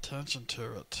pay attention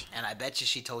to it. And I bet you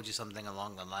she told you something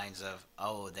along the lines of,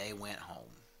 oh, they went home.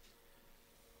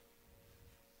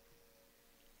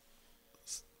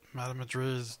 Madame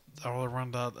Madrid is the only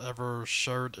one that ever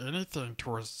showed anything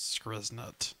towards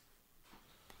Skriznet.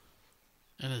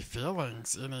 Any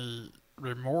feelings, any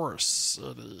remorse,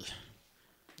 any...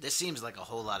 This seems like a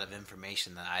whole lot of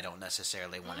information that I don't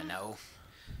necessarily want to know.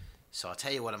 So I'll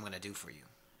tell you what I'm going to do for you.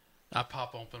 I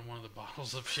pop open one of the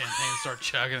bottles of champagne and start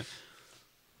chugging it.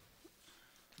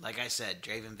 Like I said,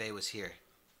 Draven Vey was here.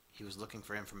 He was looking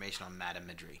for information on Madame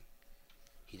Madri.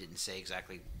 He didn't say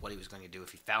exactly what he was going to do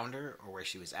if he found her or where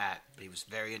she was at, but he was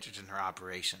very interested in her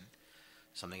operation.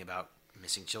 Something about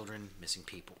missing children, missing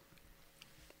people.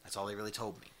 That's all he really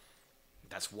told me.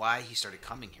 That's why he started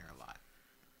coming here a lot.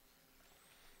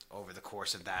 Over the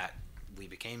course of that, we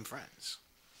became friends.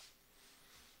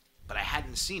 But I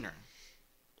hadn't seen her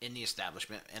in the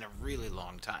establishment in a really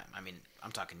long time. I mean,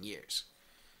 I'm talking years.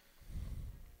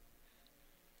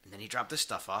 And then he dropped this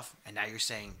stuff off, and now you're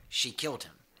saying she killed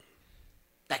him.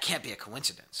 That can't be a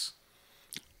coincidence.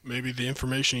 Maybe the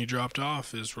information he dropped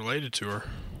off is related to her.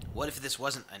 What if this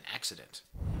wasn't an accident?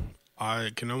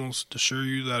 I can almost assure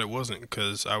you that it wasn't,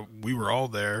 because we were all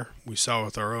there. We saw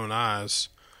with our own eyes.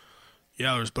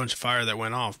 Yeah, there was a bunch of fire that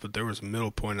went off, but there was a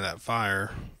middle point of that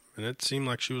fire, and it seemed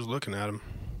like she was looking at him.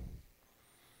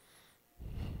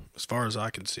 As far as I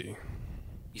could see.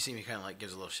 You see me kind of like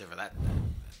gives a little shiver.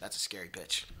 That's a scary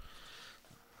bitch.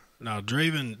 Now,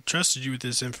 Draven trusted you with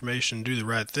this information. Do the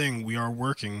right thing. We are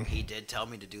working. He did tell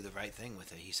me to do the right thing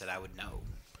with it. He said I would know.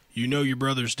 You know your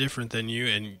brother's different than you,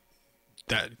 and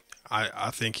that I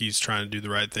think he's trying to do the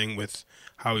right thing with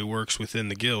how he works within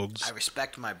the guilds. I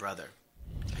respect my brother.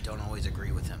 I don't always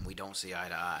agree with him. We don't see eye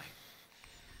to eye.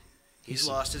 He's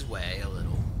lost his way a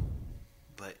little,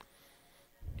 but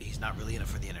he's not really in it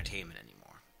for the entertainment anymore.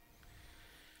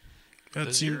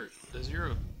 Does your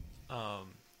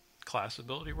class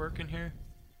ability work in here?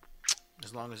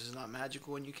 As long as it's not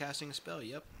magical and you casting a spell,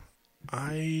 yep.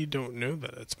 I don't know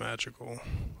that it's magical.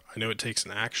 I know it takes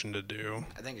an action to do.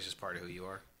 I think it's just part of who you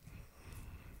are.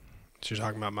 So you're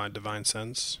talking about my divine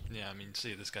sense? Yeah, I mean,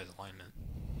 see this guy's alignment.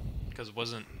 Because it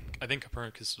wasn't... I think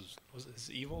Copernicus was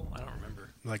his evil? I don't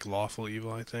remember. Like lawful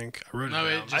evil, I think. I wrote No,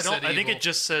 it it down. just said I think evil. it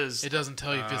just says... It doesn't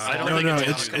tell you if it's... I don't no, think no,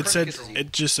 it's it said Copernicus.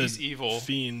 it just said He's evil.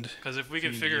 fiend. Because if we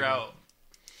could Fiend figure evil. out,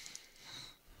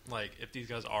 like, if these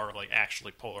guys are, like,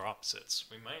 actually polar opposites,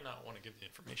 we might not want to give the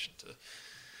information to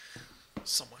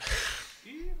someone.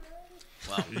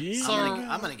 Well, Yeah.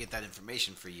 I'm gonna get that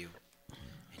information for you,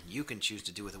 and you can choose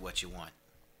to do with it what you want.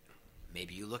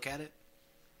 Maybe you look at it.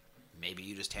 Maybe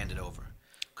you just hand it over,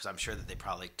 because I'm sure that they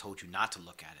probably told you not to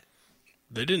look at it.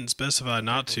 They didn't specify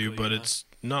not to, Technically, but yeah. it's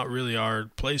not really our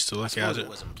place to I look suppose at it it.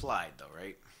 was implied, though,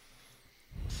 right?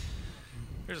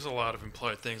 There's a lot of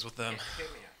implied things with them. Hear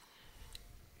me out.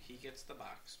 He gets the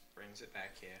box, brings it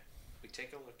back here. We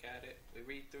take a look at it. We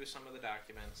read through some of the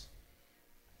documents.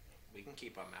 We can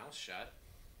keep our mouths shut.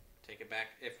 Take it back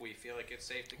if we feel like it's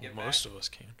safe to give Most back. of us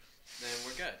can. Then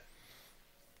we're good.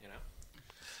 You know.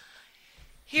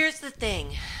 Here's the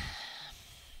thing.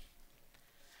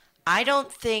 I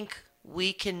don't think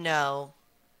we can know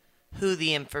who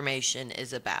the information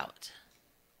is about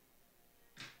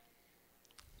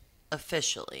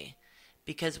officially,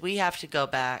 because we have to go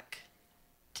back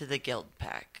to the guild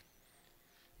pack.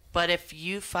 But if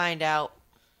you find out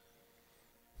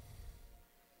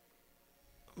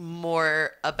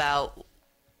more about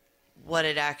what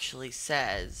it actually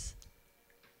says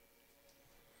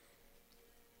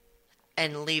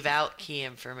and leave out key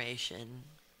information,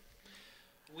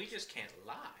 We just can't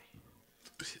lie.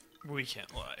 We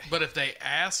can't lie. But if they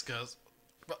ask us...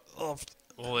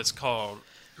 Well, it's called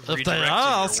If they redirecting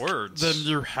ask, your words. then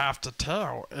you have to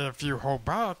tell. If you hold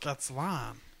back, that's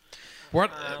lying. What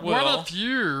well- if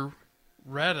you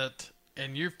read it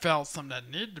and you felt something that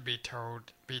needed to be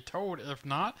told? If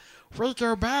not, we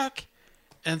go back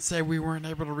and say we weren't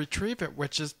able to retrieve it,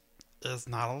 which is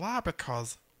not a lie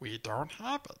because we don't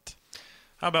have it.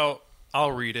 How about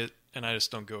I'll read it And I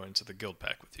just don't go into the guild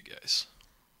pack with you guys.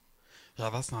 Yeah,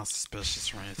 that's not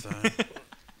suspicious or anything.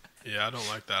 Yeah, I don't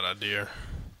like that idea.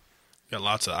 Got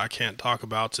lots of I can't talk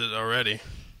about it already.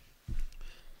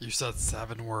 You said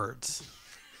 7 words.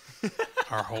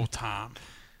 Our whole time.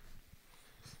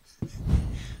 He's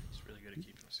really good at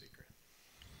keeping a secret.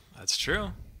 That's true.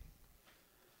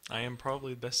 I am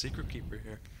probably the best secret keeper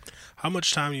here. How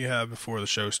much time do you have before the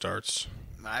show starts?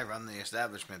 I run the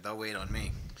establishment. They'll wait on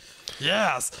me.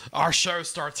 Yes, our show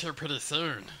starts here pretty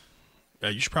soon. Yeah,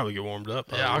 you should probably get warmed up.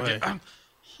 By Yeah, the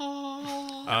I'll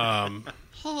way.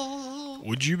 get.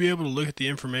 Would you be able to look at the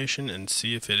information and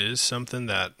see if it is something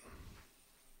that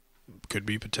could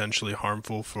be potentially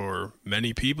harmful for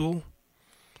many people?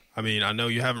 I mean, I know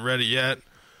you haven't read it yet,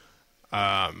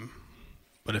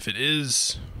 but if it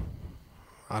is,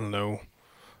 I don't know,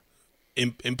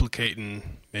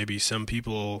 implicating maybe some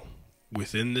people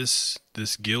within this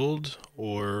guild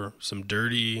or some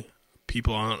dirty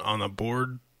people on a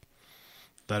board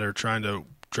that are trying to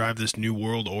drive this new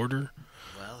world order.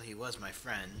 Well, he was my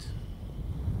friend,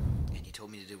 and he told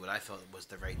me to do what I felt was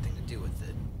the right thing to do with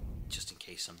it, just in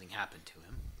case something happened to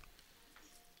him.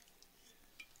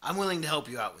 I'm willing to help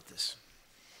you out with this.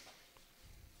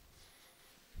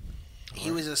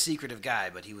 He was a secretive guy,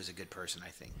 but he was a good person, I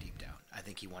think, deep down. I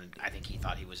think he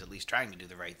thought he was at least trying to do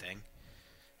the right thing,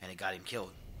 and it got him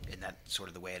killed. And that's sort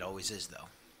of the way it always is, though.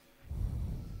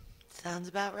 Sounds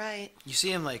about right. You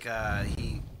see him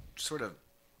he sort of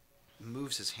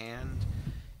moves his hand,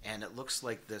 and it looks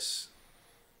like this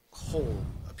hole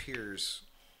appears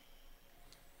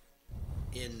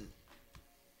in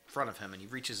front of him, and he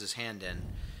reaches his hand in,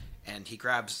 and he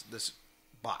grabs this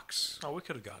box, Oh, we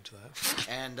could have gone to that.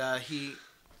 and he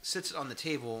sits it on the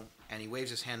table, and he waves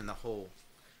his hand, and the hole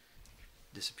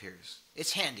disappears.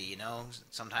 It's handy, you know.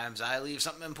 Sometimes I leave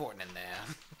something important in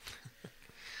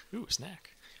there. Ooh, a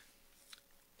snack.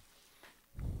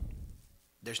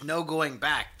 There's no going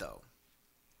back, though.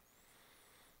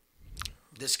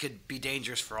 This could be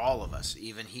dangerous for all of us.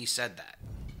 Even he said that.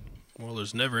 Well,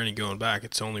 there's never any going back.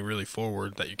 It's only really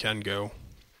forward that you can go.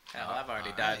 Hell, I've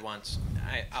already died once.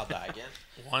 I'll die again.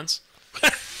 Once?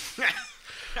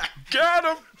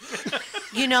 Got him!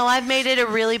 You know, I've made it a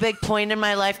really big point in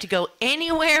my life to go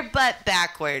anywhere but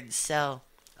backwards, so.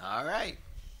 All right.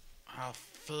 I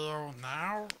feel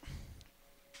now.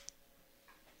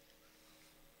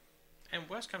 And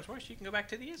worst comes worst, you can go back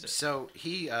to the Izzet. So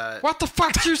he, What the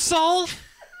fuck you say? You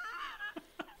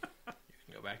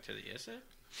can go back to the Izzet?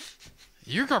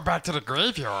 You go back to the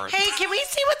graveyard. Hey, can we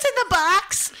see what's in the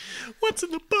box? What's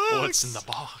in the box? What's in the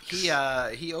box?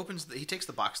 he takes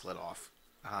the box lid off.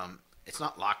 It's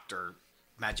not locked or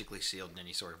magically sealed in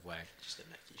any sort of way. Just a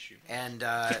Nike shoe. And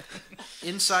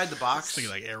inside the box,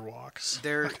 Thinking like airwalks.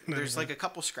 there's like a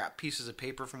couple scrap pieces of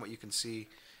paper from what you can see,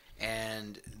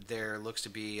 and there looks to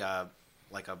be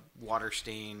like a water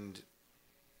stained,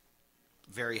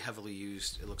 very heavily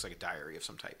used. It looks like a diary of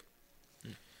some type.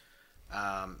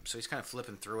 So he's kind of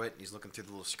flipping through it. And he's looking through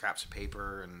the little scraps of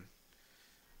paper, and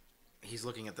he's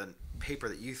looking at the paper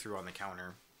that you threw on the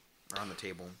counter or on the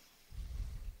table.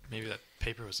 Maybe that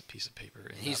paper was a piece of paper.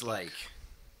 And he's like,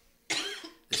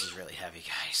 "This is really heavy,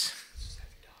 guys."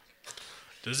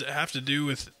 Does it have to do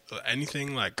with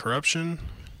anything like corruption?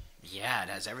 Yeah, it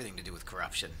has everything to do with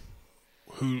corruption.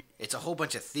 Who? It's a whole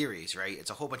bunch of theories, right? It's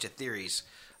a whole bunch of theories.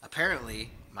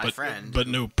 Apparently, my friend. But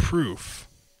no proof.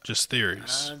 Just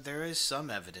theories. There is some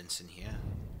evidence in here,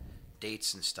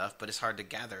 dates and stuff, but it's hard to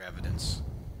gather evidence.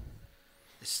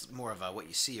 It's more of a what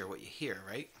you see or what you hear,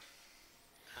 right?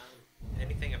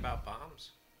 Anything about bombs?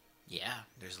 Yeah,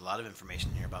 there's a lot of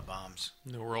information here about bombs.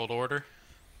 New World Order.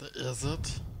 Is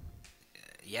it?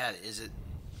 Yeah, is it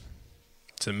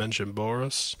To mention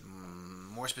Boris.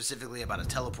 more specifically about a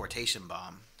teleportation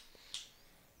bomb?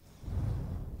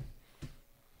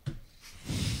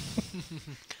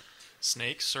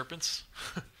 Snakes, serpents.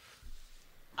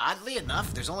 Oddly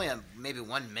enough, there's only maybe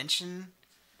one mention.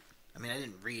 I mean, I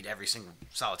didn't read every single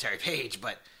solitary page,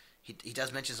 but he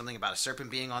does mention something about a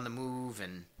serpent being on the move,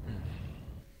 and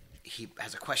he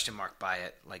has a question mark by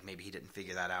it, like maybe he didn't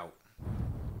figure that out.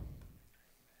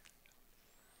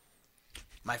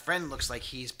 My friend looks like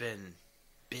he's been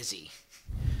busy.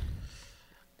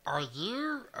 Are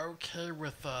you okay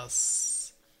with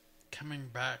us coming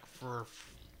back for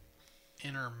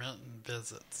intermittent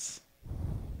visits?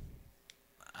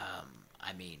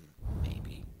 I mean,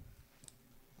 maybe.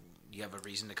 You have a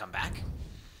reason to come back?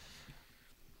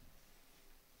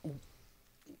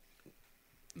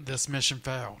 This mission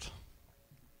failed.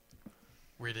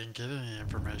 We didn't get any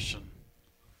information.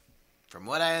 From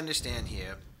what I understand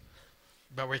here,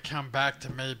 But we come back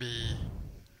to maybe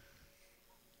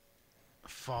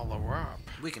follow up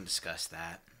We can discuss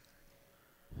that.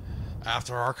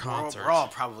 after our concert. We're all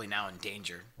probably now in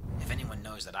danger. If anyone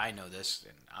knows that I know this,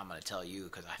 then I'm going to tell you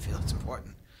because I feel it's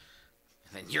important.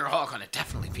 And then you're all going to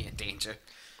definitely be in danger.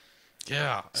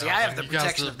 Yeah. See, I have the and you guys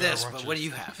protection live of better, this, won't but you? what do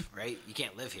you have, right? You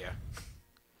can't live here.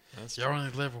 You only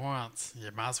live once. You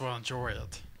might as well enjoy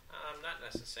it. Not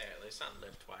necessarily. It's not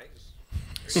live twice.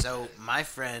 So, my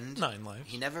friend, 9 lives.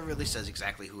 he never really says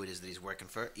exactly who it is that he's working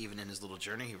for. Even in his little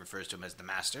journey, he refers to him as the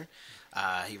Master.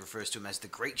 He refers to him as the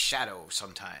Great Shadow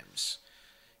sometimes.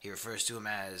 He refers to him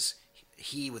as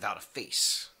he without a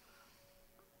face.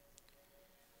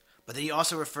 But then he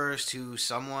also refers to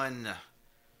someone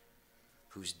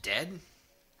who's dead.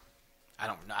 I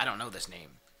don't know this name.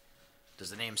 Does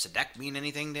the name Sadek mean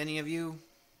anything to any of you?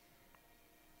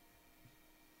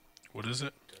 What is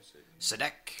it?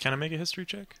 Sadek? Can I make a history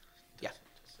check? Yeah,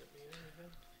 Does it mean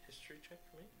anything? History check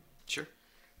for me? sure.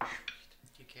 Do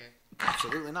you care?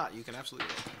 Absolutely not. You can absolutely.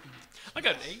 I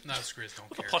got an 8. No, Screws don't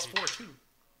With a care. +4 too.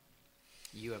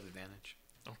 You have advantage.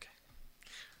 Okay.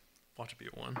 Watch it be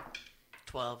a 1.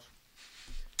 12.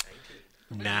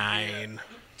 9.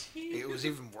 It was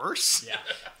even worse? Yeah.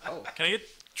 Oh, Can I get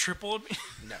triple of me?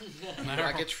 no.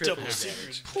 I get triple Double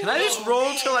advantage. Can I just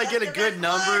roll till I get a good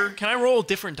number? Can I roll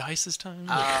different dice this time?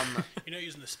 You're not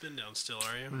using the spin down still,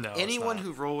 are you? no. Anyone it's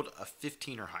who rolled a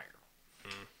 15 or higher.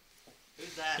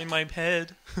 Who's that? not. In my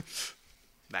head.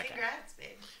 That guy. Congrats, babe.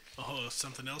 Oh,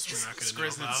 something else we're not going to know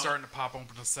Screws about. starting to pop open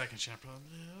a second champion.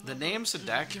 Yeah. The name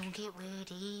Sadek, Don't get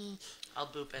ready. I'll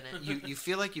boop in it. you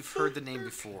feel like you've heard the name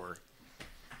before.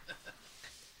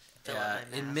 Fill up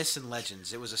my In mask. Myths and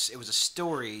Legends, it was a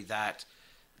story that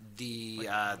the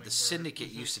syndicate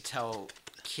used to tell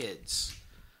kids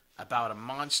about a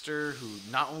monster who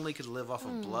not only could live off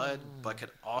of blood, but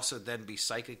could also then be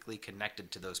psychically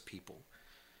connected to those people.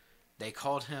 They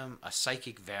called him a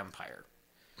psychic vampire.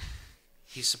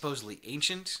 He's supposedly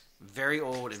ancient, very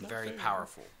old, and very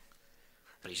powerful.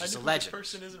 But he's just a legend.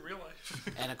 Person isn't real life.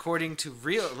 And according to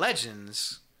real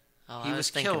legends, Oh, he I was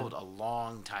thinking- killed a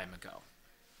long time ago. I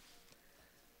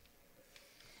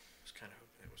was kind of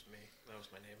hoping it was me. That was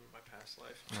my name in my past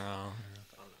life. No.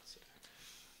 I'm not Sadek.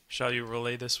 Shall you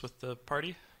relay this with the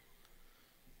party?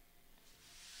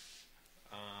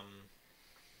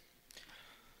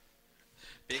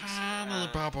 Big, Tiny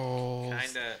bubbles.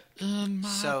 kind of. In my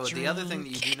So the other thing that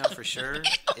drink. you do know for sure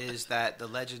is that the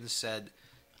legends said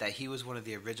that he was one of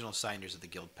the original signers of the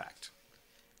Guild Pact.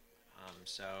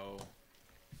 So,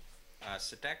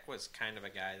 Sadek was kind of a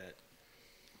guy that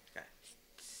got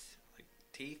like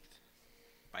teeth,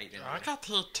 biting. I got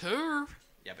teeth too.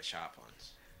 Yeah, but sharp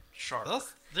ones. Sharp.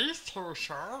 These two are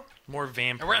sharp. More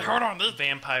vampire. Wait, hold on, this-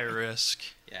 Vampire-esque.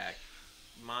 Yeah,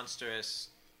 monstrous.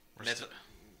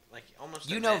 Like almost.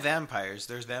 You a know myth. vampires.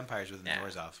 There's vampires within Yeah.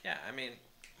 the Orzhov. Yeah, I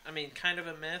mean, kind of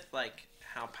a myth, like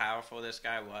how powerful this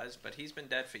guy was, but he's been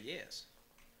dead for years.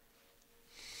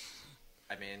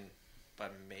 I mean,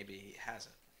 but maybe he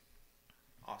hasn't.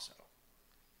 Also,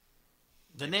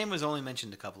 The name was only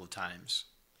mentioned a couple of times.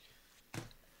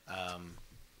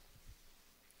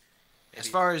 As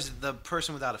far as the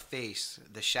person without a face,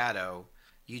 the shadow,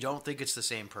 you don't think it's the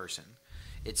same person.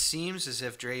 It seems as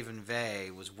if Draven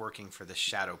Vey was working for this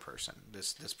shadow person,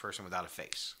 this person without a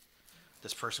face,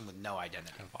 this person with no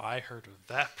identity. Have I heard of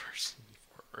that person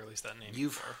before? Or at least that name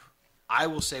before? I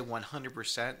will say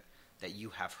 100% that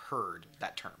you have heard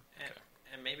that term,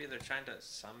 and maybe they're trying to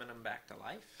summon him back to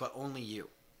life. but only you.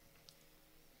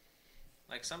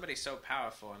 Like somebody so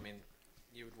powerful, I mean,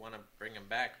 you would want to bring him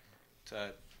back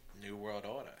to New World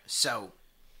Order. So,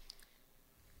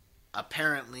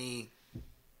 apparently,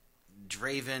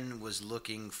 Draven was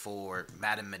looking for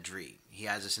Madame Madri. He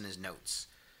has this in his notes.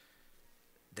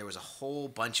 There was a whole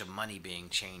bunch of money being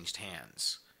changed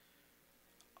hands.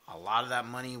 A lot of that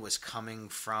money was coming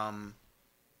from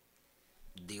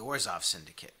the Orzhov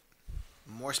Syndicate.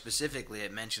 More specifically,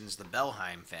 it mentions the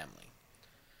Belheim family.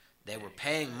 They were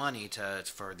paying money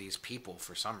for these people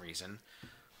for some reason.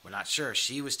 We're not sure.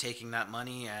 She was taking that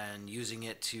money and using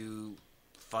it to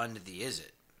fund the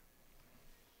Izzet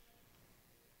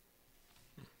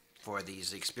for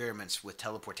these experiments with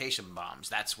teleportation bombs.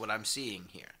 That's what I'm seeing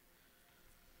here.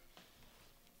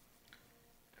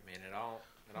 I mean, it all.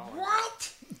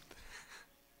 What?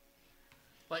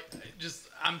 Like,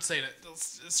 I'm saying it.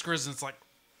 Skrizn's like,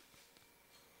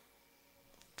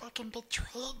 fucking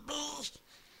betrayed me.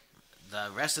 The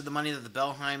rest of the money that the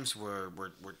Belheims were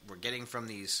getting from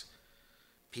these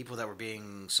people that were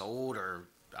being sold, or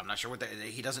I'm not sure what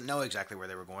he doesn't know exactly where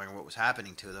they were going or what was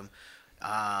happening to them,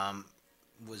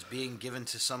 was being given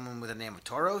to someone with the name of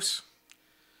Tauros.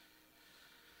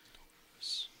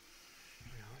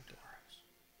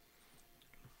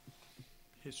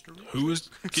 History. Who was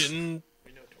getting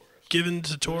given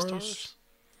to Tauros?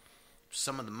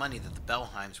 Some of the money that the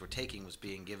Belheims were taking was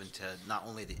being given to not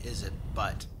only the Izzet,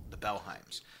 but the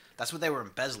Belheims. That's what they were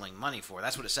embezzling money for.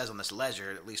 That's what it says on this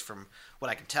ledger, at least from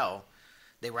what I can tell.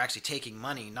 They were actually taking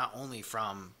money not only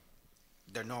from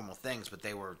their normal things, but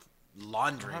they were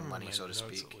laundering money, so to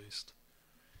speak. At least.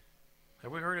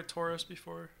 Have we heard of Tauros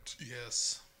before?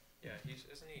 Yes. Yeah,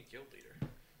 isn't he a guild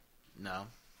leader? No.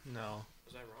 No.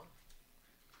 Was I wrong?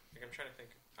 Like, I'm trying to think.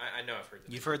 I know I've heard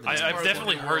this. You've heard the I've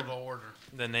definitely heard the order.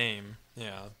 the name.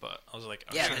 Yeah, but I was like,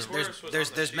 Yeah, Taurus was on there's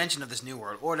the there's sheet. mention of this new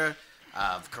world order,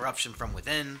 of corruption from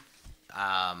within.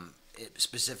 It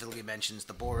specifically mentions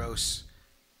the Boros,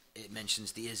 it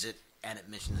mentions the Izzet, and it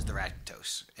mentions the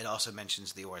Rakdos. It also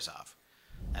mentions the Orzhov.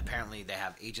 Apparently, they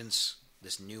have agents.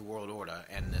 This new world order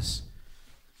and this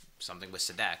something with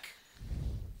Sadak.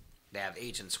 They have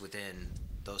agents within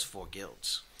those 4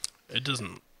 guilds. It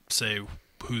doesn't say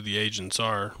who the agents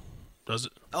are, does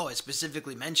it? Oh, it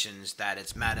specifically mentions that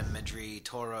it's Madame Medri,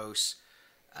 Tauros,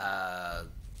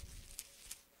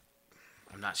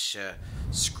 I'm not sure.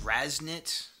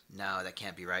 Skrasnit? No, that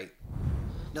can't be right.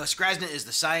 No, Skrasnit is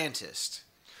the scientist.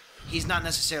 He's not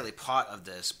necessarily part of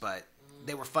this, but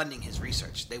they were funding his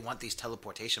research. They want these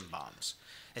teleportation bombs.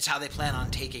 It's how they plan on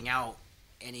taking out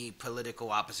any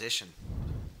political opposition.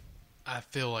 I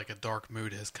feel like a dark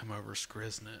mood has come over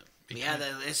Skriznet. Yeah,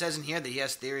 it says in here that he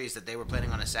has theories that they were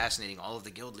planning on assassinating all of the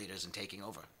guild leaders and taking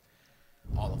over.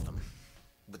 All of them.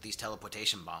 With these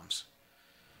teleportation bombs.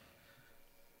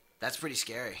 That's pretty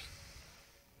scary.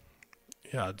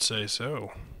 Yeah, I'd say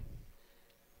so.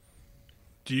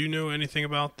 Do you know anything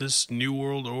about this New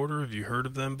World Order? Have you heard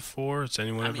of them before? Has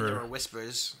anyone I mean, there ever... were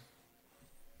whispers.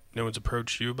 No one's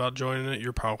approached you about joining it?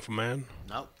 You're a powerful man.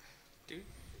 Nope.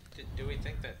 Do we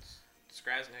think that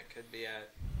Skrasnik could be at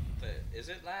the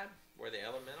Izzet lab where the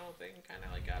elemental thing kind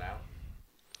of like got out?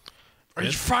 Are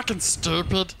you fucking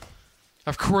stupid?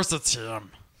 Of course it's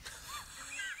him.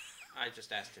 I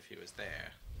just asked if he was there,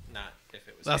 not if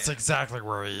it was That's him. exactly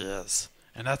where he is.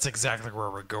 And that's exactly where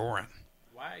we're going.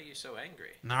 Why are you so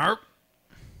angry? Nope.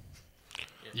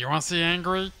 You want to see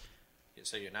angry?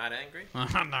 So you're not angry?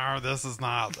 No, this is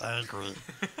not angry.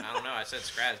 I don't know. I said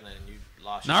Skrasnik and you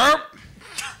lost Nope. your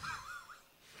shit.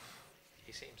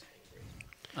 He seems angry.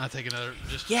 I take another.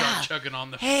 Just Yeah. start chugging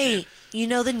on the. Hey, you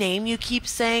know the name you keep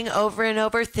saying over and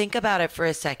over? Think about it for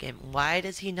a second. Why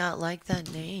does he not like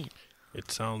that name? It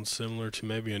sounds similar to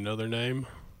maybe another name.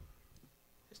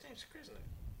 His name's Skrasnik.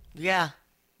 Yeah.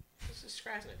 This is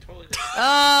Skrasnik. Totally different.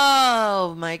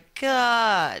 Oh my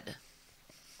god.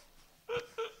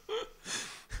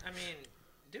 I mean,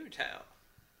 do tell.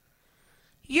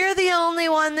 You're the only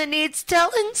one that needs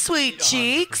telling, sweet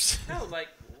cheeks. No, like,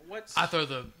 what's... I throw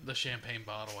the champagne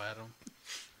bottle at him.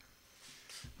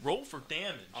 Roll for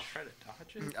damage. I'll try to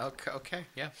dodge it. Okay,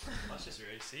 yeah. That's just your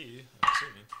AC, I'm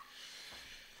assuming.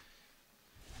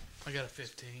 I got a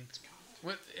 15.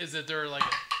 What is it? There like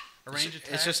a range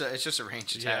attack? It's just a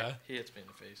ranged attack. Yeah. He hits me in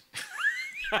the face.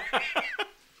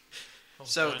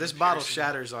 So this bottle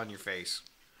shatters on your face.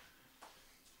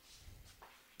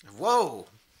 Whoa!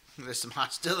 There's some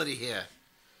hostility here.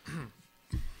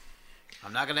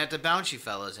 I'm not gonna have to bounce you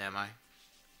fellas, am I?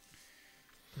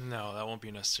 No, that won't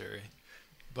be necessary.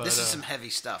 But This is some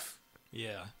heavy stuff.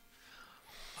 yeah.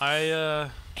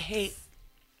 Hey,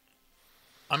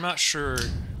 I'm not sure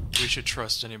we should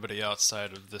trust anybody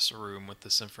outside of this room with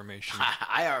this information.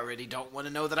 I already don't want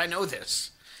to know that I know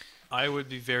this. I would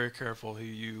be very careful who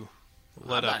you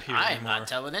let I'm up not, here I'm anymore. not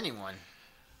telling anyone.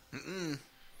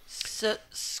 so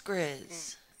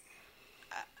Skriz.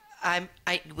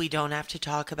 We don't have to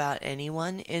talk about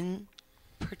anyone in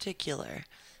particular,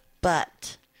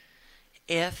 but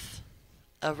if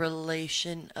a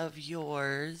relation of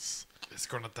yours, It's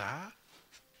gonna die.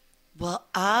 well,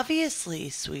 obviously,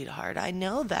 sweetheart, I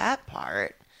know that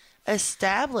part.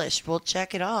 Established, we'll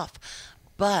check it off.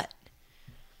 But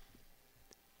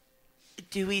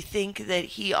do we think that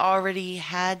he already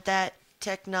had that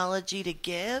technology to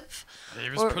give? He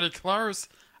was Or- pretty close.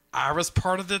 I was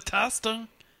part of the testing.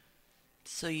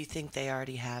 So you think they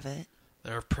already have it?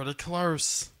 They're pretty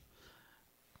close.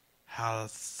 How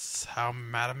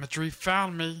Madame Madri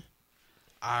found me.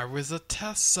 I was a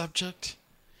test subject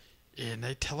in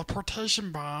a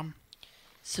teleportation bomb.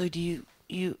 So do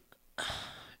you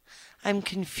I'm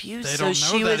confused. They So don't know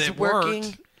she that was it working.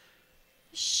 worked.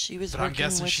 She was But I'm working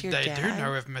guessing with your they dad. do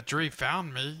know if Madri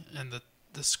found me in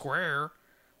the square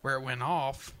where it went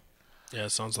off. Yeah,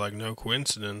 it sounds like no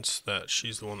coincidence that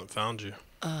she's the one that found you.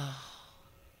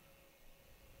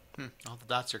 All the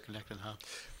dots are connected, huh?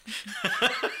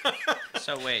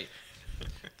 So wait,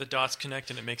 The dots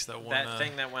connect and it makes that one. That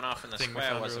thing that went off in the thing we square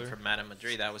found wasn't earlier. from Madame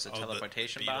Madrid. That was a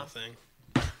teleportation beetle bomb. thing.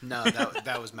 No,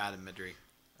 that was Madame Madrid.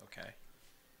 Okay.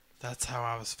 That's how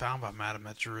I was found by Madame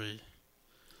Madrid.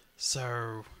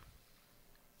 So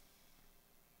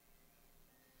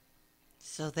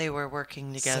So they were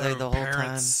working together the whole time.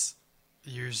 parents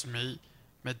used me.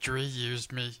 Madrid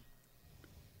used me.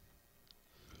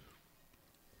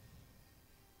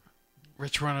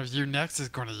 Which one of you next is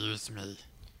going to use me?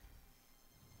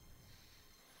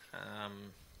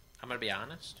 I'm gonna be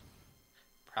honest.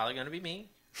 Probably gonna be me.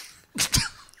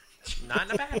 Not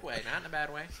in a bad way. Not in a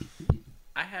bad way.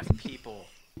 I have people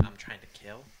I'm trying to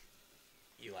kill.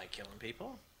 You like killing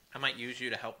people? I might use you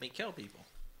to help me kill people.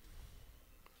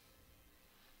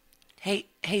 Hey,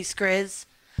 Skriz.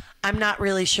 I'm not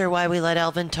really sure why we let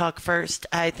Elvin talk first.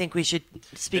 I think we should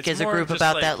speak It's as a more group just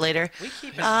about like- that later. We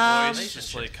keep His it voice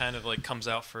just like kind of like comes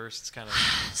out first. It's kind of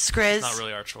Skriz, not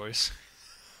really our choice.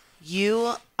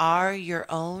 you are your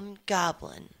own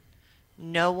goblin.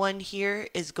 No one here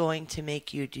is going to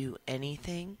make you do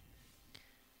anything.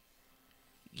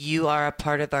 You are a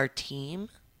part of our team,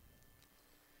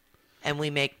 and we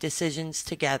make decisions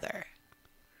together.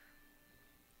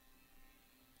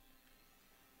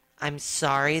 I'm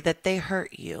sorry that they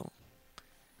hurt you.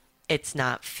 It's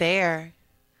not fair.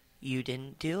 You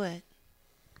didn't do it.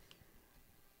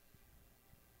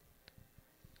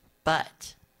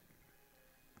 But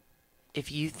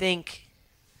if you think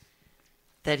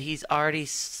that he's already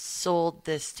sold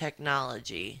this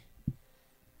technology,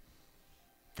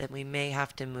 then we may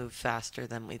have to move faster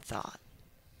than we thought.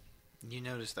 You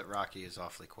notice that Rocky is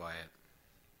awfully quiet.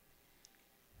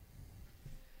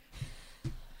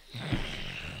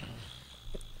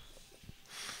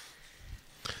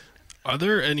 Are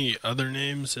there any other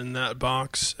names in that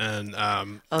box? And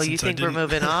Oh, you since I think we're didn't-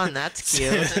 moving on? That's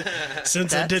cute.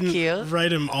 Since I That's didn't cute. write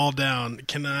them all down,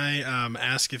 can I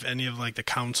ask if any of like the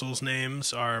council's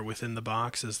names are within the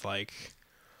box as like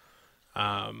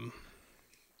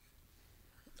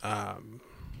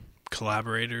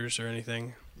collaborators or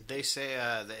anything? They say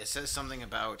it says something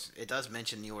about. It does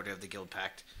mention the Order of the Guild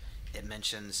Pact. It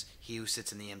mentions he who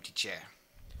sits in the empty chair.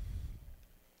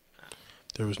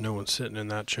 There was no one sitting in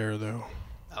that chair though.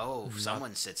 Oh,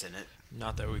 someone sits in it.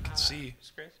 Not that we can see.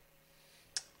 Skriz?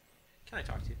 Can I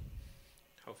talk to you?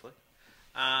 Hopefully.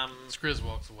 Skriz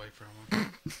walks away from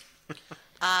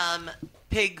him.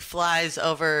 Pig flies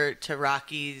over to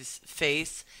Rocky's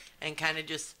face and kind of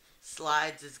just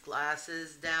slides his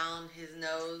glasses down his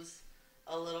nose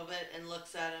a little bit and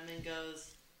looks at him and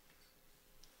goes,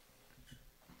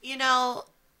 you know,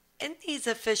 in these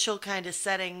official kind of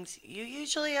settings, you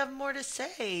usually have more to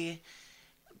say,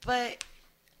 but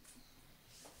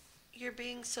you're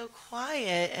being so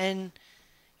quiet and,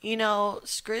 you know,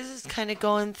 Skriz is kind of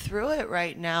going through it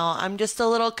right now. I'm just a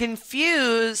little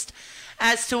confused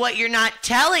as to what you're not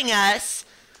telling us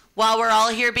while we're all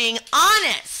here being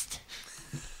honest.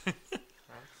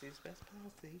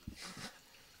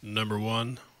 Number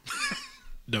one,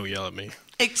 don't yell at me.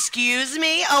 Excuse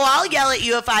me? Oh, I'll yell at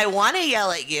you if I want to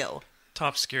yell at you.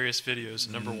 Top scariest videos,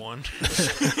 number one.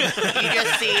 You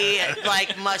just see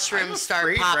like mushrooms start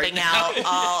afraid popping right now. out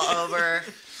all over.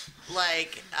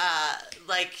 Like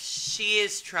she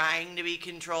is trying to be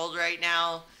controlled right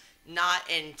now, not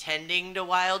intending to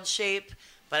wild shape,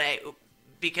 but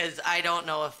because I don't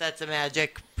know if that's a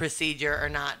magic procedure or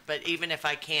not. But even if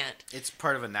I can't, It's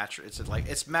part of a natural.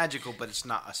 It's magical, but it's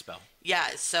not a spell. yeah.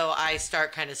 So I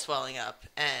start kind of swelling up,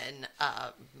 and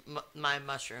my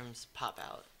mushrooms pop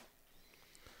out.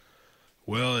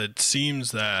 Well, it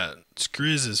seems that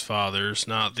Skriz's father's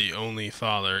not the only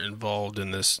father involved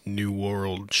in this new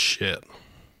world shit.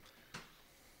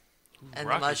 And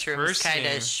Rocky the mushrooms first kind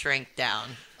of name. shrink down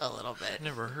a little bit.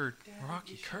 Never heard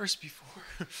Rocky curse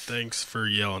before. Thanks for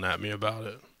yelling at me about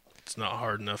it. It's not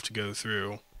hard enough to go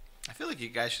through. I feel like you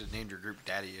guys should have named your group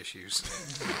Daddy Issues.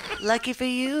 Lucky for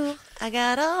you, I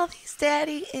got all these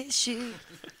daddy issues.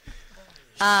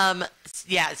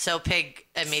 Yeah, so Pig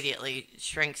immediately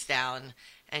shrinks down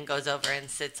and goes over and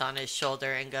sits on his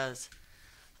shoulder and goes,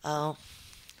 "Oh,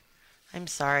 I'm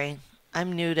sorry.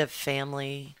 I'm new to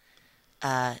family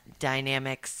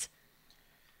dynamics.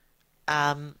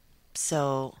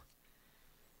 So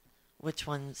which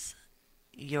one's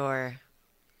your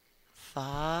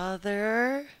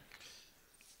father?"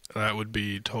 That would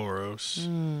be Tauros.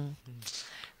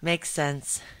 Makes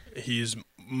sense. He's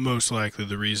most likely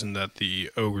the reason that the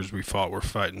ogres we fought were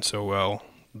fighting so well.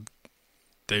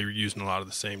 They were using a lot of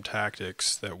the same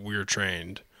tactics that we're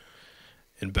trained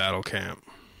in battle camp.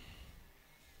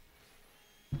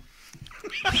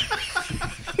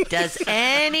 Does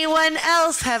anyone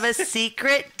else have a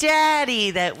secret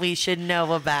daddy that we should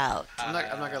know about? I'm not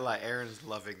gonna lie. Aaron's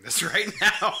loving this right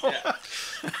now.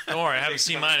 Don't worry, I haven't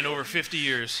seen mine in over 50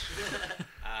 years.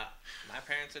 My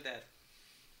parents are dead.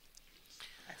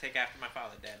 I take after my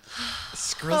father dead.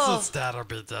 Skrizzle's dad'll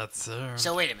be dead soon.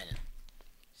 So wait a minute.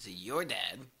 So your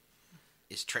dad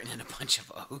is training a bunch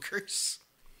of ogres,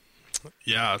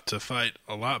 Yeah, to fight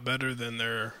a lot better than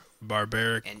their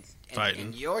barbaric and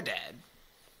fighting. your dad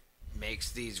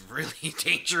makes these really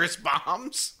dangerous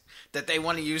bombs that they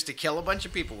want to use to kill a bunch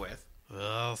of people with.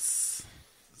 Yes.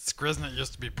 Skriznit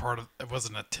used to be part of. It was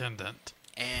an attendant.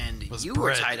 And Was you were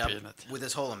bred tied to up be in it. with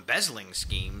this whole embezzling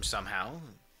scheme somehow.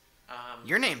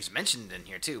 Your name's mentioned in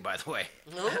here too, by the way.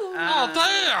 Oh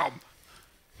damn!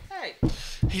 Hey,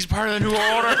 He's part of the New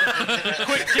Order.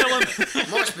 Quick, kill him.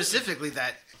 More specifically,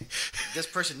 that this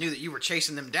person knew that you were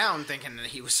chasing them down, thinking that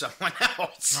he was someone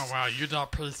else. Oh wow, you're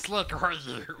not pretty slick, are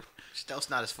you? Stealth's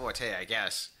not his forte, I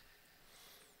guess.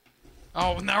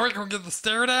 Oh, now we're gonna get the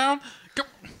stare down. Go.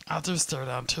 I'll do stare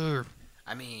down too.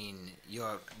 I mean,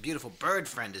 your beautiful bird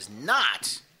friend is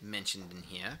not mentioned in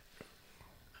here.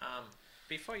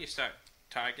 before you start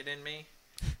targeting me,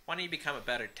 why don't you become a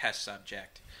better test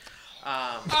subject?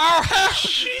 Oh hell,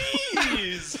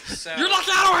 jeez! So, You're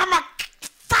lucky I don't have my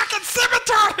fucking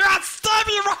scimitar here. I'd stab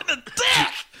you right in the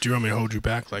dick. Do you want me to hold you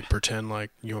back? Like, pretend like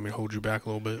you want me to hold you back a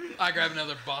little bit? I grab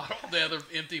another bottle, the other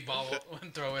empty bottle,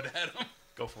 and throw it at him.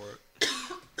 Go for it.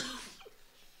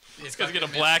 He's gonna get a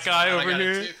black eye over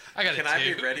here. I got a can two.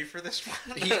 I be ready for this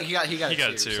one? He got He got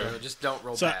a a two. so just don't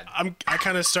roll So bad. I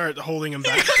kind of start holding him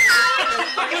back.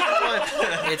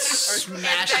 It smashes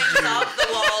Bangs you. off the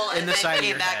wall in and the then side of came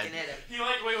your back head. and hit him. You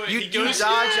like wait. You, he you goes,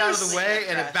 dodge out of the "Yes!" way,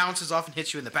 and it bounces off and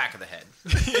hits you in the back of the head.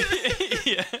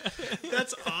 yeah.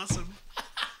 That's awesome.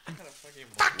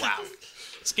 Wow.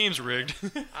 This game's rigged.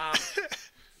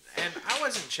 And I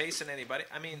wasn't chasing anybody.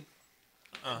 I mean,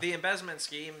 the embezzlement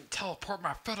scheme, Teleport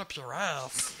my foot up your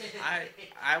ass.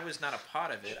 I was not a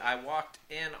part of it. I walked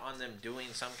in on them doing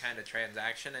some kind of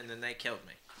transaction, and then they killed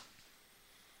me.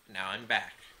 Now I'm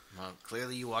back. Well,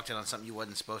 clearly you walked in on something you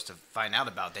wasn't supposed to find out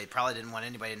about. They probably didn't want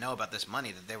anybody to know about this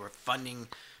money, that they were funding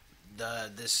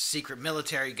this secret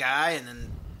military guy and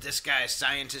then this guy's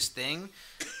scientist thing.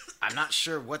 I'm not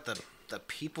sure what the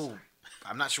people...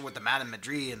 I'm not sure what the Madame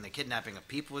Madrid and the kidnapping of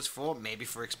people is for. Maybe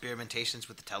for experimentations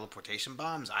with the teleportation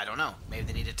bombs. I don't know. Maybe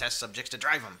they needed test subjects to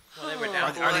drive them. Well, they were Oh,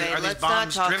 down. boy, are these let's not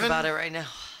bombs talk driven? about it right now.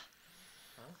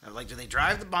 Like, do they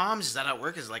drive the bombs? Is that how it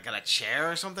works? Is it like got a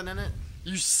chair or something in it?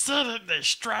 You said it. They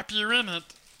strap you in it.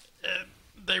 And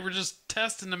they were just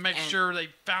testing to make And- sure they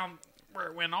found where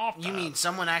it went off. You at. mean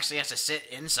someone actually has to sit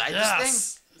inside this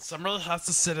Yes. Somebody has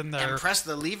to sit in thing there. and press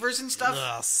the levers and stuff?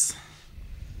 Yes.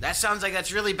 That sounds like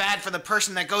that's really bad for the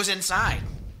person that goes inside.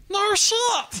 No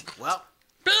shit. Well,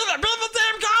 Be the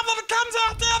damn goblin that comes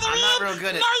out the other I'm end. not real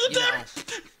good at, No, you you damn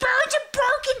birds are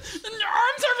broken and your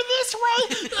arms over this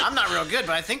way. I'm not real good,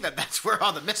 but I think that's where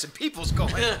all the missing people's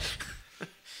going.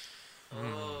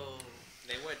 Oh,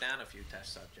 they were down a few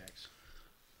test subjects.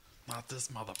 Not this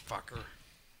motherfucker.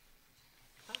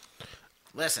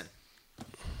 Listen,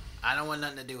 I don't want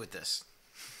nothing to do with this.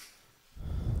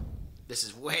 This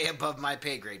is way above my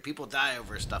pay grade. People die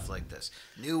over stuff like this.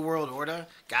 New World Order,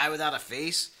 guy without a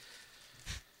face.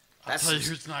 I'll tell you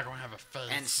who's not going to have a face.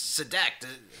 And Sadek,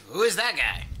 who is that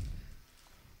guy?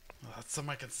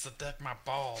 Somebody can sedate my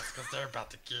balls because they're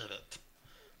about to get it.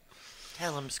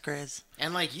 Tell him, Skriz.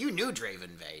 And like, you knew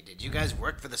Draven Vey. Did you guys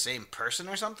work for the same person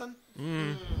or something?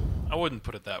 I wouldn't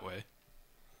put it that way.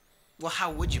 Well,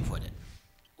 how would you put it?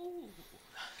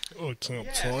 Oh, I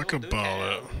can't talk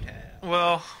about it.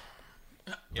 Well,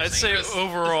 I'd say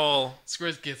overall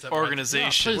Squiz gets up.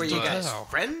 organization. Yeah, Were please you do guys tell.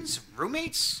 friends?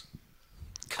 Roommates?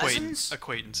 Cousins?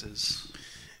 Acquaintances.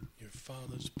 Your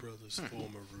father's brother's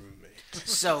former roommate.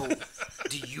 So,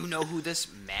 do you know who this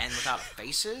man without a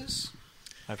face is?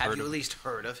 I've Have heard you of at least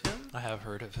heard of him? I have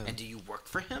heard of him. And do you work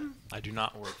for him? I do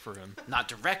not work for him. Not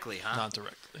directly, huh? Not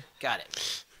directly. Got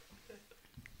it.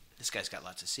 This guy's got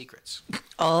lots of secrets.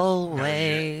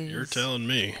 Always. You're telling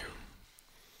me.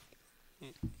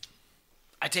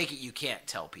 I take it you can't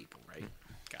tell people, right?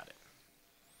 Got it.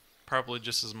 Probably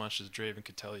just as much as Draven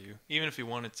could tell you. Even if he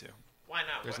wanted to. Why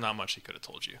not? There's not much he could have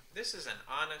told you. This is an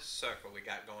honest circle we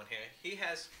got going here. He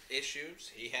has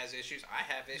issues. He has issues. I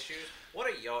have issues. What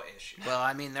are your issues? Well,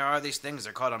 I mean, there are these things.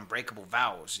 They're called unbreakable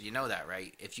vows. You know that,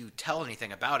 right? If you tell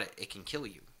anything about it, it can kill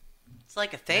you. It's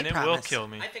like a fate And it promise. will kill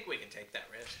me. I think we can take that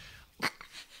risk.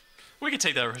 We can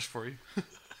take that risk for you.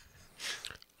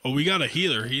 Oh, we got a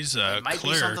healer. He's a It might be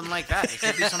cleric. something like that. It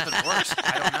could be something worse.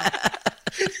 I don't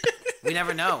know. We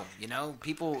never know. You know,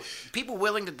 people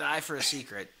willing to die for a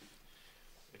secret.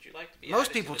 Would you like to be?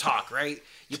 Most people talk, right?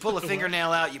 You pull a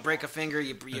fingernail out, you break a finger,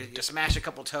 you smash a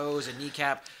couple toes, a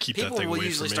kneecap. Keep that People thing will away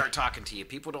usually from me. start talking to you.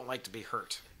 People don't like to be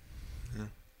hurt.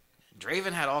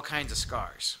 Draven had all kinds of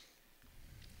scars.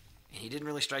 And he didn't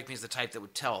really strike me as the type that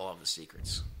would tell all of the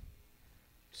secrets.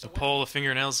 To pull the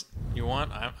fingernails you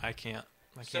want, I can't.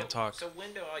 I So, can't talk. So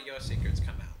when do all your secrets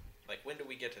come out? Like, when do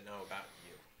we get to know about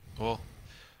you? Well,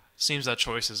 seems that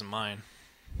choice isn't mine.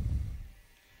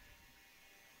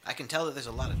 I can tell that there's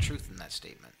a lot of truth in that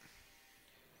statement.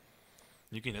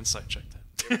 You can insight check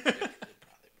that. You're probably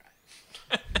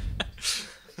right.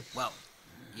 Well,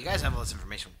 you guys have all this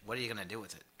information. What are you going to do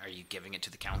with it? Are you giving it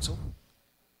to the council?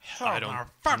 Hell I don't no.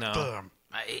 Fuck know. them.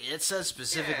 It says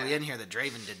specifically in here that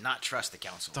Draven did not trust the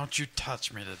council. Don't you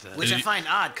touch me today. Which I find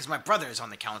odd, because my brother is on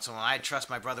the council, and I trust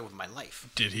my brother with my life.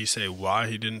 Did he say why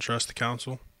he didn't trust the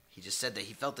council? He just said that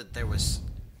he felt that there was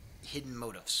hidden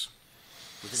motives.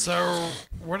 within the So, council.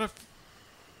 what if...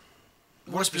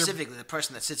 More if you're- specifically, the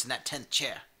person that sits in that 10th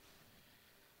chair.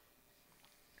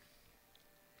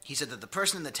 He said that the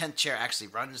person in the 10th chair actually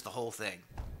runs the whole thing.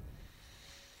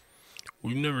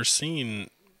 We've never seen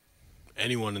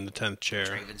anyone in the 10th chair.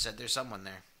 Draven said there's someone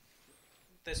there.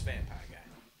 This vampire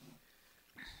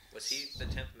guy. Was he the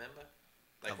 10th member?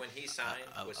 Like, when he signed,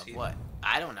 was Of he... what?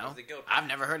 I don't know. of the guild? I've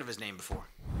never heard of his name before.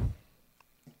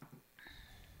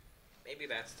 Maybe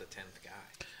that's the 10th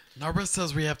guy. Nobody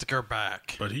says we have to go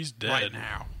back. But he's dead. Right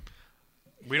now.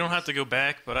 We don't have to go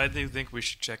back, but I do think we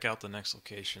should check out the next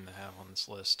location to have on this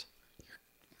list.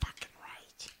 Fucking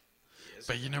right.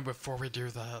 But you know, before we do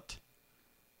that...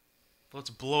 Let's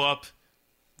blow up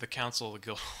the council of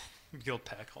the guild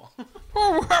pack hall.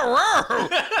 Whoa, whoa,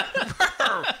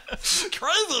 whoa!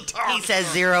 Crazy talk! He says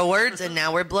 0 words, and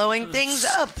now we're blowing things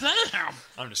up. Damn!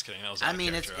 I'm just kidding. That was I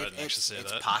mean, character. I didn't actually say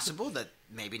it's that. possible that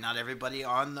maybe not everybody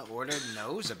on the order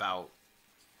knows about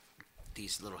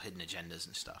these little hidden agendas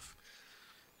and stuff.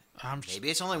 Maybe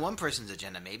it's only one person's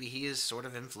agenda. Maybe he is sort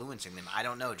of influencing them. I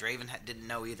don't know. Draven didn't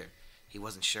know either. He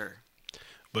wasn't sure.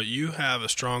 But you have a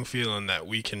strong feeling that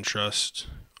we can trust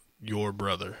your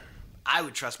brother. I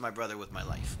would trust my brother with my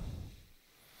life.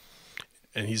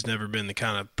 And he's never been the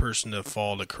kind of person to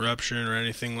fall to corruption or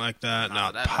anything like that. Not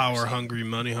Not that I've ever power seen. hungry,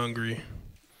 money hungry.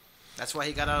 That's why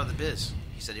he got out of the biz.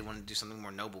 He said he wanted to do something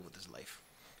more noble with his life.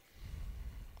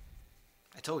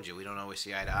 I told you, we don't always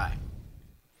see eye to eye.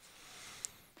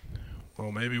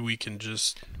 Well, maybe we can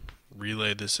just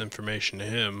relay this information to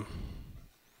him.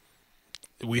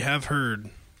 We have heard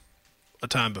a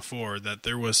time before that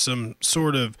there was some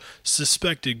sort of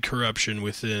suspected corruption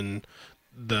within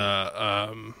the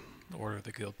Order of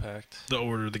the Guild Pact. the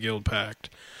Order of the Guild Pact.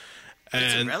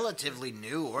 It's a And relatively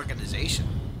new organization.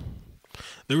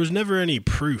 there was never any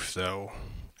proof, though.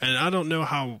 And I don't know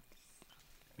how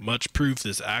much proof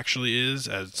this actually is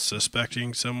as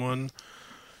suspecting someone.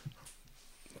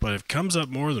 But if it comes up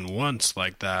more than once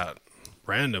like that,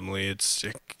 randomly, it's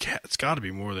got to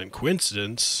be more than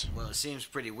coincidence. Well, it seems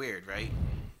pretty weird, right?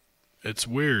 It's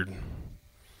weird.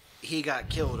 He got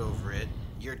killed over it.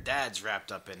 Your dad's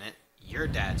wrapped up in it. Your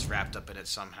dad's wrapped up in it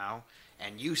somehow.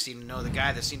 And you seem to know the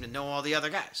guy that seemed to know all the other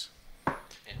guys. And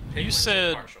You Penguin's said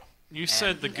impartial. you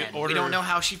said the And order. we don't know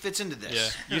how she fits into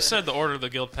this. Yeah, you said the Order of the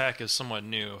Guild Pack is somewhat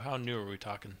new. How new are we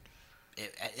talking?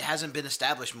 It hasn't been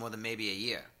established more than maybe a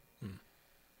year.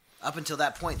 Up until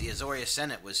that point, the Azoria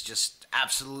Senate was just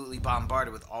absolutely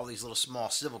bombarded with all these little small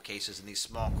civil cases in these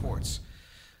small courts.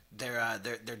 Their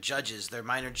judges, their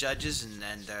minor judges,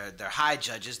 and their high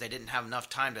judges, they didn't have enough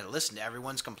time to listen to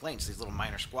everyone's complaints, these little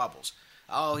minor squabbles.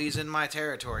 Oh, he's in my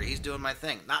territory, he's doing my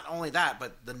thing. Not only that,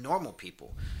 but the normal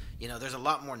people. You know, there's a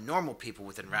lot more normal people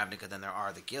within Ravnica than there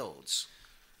are the guilds.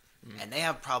 And they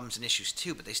have problems and issues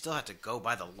too, but they still have to go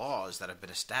by the laws that have been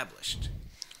established.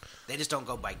 They just don't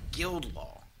go by guild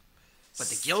law. But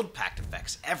the Guild Pact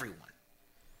affects everyone.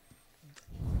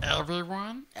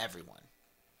 Everyone? Everyone.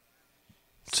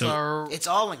 So, It's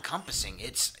all encompassing.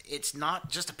 It's not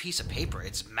just a piece of paper.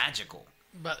 It's magical.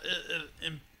 but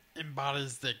it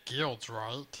embodies the guilds,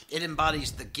 right? It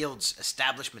embodies the guild's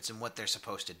establishments and what they're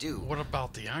supposed to do. What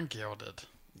about the ungilded?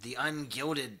 The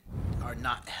ungilded are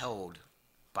not held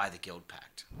by the Guild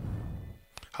Pact.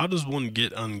 How does one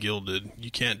get ungilded?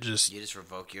 You can't just... You just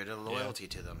revoke your loyalty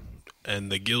to them.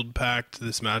 And the Guild Pact,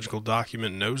 this magical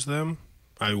document, knows them?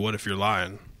 I mean, what if you're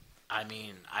lying? I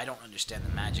mean, I don't understand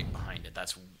the magic behind it.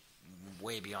 That's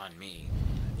way beyond me.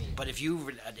 But if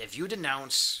you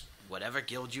denounce whatever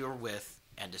guild you're with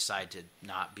and decide to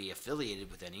not be affiliated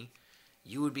with any,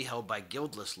 you would be held by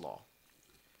guildless law.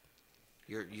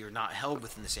 You're not held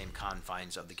within the same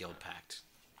confines of the Guild Pact.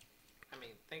 I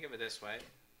mean, think of it this way: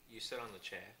 you sit on the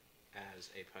chair as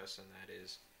a person that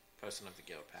is person of the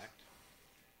Guild Pact,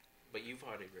 but you've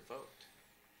already revoked.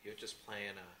 You're just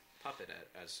playing a puppet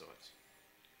as sorts.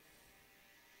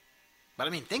 But I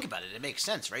mean, think about it. It makes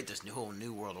sense, right? This whole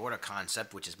New World Order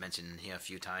concept, which is mentioned in here a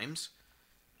few times.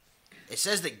 It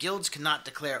says that guilds cannot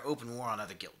declare open war on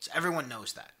other guilds. Everyone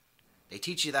knows that. They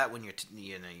teach you that when you're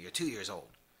 2 years old.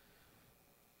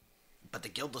 But the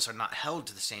guildless are not held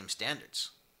to the same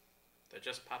standards. They're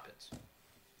just puppets.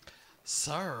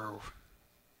 So,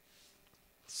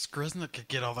 Skriznik could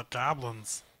get all the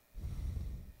goblins.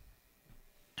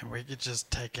 And we could just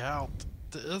take out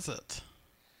the Izzet.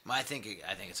 Well, I think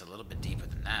it's a little bit deeper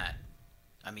than that.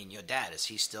 I mean, your dad, is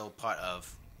he still part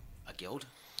of a guild?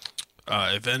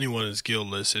 If anyone is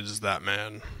guildless, it is that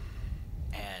man.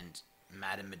 And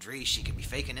Madame Madri, she could be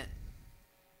faking it.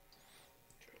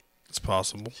 It's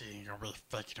possible. She ain't gonna be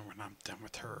faking it when I'm done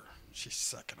with her. She's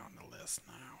second on the list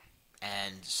now.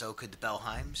 And so could the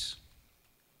Bellheims.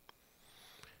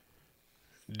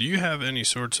 Do you have any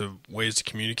sorts of ways to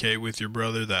communicate with your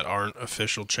brother that aren't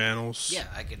official channels? Yeah,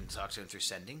 I can talk to him through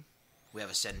sending. We have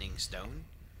a sending stone.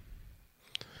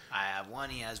 I have one,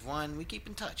 he has one. We keep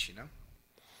in touch, you know?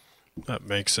 That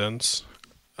makes sense.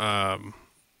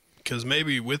 Because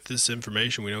maybe with this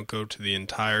information, we don't go to the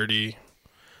entirety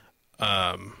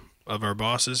of our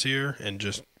bosses here and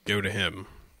just go to him.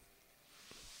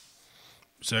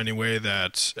 Is there any way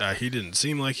that he didn't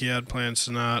seem like he had plans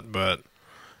to not, but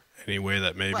any way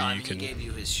that maybe Well, I mean, you can... he gave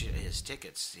you his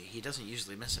tickets. He doesn't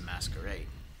usually miss a masquerade.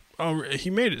 Oh,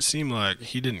 he made it seem like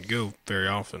he didn't go very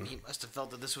often. He must have felt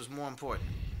that this was more important.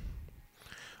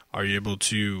 Are you able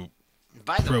to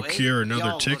By the procure way, another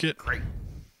y'all look ticket? Great.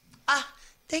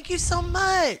 Thank you so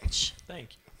much. Thank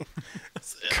you.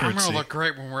 I'm Curtsy. gonna look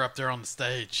great when we're up there on the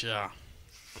stage, yeah.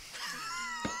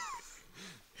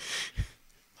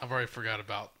 I've already forgot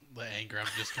about the anger. I'm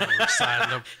just kind of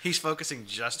excited. He's focusing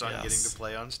just on Yes. getting to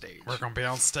play on stage. We're gonna be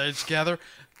on stage together.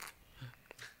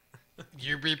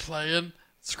 You be playing.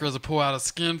 Skrizz will pull out a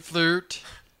skin flute.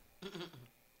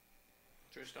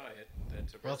 True story.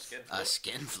 That's a real What's- skin. A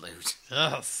skin flute.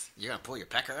 Yes. You're gonna pull your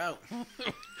pecker out.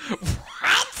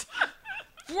 What?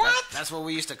 What? That's what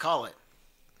we used to call it.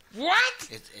 What?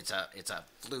 It's a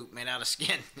flute made out of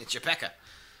skin. It's your pecker.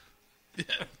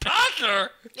 Packer?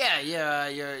 Yeah,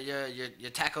 your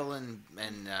tackle and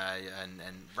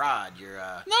rod. Your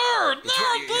No, twi-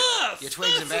 no, your this.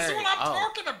 twigs This and is berries. what I'm Oh.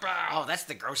 talking about. Oh, that's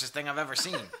the grossest thing I've ever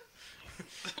seen.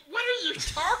 What are you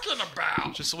talking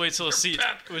about? Just wait till I see.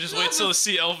 pet- We'll just wait till I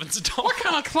see Elvin's dog. What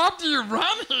kind of club do you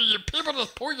run here? You people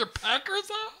just pull your packers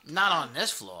out? Not on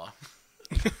this floor.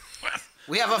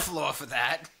 We have a floor for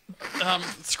that.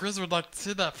 Skrizz would like to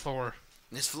see that floor.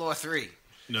 This floor 3.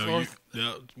 No,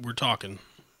 we're talking.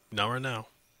 Not right now.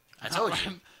 I told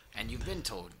you. And you've been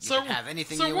told. You So can have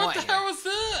anything so you what want the here. hell is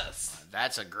this?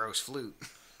 That's a gross flute.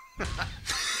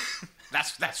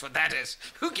 That's what that is.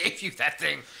 Who gave you that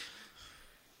thing?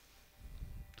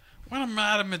 What am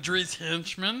I, Madrid's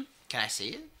henchman? Can I see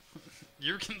it?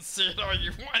 You can see it all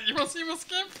you want. You want to see my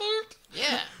skin flute?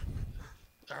 Yeah.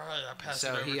 All right, I passed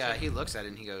So it over he to he looks at it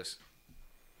and he goes,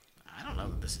 I don't know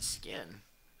that this is skin.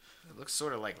 It looks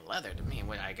sort of like leather to me.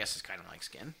 Well, I guess it's kind of like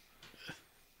skin.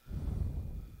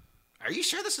 Are you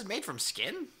sure this is made from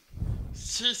skin?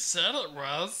 She said it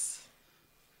was.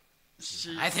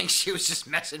 She I think she was just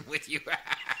messing with you.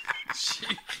 she,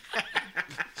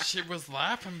 she was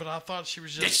laughing, but I thought she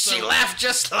was just. Did she so- laugh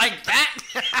just like that?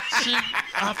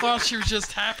 I thought she was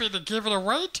just happy to give it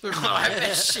away to me. Oh, I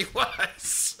bet she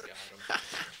was.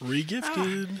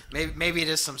 Regifted. Maybe it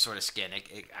is some sort of skin.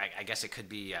 I guess it could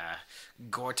be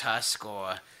Gortusk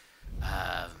or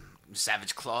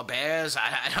Savage Claw Bears.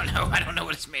 I don't know. I don't know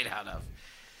what it's made out of.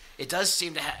 It does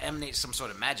seem to emanate some sort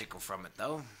of magical from it,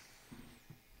 though.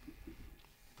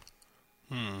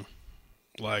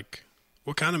 Like,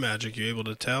 what kind of magic? You able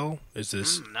to tell? Is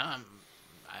this... No,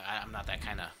 I'm not that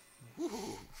kind of...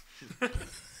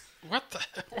 What the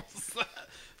hell was that?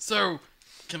 So,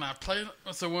 can I play?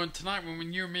 So when tonight,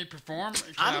 when you and me perform, can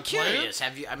I I'm play curious.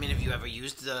 Have you ever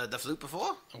used the flute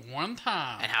before? it? One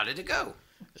time. And how did it go?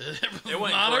 It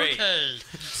went not great. okay.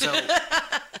 So,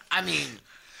 I mean,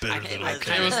 better than was-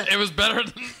 okay? It was better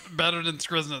than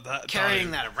Skrizz at that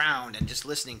carrying time. that around and just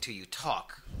listening to you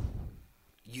talk,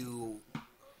 you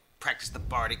practice the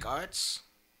bardic arts.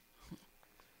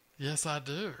 Yes, I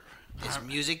do. Is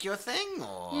music your thing,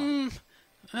 or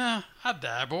I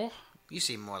dabble. you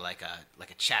seem more like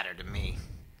a chatter to me?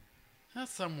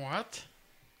 Somewhat.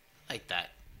 Like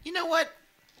that. You know what?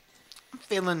 I'm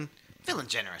feeling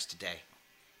generous today.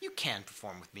 You can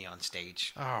perform with me on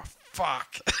stage. Oh,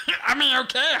 fuck. I mean,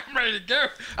 okay, I'm ready to go.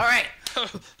 All right.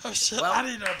 Oh, shit, Well- I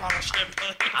need a bottle of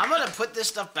champagne. I'm going to put this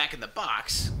stuff back in the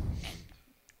box. And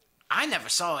I never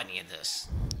saw any of this.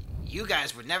 You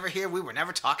guys were never here. We were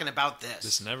never talking about this.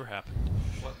 This never happened.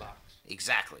 What box?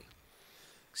 Exactly.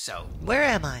 So, Where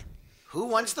am I? who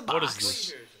wants the box? What is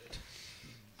this?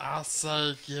 I'll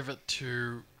say give it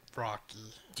to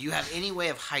Rocky. Do you have any way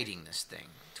of hiding this thing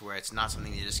to where it's not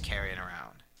something you're just carrying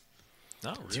around?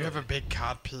 Not really. Do you have a big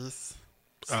cod piece?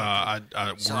 So we're I'll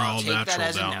all take that natural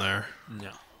as a down no. there.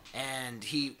 No. And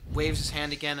he waves his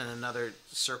hand again, and another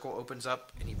circle opens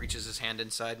up, and he reaches his hand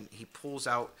inside, and he pulls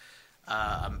out,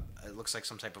 it looks like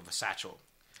some type of a satchel.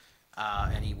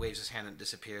 And he waves his hand and it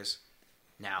disappears.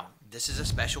 Now, this is a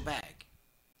special bag.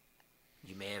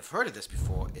 You may have heard of this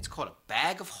before. It's called a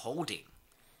bag of holding.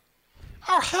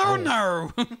 Oh, hell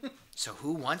no. So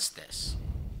who wants this?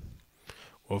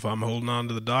 Well, if I'm holding on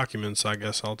to the documents, I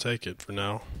guess I'll take it for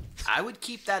now. I would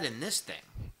keep that in this thing.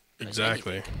 'Cause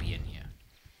Exactly. anything could be in here.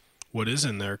 What is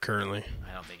in there currently?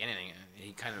 I don't think anything.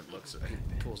 He kind of looks.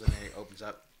 He pulls in there. He opens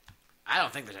up. I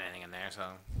don't think there's anything in there.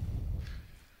 So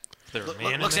There Look, a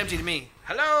man looks in empty to me.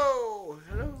 Hello.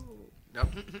 Nope.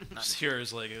 Just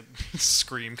hears like a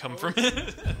scream come from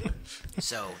it.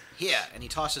 So here, and he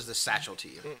tosses the satchel to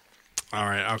you. All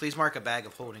right, Please mark a bag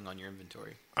of holding on your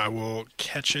inventory. I will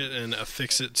catch it and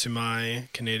affix it to my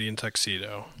Canadian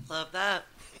tuxedo. Love that.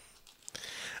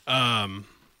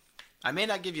 I may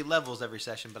not give you levels every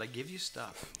session, but I give you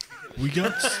stuff. We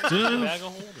got stuff. Bag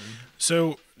of holding.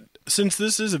 So, since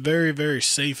this is a very, very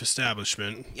safe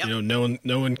establishment, Yep. you know,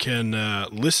 no one can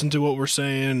listen to what we're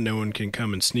saying. No one can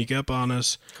come and sneak up on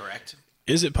us. Correct.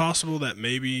 Is it possible that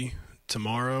maybe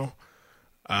tomorrow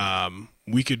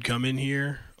we could come in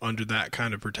here under that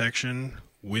kind of protection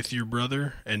with your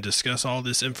brother and discuss all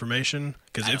this information?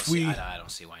 Because if we, I don't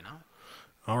see why not.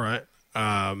 all right,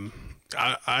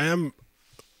 I am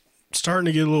starting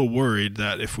to get a little worried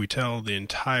that if we tell the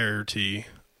entirety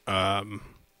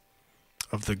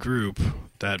of the group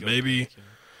that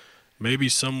maybe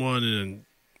someone, and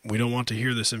we don't want to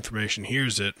hear this information,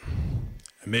 hears it.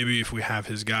 And maybe if we have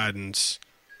his guidance,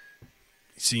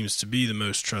 he seems to be the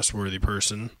most trustworthy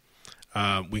person,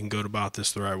 we can go about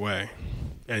this the right way.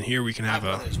 And here we can My have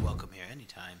brother is welcome here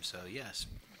anytime, so yes.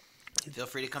 Feel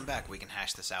free to come back. We can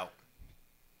hash this out.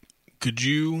 Could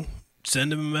you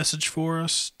send him a message for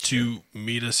us to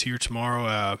meet us here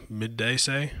tomorrow midday,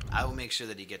 say? I will make sure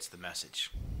that he gets the message.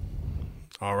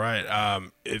 All right.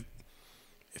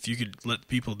 If you could let the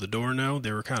people at the door know,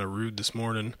 they were kind of rude this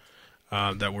morning,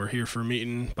 that we're here for a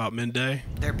meeting about midday.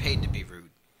 They're paid to be rude.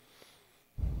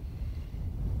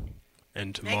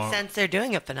 And tomorrow, Makes sense. They're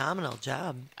doing a phenomenal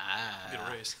job. Good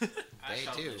race. I They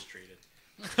felt do. mistreated.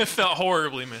 I felt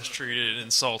horribly mistreated and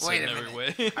insulted Wait in a every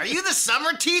minute. way. Are you the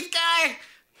Summer Teeth guy?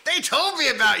 They told me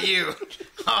about you.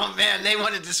 Oh man, they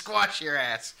wanted to squash your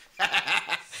ass.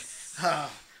 Oh,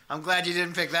 I'm glad you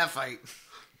didn't pick that fight.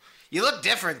 You look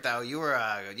different though. You were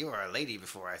a lady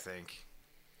before, I think.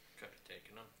 Could have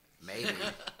taken them. Maybe.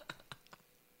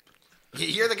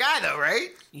 You're the guy though, right?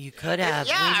 You could have.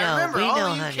 Yeah, we know. I remember. We All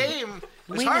know, of you honey. came. It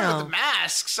was We hard know. with the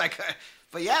masks.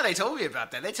 But yeah, they told me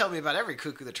about that. They tell me about every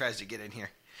cuckoo that tries to get in here.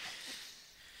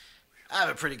 I have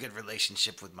a pretty good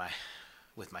relationship with my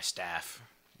staff.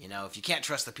 You know, if you can't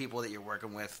trust the people that you're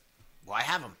working with, why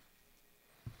have them?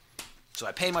 So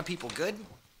I pay my people good,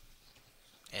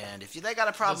 and if they got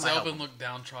a problem, Does I help Elvin 'em. look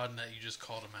downtrodden that you just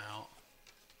called him out?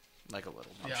 Like a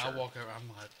little. I'm Yeah, sure. I walk over. I'm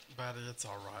like, buddy, it's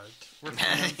all right. We're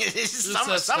fine. This is You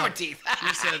summer said stop. teeth.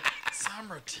 You said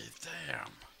summer teeth. Damn.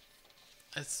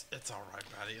 It's all right,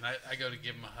 buddy. And I go to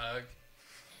give him a hug,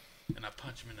 and I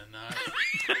punch him in the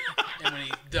nut. And when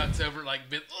he ducks over like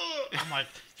bit, I'm like,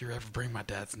 you ever bring my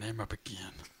dad's name up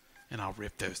again, and I'll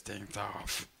rip those things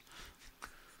off.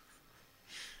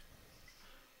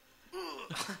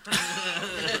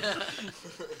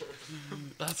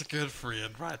 That's a good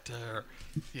friend right there.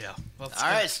 Yeah. Let's All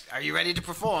go. right, are you ready to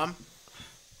perform?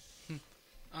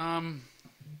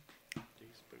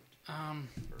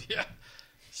 Yeah.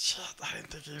 Shit, I didn't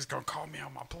think he was going to call me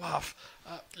on my bluff.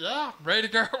 Yeah, ready to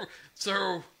go.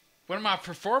 So, when am I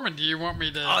performing? Do you want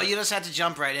me to... Oh, you just have to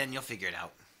jump right in. You'll figure it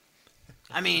out.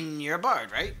 I mean, you're a bard,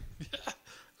 right?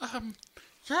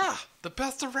 Yeah, the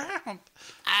best around.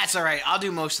 That's all right. I'll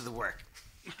do most of the work.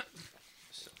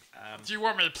 Do you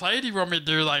want me to play? Do you want me to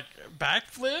do, like,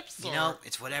 backflips? You or- know,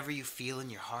 it's whatever you feel in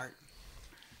your heart.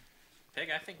 Pig,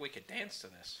 I think we could dance to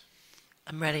this.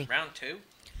 I'm ready. Round 2?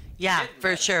 Yeah, Getting for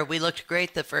better. sure. We looked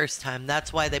great the first time.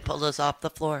 That's why they pulled us off the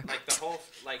floor. Like the whole,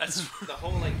 like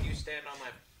you stand on my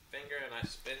finger and I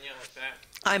spin you like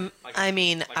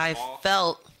that. I a ball?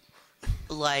 felt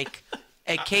like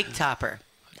a cake topper.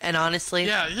 And honestly,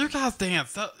 Yeah, you guys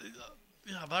dance.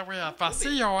 That way, if I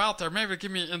see y'all out there, maybe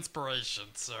give me inspiration,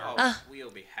 sir. Oh,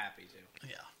 we'll be happy to.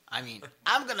 Yeah. I mean,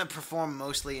 I'm gonna perform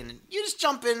mostly, and you just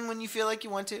jump in when you feel like you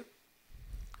want to,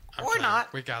 or Okay,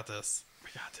 not. We got this.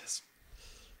 We got this.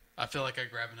 I feel like I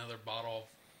grab another bottle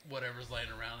of whatever's laying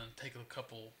around and take a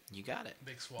couple You got it.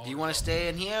 big swallows. Do you want to stay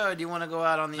in here, or do you want to go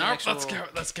out on the No, actual? let's go.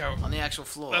 Let's go. On the actual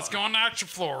floor. Let's go on the actual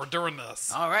floor. We're doing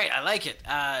this. All right, I like it.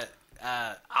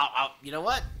 I'll you know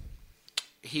what?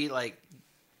 He like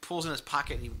pulls in his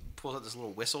pocket and he pulls out this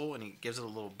little whistle and he gives it a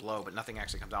little blow, but nothing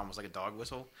actually comes out, almost like a dog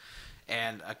whistle.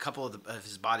 And a couple of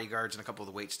his bodyguards and a couple of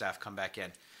the wait staff come back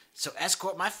in. So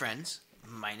escort my friends,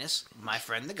 minus my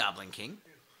friend the Goblin King,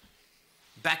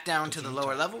 back down to the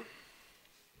lower level.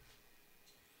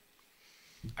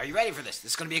 Are you ready for this?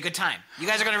 This is going to be a good time. You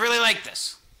guys are going to really like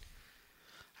this.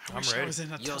 I wish I ready. was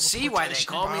in a You'll see why they teleportation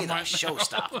call me bomb the right now.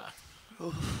 showstopper.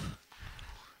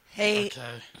 hey,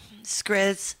 Okay.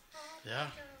 Skriz, Yeah.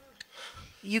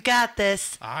 you got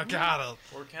this. I got it.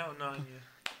 We're counting on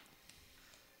you.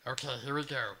 Okay, here we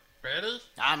go. Ready?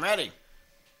 I'm ready.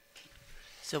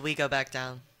 So we go back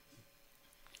down.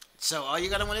 So all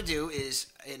you're gonna want to do is,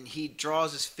 and he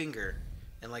draws his finger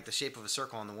in like the shape of a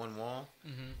circle on the one wall,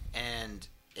 and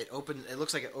it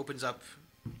looks like it opens up,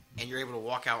 and you're able to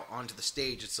walk out onto the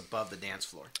stage. It's above the dance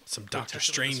floor. Some Doctor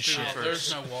Strange shit. No,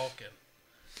 there's no walking.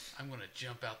 I'm gonna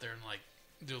jump out there and like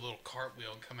do a little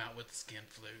cartwheel and come out with the skin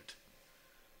flute.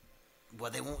 Well,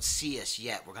 they won't see us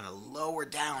yet. We're gonna lower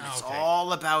down. It's Okay.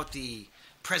 all about the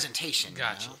presentation.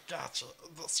 Gotcha. You know? Gotcha.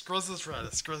 The Skriz is ready.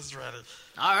 Skriz is ready.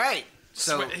 All right.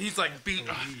 So He's like beat.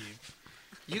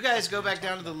 you guys go back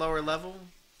down to the lower level.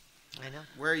 I know.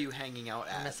 Where are you hanging out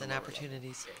at? Missing the lower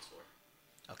opportunities.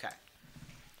 level? Okay.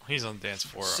 He's on the dance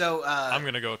floor. So I'm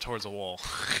gonna go towards the wall.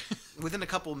 within a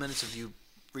couple of minutes of you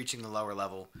reaching the lower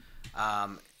level,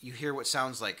 you hear what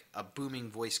sounds like a booming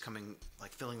voice coming,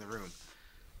 like filling the room.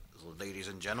 Ladies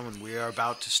and gentlemen, we are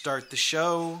about to start the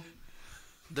show.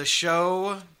 The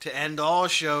show to end all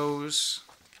shows.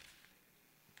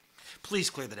 Please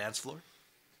clear the dance floor.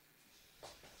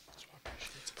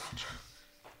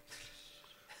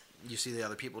 You see the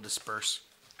other people disperse.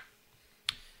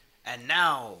 And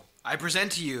now, I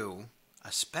present to you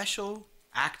a special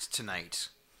act tonight.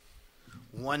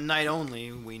 One night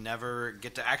only. We never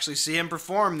get to actually see him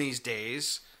perform these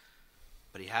days.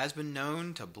 But he has been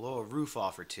known to blow a roof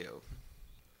off or two.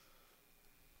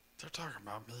 They're talking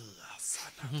about me. Yes,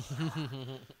 I know.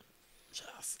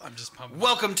 Yes, I'm just pumping.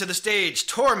 Welcome to the stage,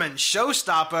 Tormund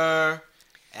Showstopper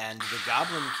and the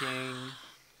Goblin King.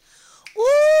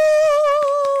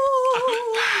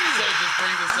 So just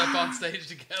bring this up on stage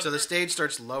together. So the stage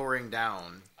starts lowering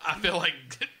down. I feel like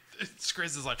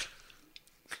Skriz is like.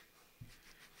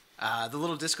 The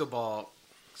little disco ball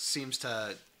seems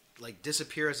to like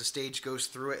disappear as the stage goes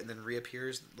through it and then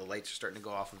reappears. The lights are starting to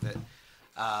go off of it.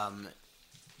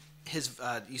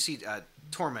 You see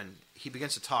Tormund. He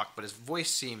begins to talk, but his voice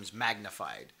seems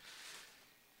magnified.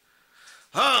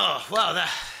 Oh well,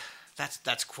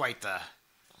 that's quite the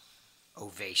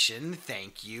ovation.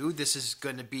 Thank you. This is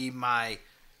going to be my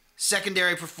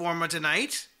secondary performer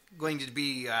tonight. Going to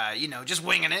be, just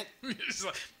winging it. He's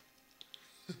like,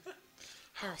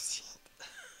 oh shit.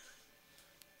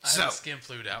 I So- have a skin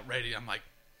flute out ready. I'm like,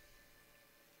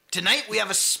 Tonight we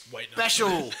have a Wait, no.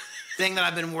 special thing that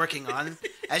I've been working on.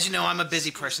 As you know, I'm a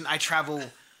busy person. I travel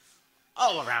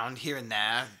all around here and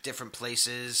there, different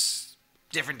places,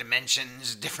 different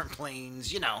dimensions, different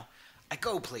planes. I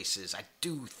go places. I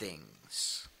do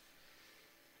things.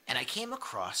 And I came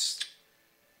across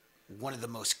one of the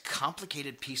most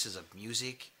complicated pieces of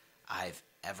music I've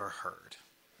ever heard.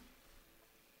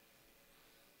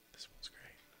 This one's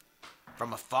great.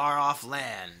 From a far-off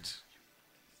land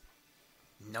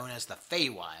known as the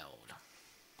Feywild,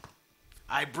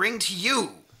 I bring to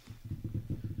you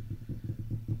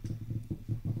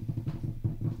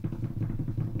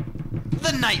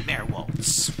the Nightmare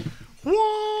Waltz.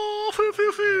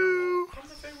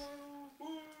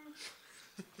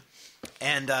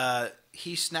 And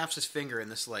he snaps his finger,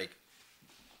 and this like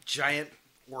giant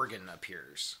organ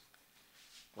appears,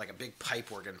 like a big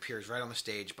pipe organ appears right on the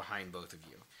stage behind both of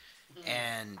you.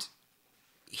 And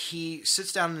he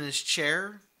sits down in his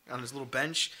chair on his little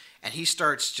bench, and he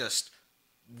starts just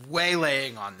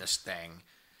waylaying on this thing.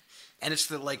 And it's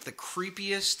the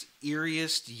creepiest,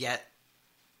 eeriest, yet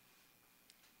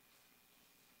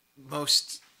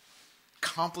most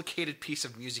complicated piece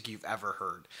of music you've ever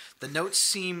heard. The notes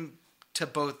seem to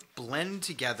both blend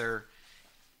together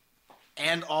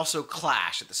and also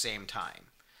clash at the same time.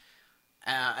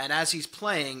 And as he's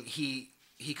playing, he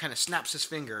kind of snaps his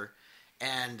finger,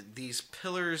 and these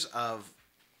pillars of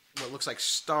what looks like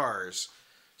stars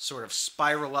sort of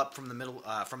spiral up from the middle,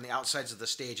 from the outsides of the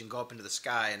stage and go up into the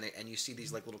sky, and you see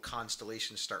these like little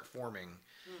constellations start forming,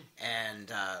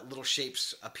 and little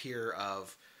shapes appear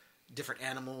of different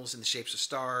animals in the shapes of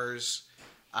stars,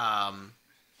 and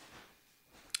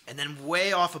then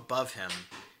way off above him,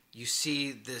 you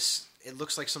see this. It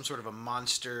looks like some sort of a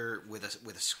monster with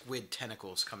a squid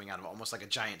tentacles coming out of it, almost like a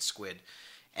giant squid,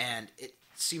 and it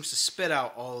seems to spit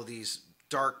out all of these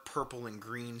dark purple and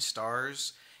green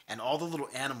stars, and all the little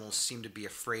animals seem to be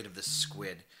afraid of this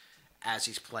squid as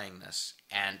he's playing this.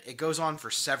 And it goes on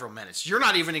for several minutes. You're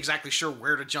not even exactly sure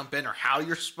where to jump in or how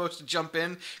you're supposed to jump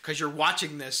in because you're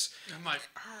watching this. I'm like,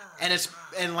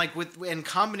 And like in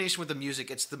combination with the music,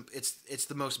 it's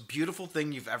the most beautiful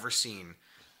thing you've ever seen,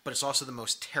 but it's also the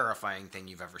most terrifying thing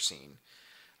you've ever seen.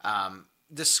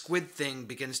 This squid thing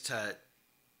begins to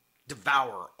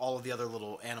devour all of the other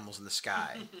little animals in the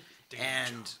sky,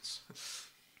 and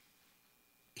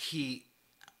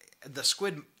the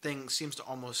squid thing seems to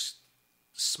almost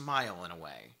smile in a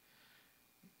way.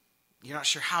 You're not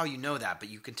sure how you know that, but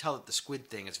you can tell that the squid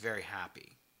thing is very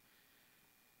happy.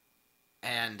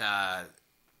 And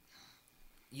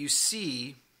you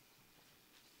see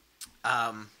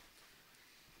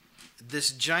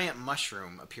this giant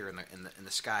mushroom appear in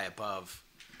the sky above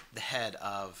the head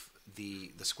of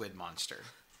the squid monster,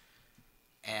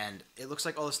 and it looks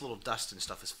like all this little dust and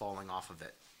stuff is falling off of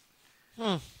it.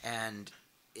 And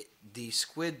the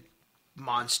squid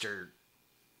monster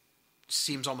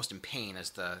seems almost in pain as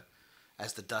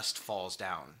the dust falls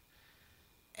down.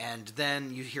 And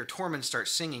then you hear Tormund start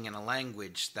singing in a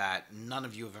language that none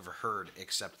of you have ever heard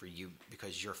except for you,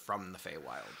 because you're from the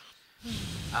Feywild.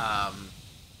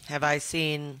 Have I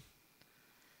seen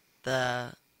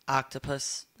the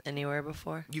octopus anywhere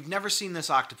before? You've never seen this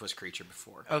octopus creature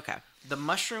before. Okay. The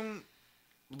mushroom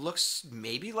looks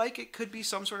maybe like it could be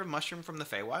some sort of mushroom from the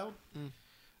Feywild.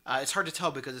 It's hard to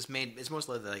tell because it's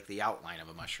mostly like the outline of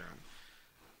a mushroom.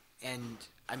 And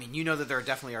I mean, you know that there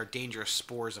definitely are dangerous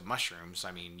spores of mushrooms.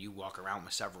 I mean, you walk around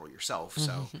with several yourself,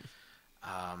 so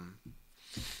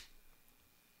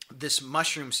this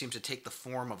mushroom seems to take the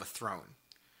form of a throne,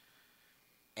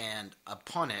 and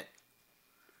upon it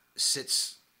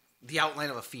sits the outline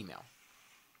of a female.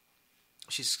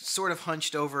 She's sort of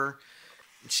hunched over.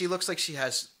 She looks like she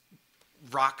has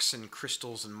rocks and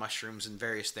crystals and mushrooms and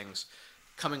various things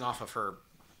coming off of her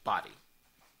body.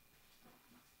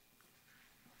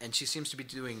 And she seems to be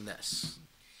doing this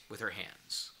with her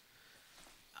hands.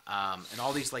 And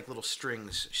all these like little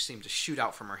strings seem to shoot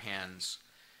out from her hands.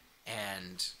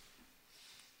 And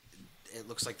it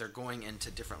looks like they're going into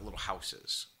different little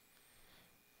houses.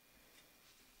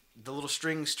 The little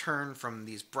strings turn from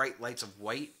these bright lights of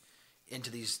white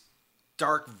into these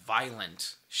dark,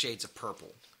 violent shades of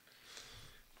purple.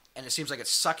 And it seems like it's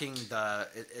sucking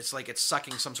it's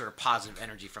sucking some sort of positive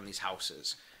energy from these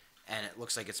houses. And it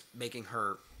looks like it's making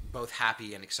her both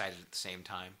happy and excited at the same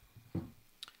time.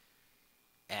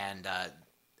 And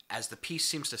as the piece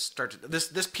seems to start to...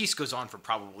 This piece goes on for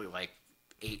probably like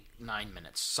 8-9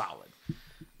 minutes solid,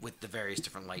 with the various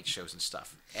different light shows and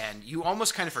stuff. And you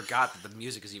almost kind of forgot that the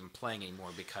music is even playing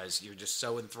anymore because you're just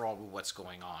so enthralled with what's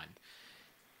going on.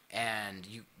 And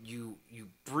you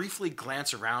briefly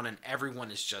glance around and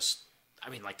everyone is just... I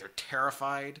mean, like, they're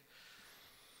terrified,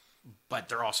 but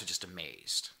they're also just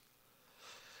amazed.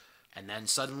 And then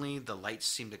suddenly the lights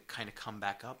seem to kind of come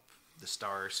back up. The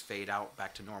stars fade out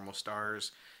back to normal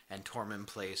stars, and Tormund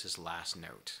plays his last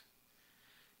note.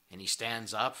 And he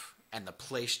stands up, and the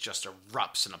place just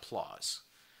erupts in applause.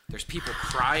 There's people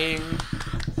crying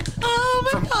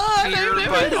from fear,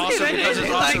 but also because it's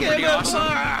also pretty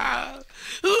awesome.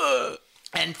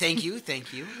 And thank you.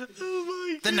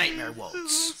 The Nightmare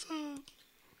Waltz.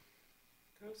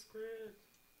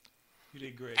 You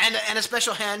did great. And a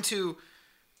special hand to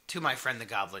my friend the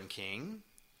Goblin King.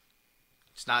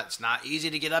 It's not easy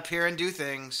to get up here and do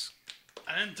things.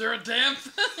 I didn't do a damn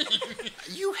thing.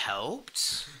 You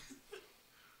helped.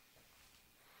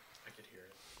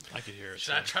 I could hear it.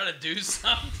 Should I try to do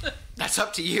something? That's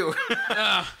up to you.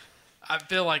 I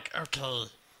feel like, okay.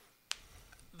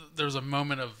 There's a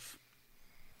moment of...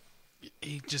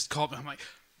 He just called me. I'm like,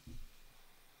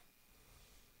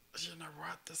 you know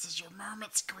what? This is your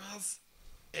moment, Skriz.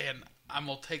 And I'm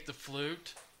going to take the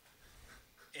flute.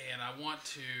 And I want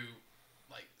to,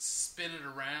 like, spin it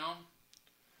around.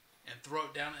 And throw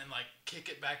it down and, like, kick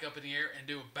it back up in the air. And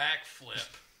do a backflip.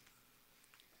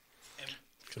 And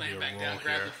land back down,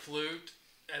 grab the flute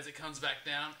as it comes back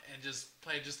down. And just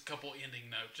play just a couple ending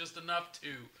notes. Just enough to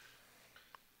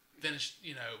finish,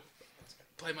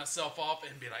 play myself off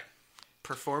and be like,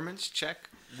 Performance check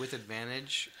with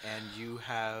advantage, and you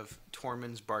have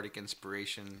Tormund's Bardic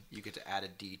Inspiration. You get to add a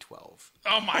D12.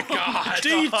 oh my god.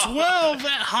 D12,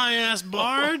 that high ass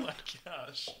bard.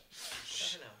 Gosh.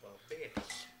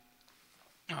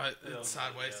 It's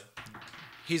sideways.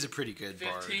 He's a pretty good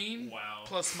bard. 15 Wow.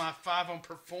 plus my 5 on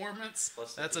performance.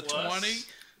 Plus the That's a plus. 20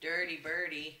 Dirty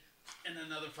birdie. and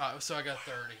another 5. So I got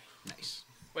 30. Nice.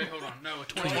 Wait, hold on. No,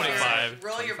 25. 25.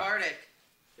 Roll your bardic.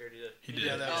 He did.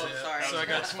 Yeah, that was Oh, it. sorry. So I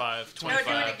got Plus 5. No, do it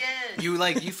 25.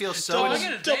 again. You feel So so. I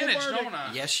get advantage, Double don't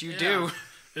I? Yes, you Yeah. do.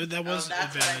 That was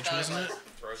that's what I advantage, thought it wasn't it? was.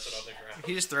 Throws it on the ground.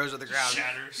 He just throws it at the ground.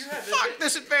 Shatters. Fuck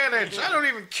this advantage! I don't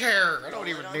even care. I don't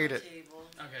even on need the it. table.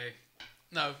 Okay.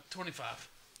 No, 25.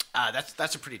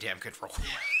 That's a pretty damn good roll.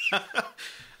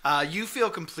 You feel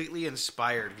completely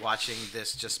inspired watching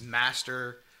this just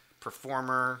master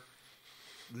performer,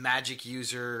 magic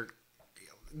user.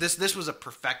 This was a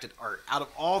perfected art. Out of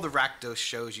all the Rakdos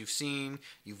shows you've seen,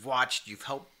 you've watched, you've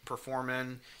helped perform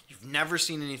in, you've never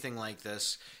seen anything like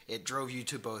this. It drove you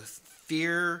to both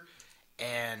fear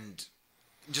and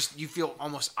just you feel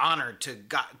almost honored to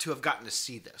have gotten to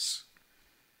see this.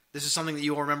 This is something that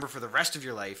you will remember for the rest of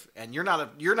your life, and you're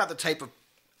not the type of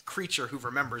creature who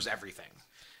remembers everything,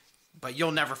 but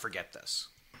you'll never forget this.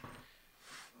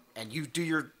 And you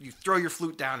throw your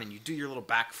flute down and you do your little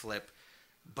backflip,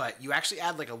 but you actually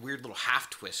add like a weird little half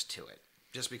twist to it,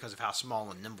 just because of how small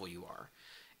and nimble you are.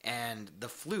 And the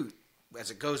flute,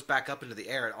 as it goes back up into the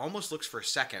air, it almost looks for a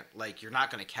second like you're not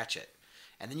going to catch it,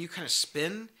 and then you kind of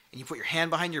spin and you put your hand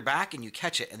behind your back and you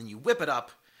catch it, and then you whip it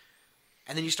up.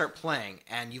 And then you start playing,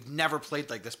 and you've never played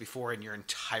like this before in your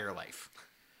entire life.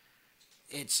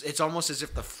 It's almost as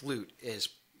if the flute is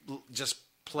just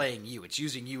playing you. It's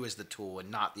using you as the tool and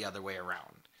not the other way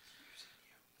around.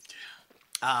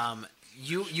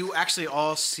 You actually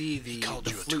all see the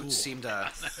flute seem to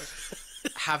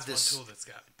have this Tool that's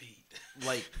got beat.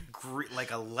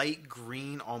 like a light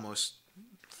green almost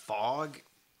fog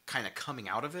kind of coming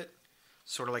out of it,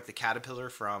 sort of like the caterpillar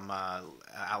from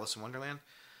Alice in Wonderland.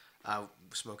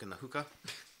 Smoking the hookah.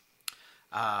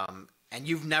 And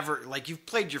you've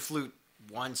played your flute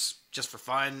once just for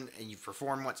fun, and you've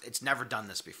performed once. It's never done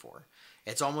this before.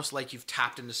 It's almost like you've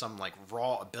tapped into some like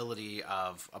raw ability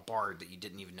of a bard that you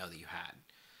didn't even know that you had.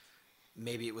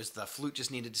 Maybe it was the flute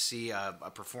just needed to see a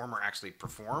performer actually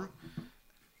perform,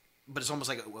 but it's almost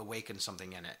like it awakened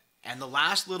something in it. And the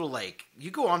last little, you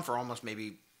go on for almost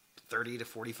maybe 30 to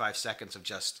 45 seconds of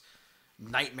just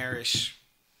nightmarish.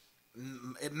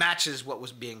 It matches what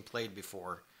was being played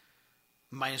before,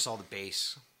 minus all the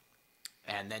bass.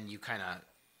 And then you kind of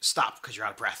stop because you're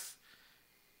out of breath.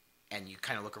 And you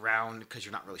kind of look around because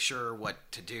you're not really sure what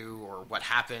to do or what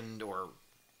happened.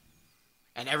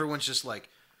 And everyone's just like,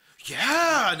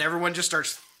 yeah! And everyone just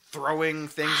starts throwing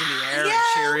things in the air and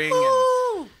cheering.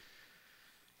 And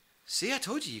see, I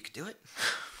told you could do it.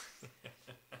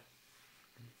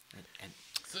 and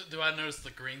So do I notice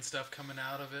the green stuff coming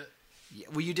out of it? yeah,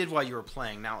 well, you did while you were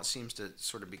playing. Now it seems to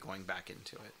sort of be going back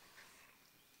into it.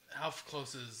 How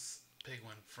close is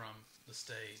Pigwin from the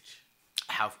stage?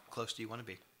 How close do you want to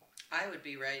be? I would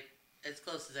be right as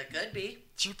close as I could be.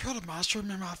 Did you put a mushroom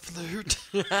in my flute?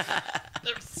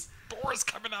 There's spores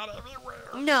coming out everywhere.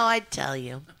 No, I'd tell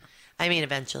you. I mean,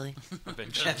 eventually.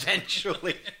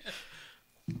 Eventually.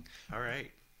 All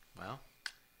right. Well,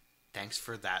 thanks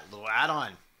for that little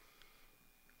add-on.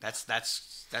 That's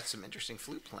some interesting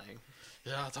flute playing.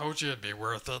 Yeah, I told you it'd be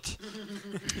worth it.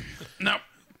 Nope.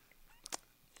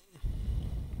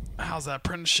 How's that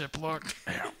apprenticeship look?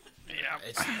 Yeah.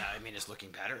 It's looking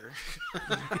better.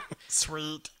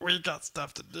 Sweet. We got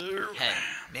stuff to do. Hey,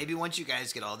 maybe once you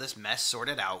guys get all this mess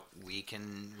sorted out, we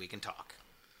can talk.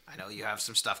 I know you have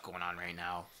some stuff going on right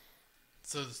now.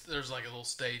 So there's like a little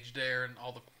stage there, and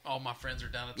all my friends are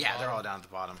down at the Yeah, bottom. they're all down at the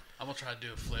bottom. I'm gonna try to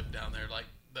do a flip down there, like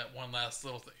that one last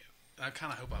little thing. And I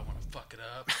kind of hope I want to fuck it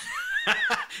up.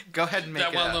 Go ahead and make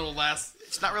That it one up. little last.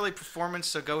 It's not really performance,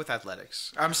 so go with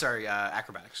athletics. I'm sorry,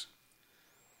 acrobatics.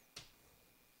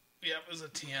 Yeah, it was a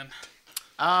 10.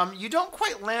 You don't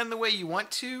quite land the way you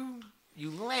want to. You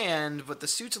land, but the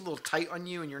suit's a little tight on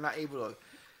you, and you're not able to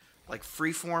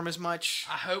freeform as much.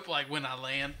 I hope when I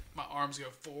land, my arms go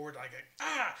forward,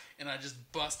 and I just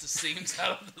bust the seams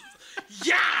out of the.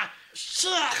 Yeah,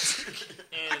 shit!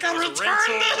 I gotta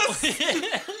return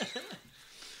this.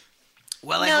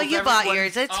 Well, I No, hope you bought everyone-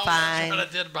 yours. It's Oh, fine. that's right,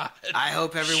 I did buy it. I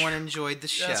hope everyone enjoyed the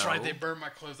show. That's right. They burned my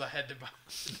clothes. I had to buy.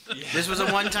 This was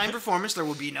a one-time performance. There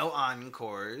will be no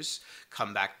encores.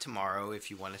 Come back tomorrow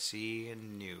if you want to see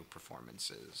new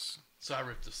performances. So I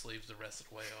ripped the sleeves the rest of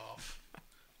the way off.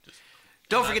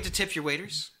 Don't forget to tip your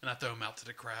waiters. And I throw them out to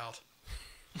the crowd.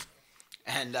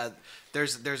 And there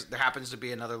happens to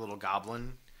be another little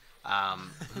goblin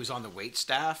who's on the wait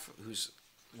staff, who's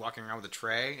walking around with a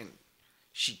tray, and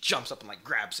she jumps up and like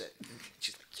grabs it. And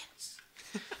she's like, "Yes,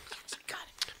 yes, I got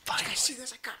it. Did you guys see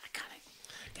this? I got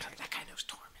it. That guy knows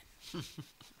Torment."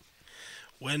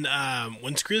 When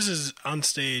Skriz is on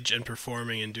stage and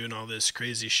performing and doing all this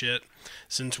crazy shit,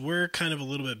 since we're kind of a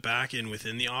little bit back in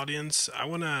within the audience, I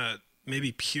want to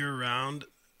maybe peer around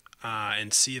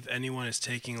and see if anyone is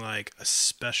taking like a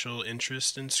special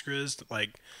interest in Skriz,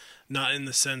 like not in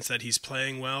the sense that he's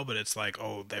playing well, but it's like,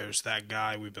 oh, there's that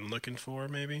guy we've been looking for,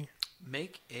 maybe.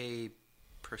 Make a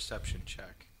perception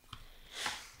check.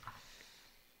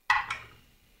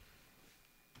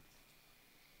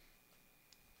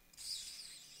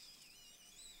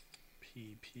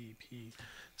 P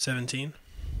 17.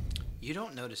 You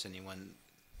don't notice anyone.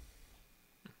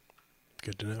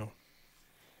 Good to know.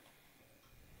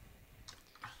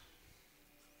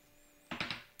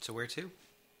 So where to?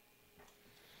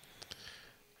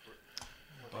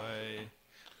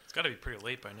 It's got to be pretty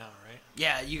late by now, right?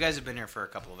 Yeah, you guys have been here for a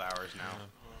couple of hours now.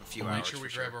 A few hours. Make sure we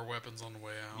for grab our weapons on the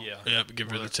way out. Yeah. Yep, give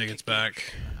her the tickets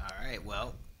back. All right.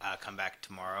 Well, come back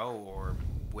tomorrow or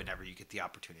whenever you get the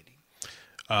opportunity.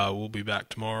 We'll be back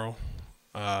tomorrow.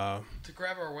 To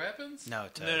grab our weapons? No,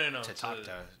 No. to talk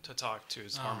to talk to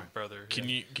his brother. Can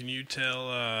you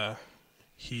tell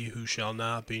he who shall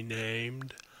not be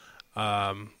named?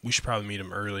 We should probably meet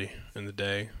him early in the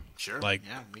day. Sure. Like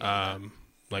yeah, we can do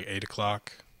that. like 8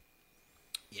 o'clock.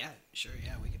 Yeah, sure.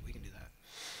 Yeah, we can do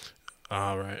that.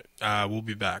 All right. We'll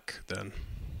be back then,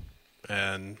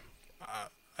 and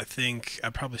I think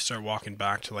I'd probably start walking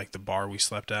back to like the bar we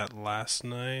slept at last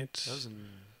night. That was in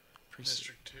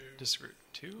District 2. District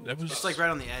 2? That was It's like right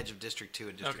on the edge of District 2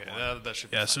 and District Okay, 1. that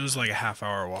should be yeah. So it was like a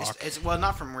half-hour walk, It's well,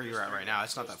 not from where you're at right now.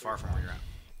 It's not that far from where you're at.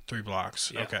 3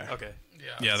 blocks. Yeah, Okay. Okay. Yeah.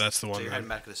 Yeah, that's the So one. you're then. heading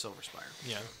back to the Silver Spire.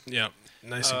 Yeah. Yeah,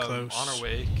 nice and close. On our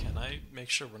way, can I make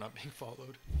sure we're not being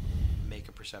followed? Make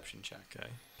a perception check. Okay.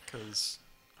 Because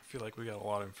I feel like we got a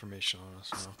lot of information on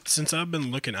us now. Since I've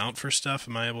been looking out for stuff,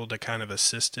 am I able to kind of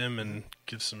assist him and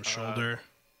give some shoulder?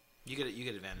 You get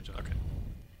advantage on it. Okay.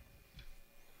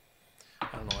 I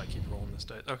don't know why I keep rolling this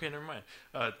dice. Okay, never mind.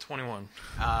 21.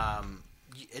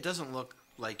 It doesn't look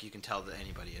like you can tell that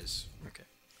anybody is Okay.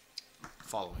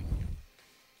 following you.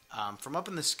 From up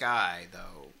in the sky,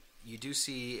 though, you do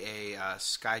see a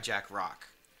skyjack rock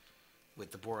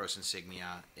with the Boros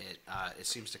insignia. It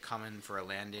seems to come in for a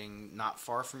landing not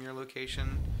far from your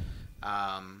location.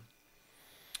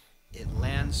 It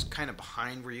lands kind of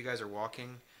behind where you guys are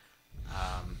walking.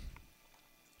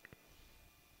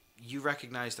 You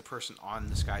recognize the person on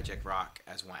the skyjack rock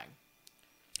as Wang.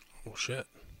 Oh shit!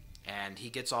 And he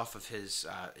gets off of his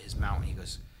mount and he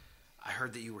goes, "I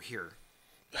heard that you were here."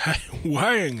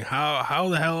 Wang, how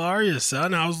the hell are you,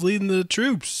 son? How's leading the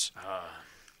troops?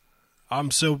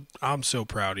 I'm so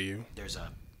proud of you.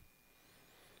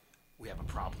 We have a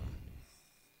problem.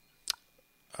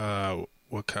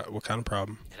 What kind of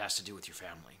problem? It has to do with your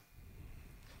family.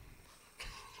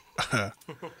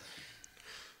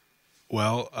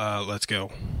 Well, let's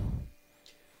go.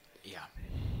 Yeah.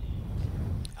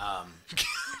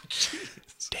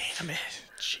 Damn it,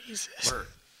 Jesus.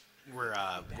 We're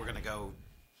gonna go.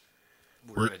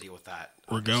 We're We're- gonna deal with that.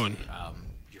 we're going.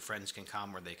 Your friends can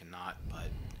come or they cannot, but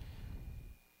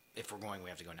if we're going, we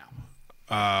have to go now.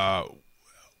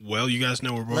 Well, you guys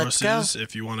know where Let's Boros go. is.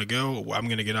 If you want to go, I'm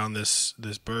gonna get on this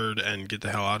bird and get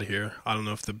the hell out of here. I don't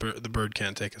know if the bird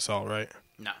can't take us all, right?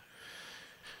 No.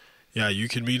 Yeah, you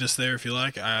can meet us there if you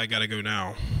like. I gotta go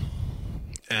now.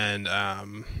 And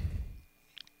am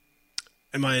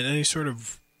I in any sort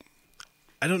of?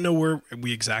 I don't know where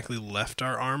we exactly left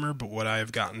our armor, but would I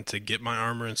have gotten to get my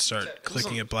armor and start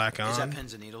clicking it black Is that on?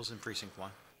 pins and needles in precinct 1?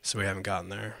 So we haven't gotten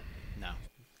there. No.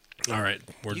 All right,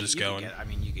 we're You just could going.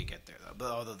 you could get there though,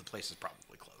 but although the place is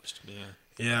probably closed. Yeah.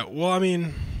 Yeah, well, I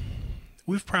mean,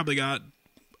 we've probably got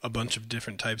a bunch of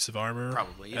different types of armor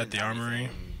Probably. You at the didn't have armory.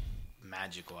 anything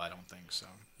magical, I don't think so.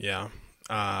 Yeah,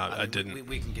 I I mean, didn't.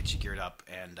 We can get you geared up,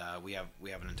 and we have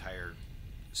an entire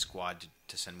squad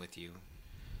to send with you.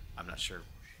 I'm not sure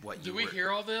what you. Do we were-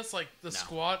 hear all this? Like the No.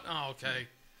 squad? Oh, okay.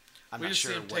 I'm we not just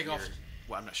sure see him what take your, off.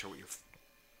 Well, I'm not sure what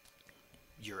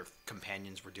your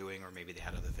companions were doing, or maybe they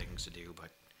had other things to do. But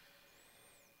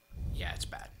yeah, it's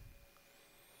bad.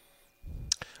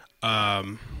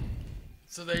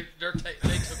 So they took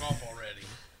off already.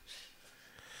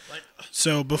 Like,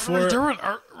 So what are before, we doing?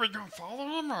 Are we gonna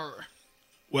follow them or?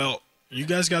 well, you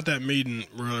guys got that meeting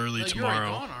real early Like, you're already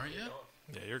tomorrow. gone, aren't you?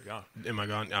 Yeah, you're gone. Am I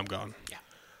gone? I'm gone. Yeah.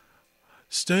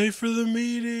 Stay for the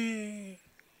meeting.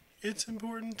 It's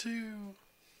important too.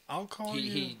 I'll call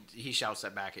you. He shouts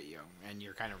that back at you, and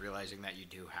you're kind of realizing that you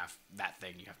do have that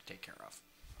thing you have to take care of.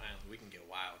 Finally, we can get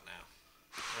wild now.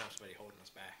 We don't have somebody holding us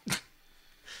back.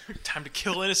 Time to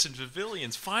kill innocent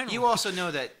civilians, finally. You also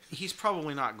know that he's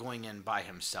probably not going in by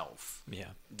himself. Yeah.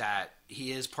 That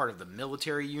he is part of the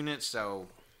military unit, so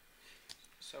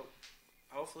So,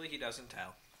 hopefully he doesn't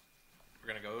tell. We're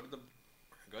gonna go to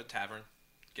the tavern,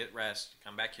 get rest,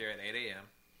 come back here at 8 a.m.,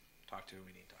 talk to who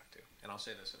we need to talk to, and I'll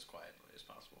say this as quietly as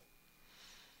possible.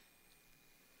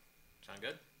 Sound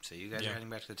good? So you guys Yeah. are heading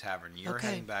back to the tavern. You're Okay.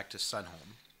 heading back to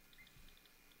Sunholm.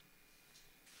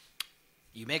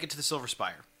 You make it to the Silver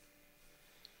Spire.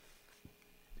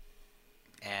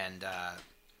 And I'd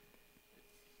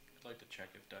like to check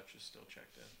if Dutch is still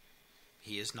checked in.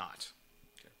 he is not.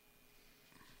 Okay.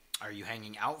 Are you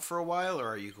hanging out for a while, or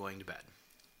are you going to bed?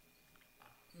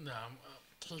 No,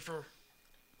 Kiefer,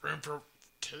 room for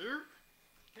two?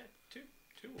 Yeah,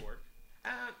 two will work.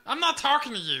 I'm not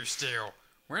talking to you still.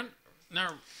 No,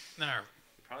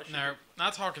 Probably should.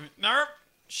 not talking. No,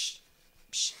 shh.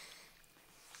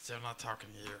 Still not talking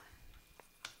to you.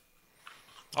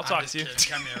 I'll I'm talk just to you.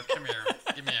 kidding. Come here.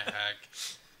 Give me a hug.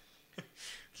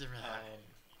 Give me a hug.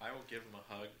 I will give him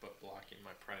a hug, but blocking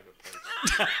my private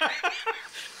parts.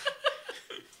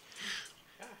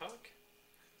 Yeah, hug.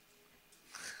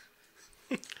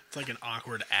 It's like an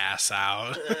awkward ass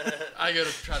out. I go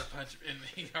to try to punch him, and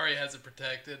he already has it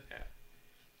protected. Yeah.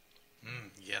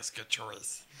 Yes, good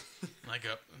choice. And I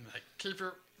go, I'm like, keep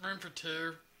your room for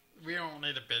two. We don't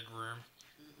need a big room.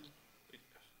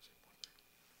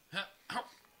 Huh, oh,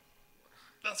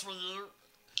 that's for you.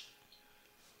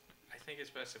 I think it's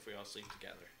best if we all sleep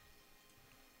together.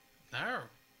 No.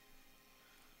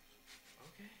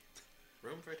 Okay.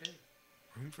 Room for two.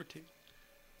 Room for two.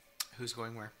 Who's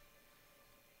going where?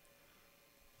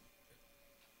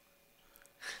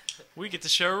 We get to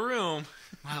share a room.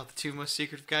 Wow, the two most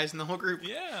secretive guys in the whole group.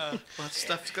 Yeah. Lots of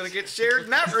stuff's gonna get shared in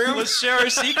that room. Let's share our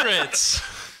secrets.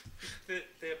 They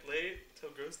up late,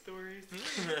 tell ghost stories.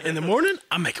 In the morning,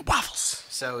 I'm making waffles.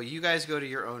 So you guys go to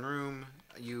your own room.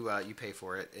 You pay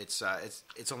for it. It's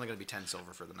only going to be 10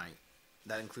 silver for the night.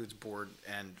 That includes board,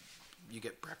 and you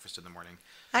get breakfast in the morning.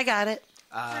 I got it.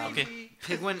 Okay.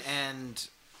 Pigwin and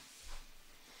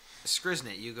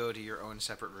Skriznet, you go to your own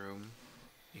separate room.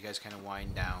 You guys kind of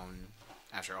wind down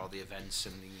after all the events,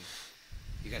 and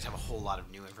you guys have a whole lot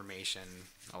of new information.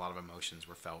 A lot of emotions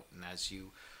were felt, and as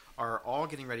you are all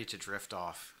getting ready to drift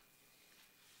off,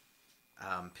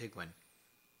 Pigwin,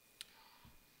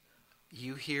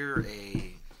 you hear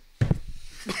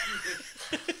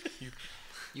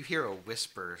you hear a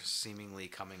whisper seemingly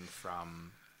coming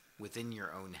from within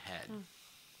your own head.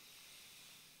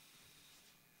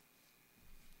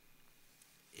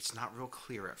 It's not real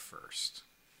clear at first,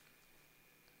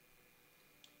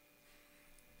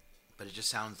 but it just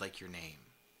sounds like your name.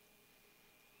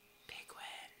 Pigwin.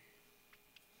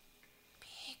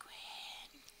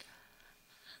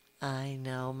 I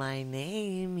know my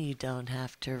name. You don't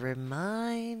have to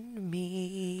remind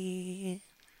me.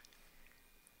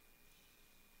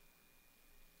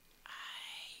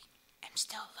 I'm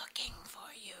still looking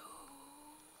for you.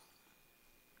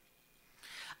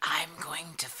 I'm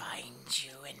going to find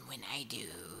you, and when I do,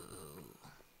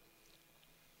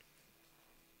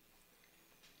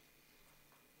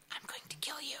 I'm going to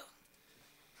kill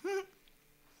you.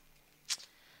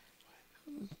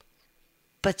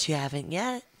 But you haven't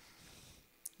yet.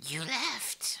 You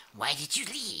left. Why did you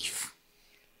leave?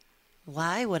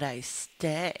 Why would I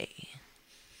stay?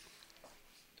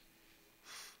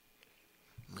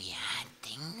 We had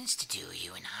things to do,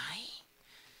 you and I.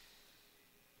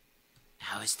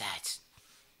 How is that?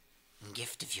 A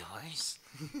gift of yours?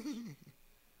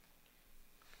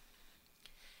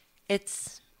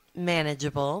 It's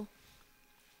manageable.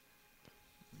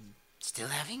 Still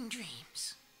having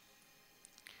dreams.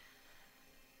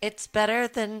 It's better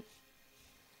than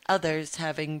others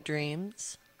having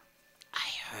dreams. I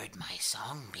heard my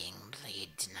song being played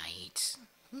tonight.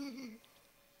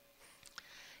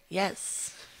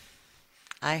 Yes,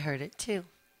 I heard it too.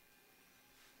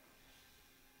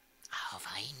 I'll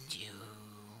find you.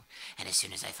 And as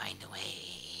soon as I find a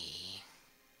way,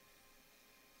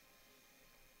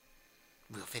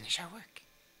 we'll finish our work.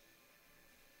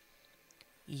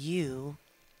 You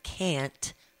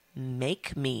can't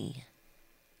make me.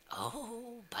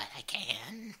 Oh, but I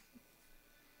can.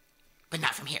 But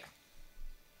not from here.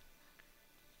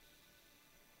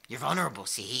 You're vulnerable,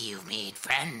 see? You've made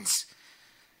friends.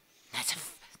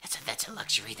 That's a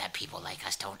luxury that people like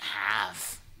us don't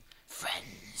have.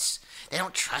 Friends. They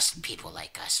don't trust people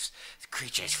like us,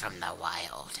 creatures from the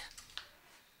wild.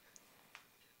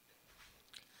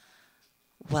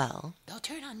 Well, They'll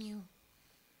turn on you.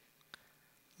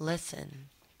 listen.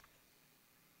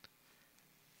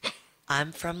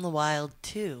 I'm from the wild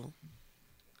too.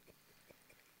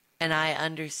 And I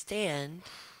understand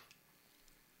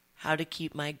how to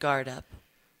keep my guard up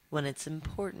when it's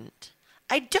important.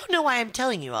 I don't know why I'm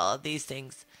telling you all of these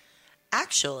things.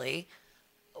 Actually,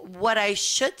 what I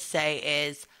should say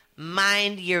is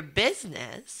mind your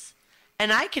business,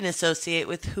 and I can associate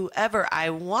with whoever I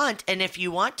want. And if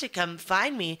you want to come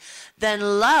find me,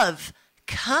 then love,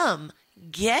 come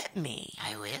get me.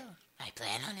 I will. I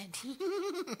plan on it.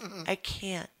 I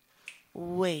can't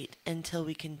wait until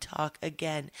we can talk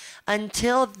again.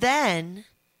 Until then,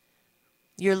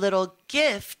 your little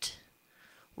gift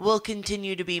will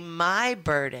continue to be my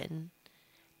burden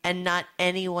and not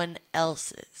anyone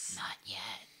else's. Not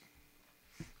yet.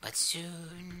 But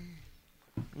soon.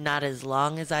 Not as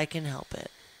long as I can help it.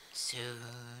 Soon.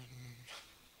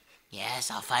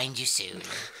 Yes, I'll find you soon.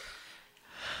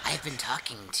 I've been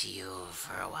talking to you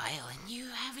for a while and you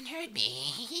haven't heard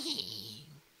me.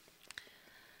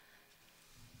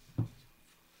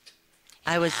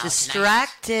 I was Now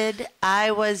distracted.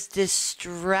 I was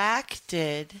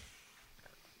distracted.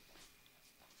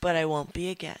 But I won't be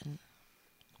again.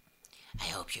 I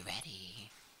hope you're ready.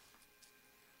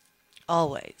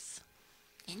 Always.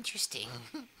 Interesting.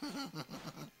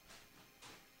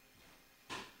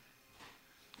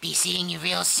 Be seeing you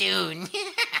real soon.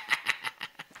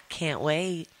 Can't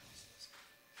wait.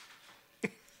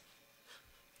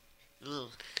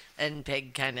 And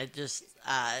Pig kind of just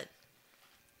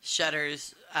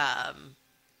shudders.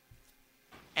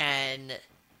 And,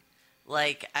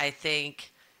 like, I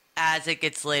think as it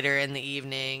gets later in the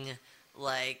evening,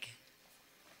 like,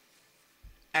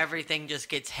 everything just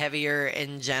gets heavier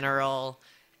in general.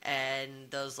 And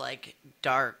those, like,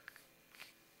 dark,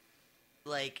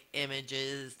 like,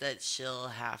 images that she'll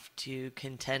have to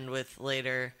contend with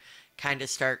later kind of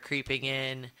start creeping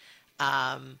in.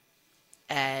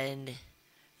 And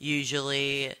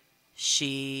usually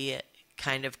she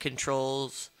kind of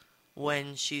controls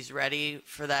when she's ready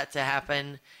for that to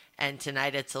happen. And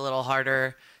tonight it's a little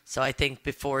harder. So I think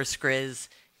before Skriz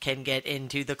can get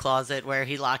into the closet where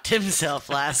he locked himself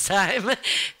last time,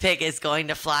 Pig is going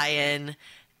to fly in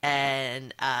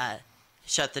and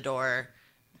shut the door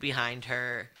behind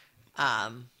her,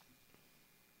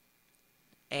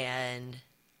 and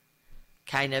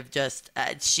kind of just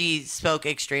she spoke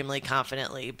extremely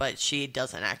confidently, but she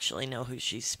doesn't actually know who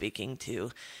she's speaking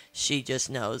to. She just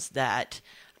knows that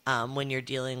when you're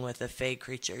dealing with a fey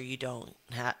creature, you don't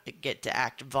get to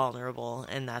act vulnerable,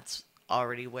 and that's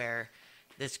already where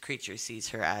this creature sees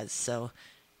her as. So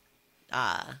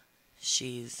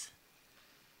she's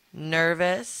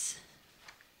nervous.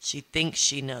 She thinks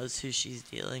she knows who she's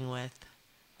dealing with,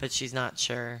 but she's not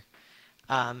sure.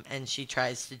 And she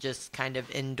tries to just kind of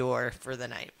endure for the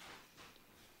night.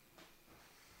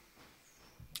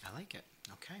 I like it.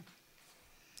 Okay.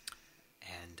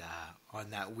 And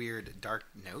on that weird dark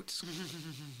note,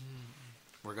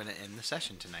 we're going to end the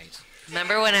session tonight.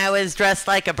 Remember when I was dressed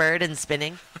like a bird and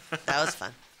spinning? That was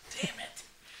fun. Damn it.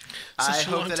 I Such a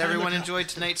hope long that time everyone ago. enjoyed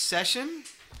tonight's session.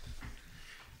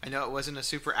 I know it wasn't a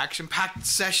super action-packed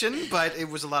session, but it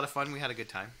was a lot of fun. We had a good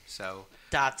time. So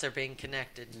Dots are being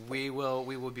connected. we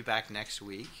will be back next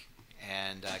week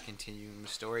and continuing the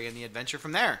story and the adventure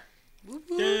from there.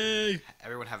 Yay!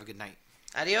 Everyone have a good night.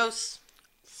 Adios.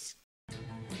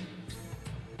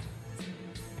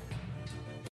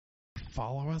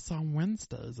 Follow us on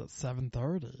Wednesdays at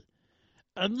 7:30.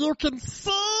 And you can see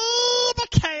the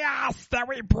chaos that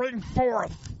we bring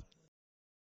forth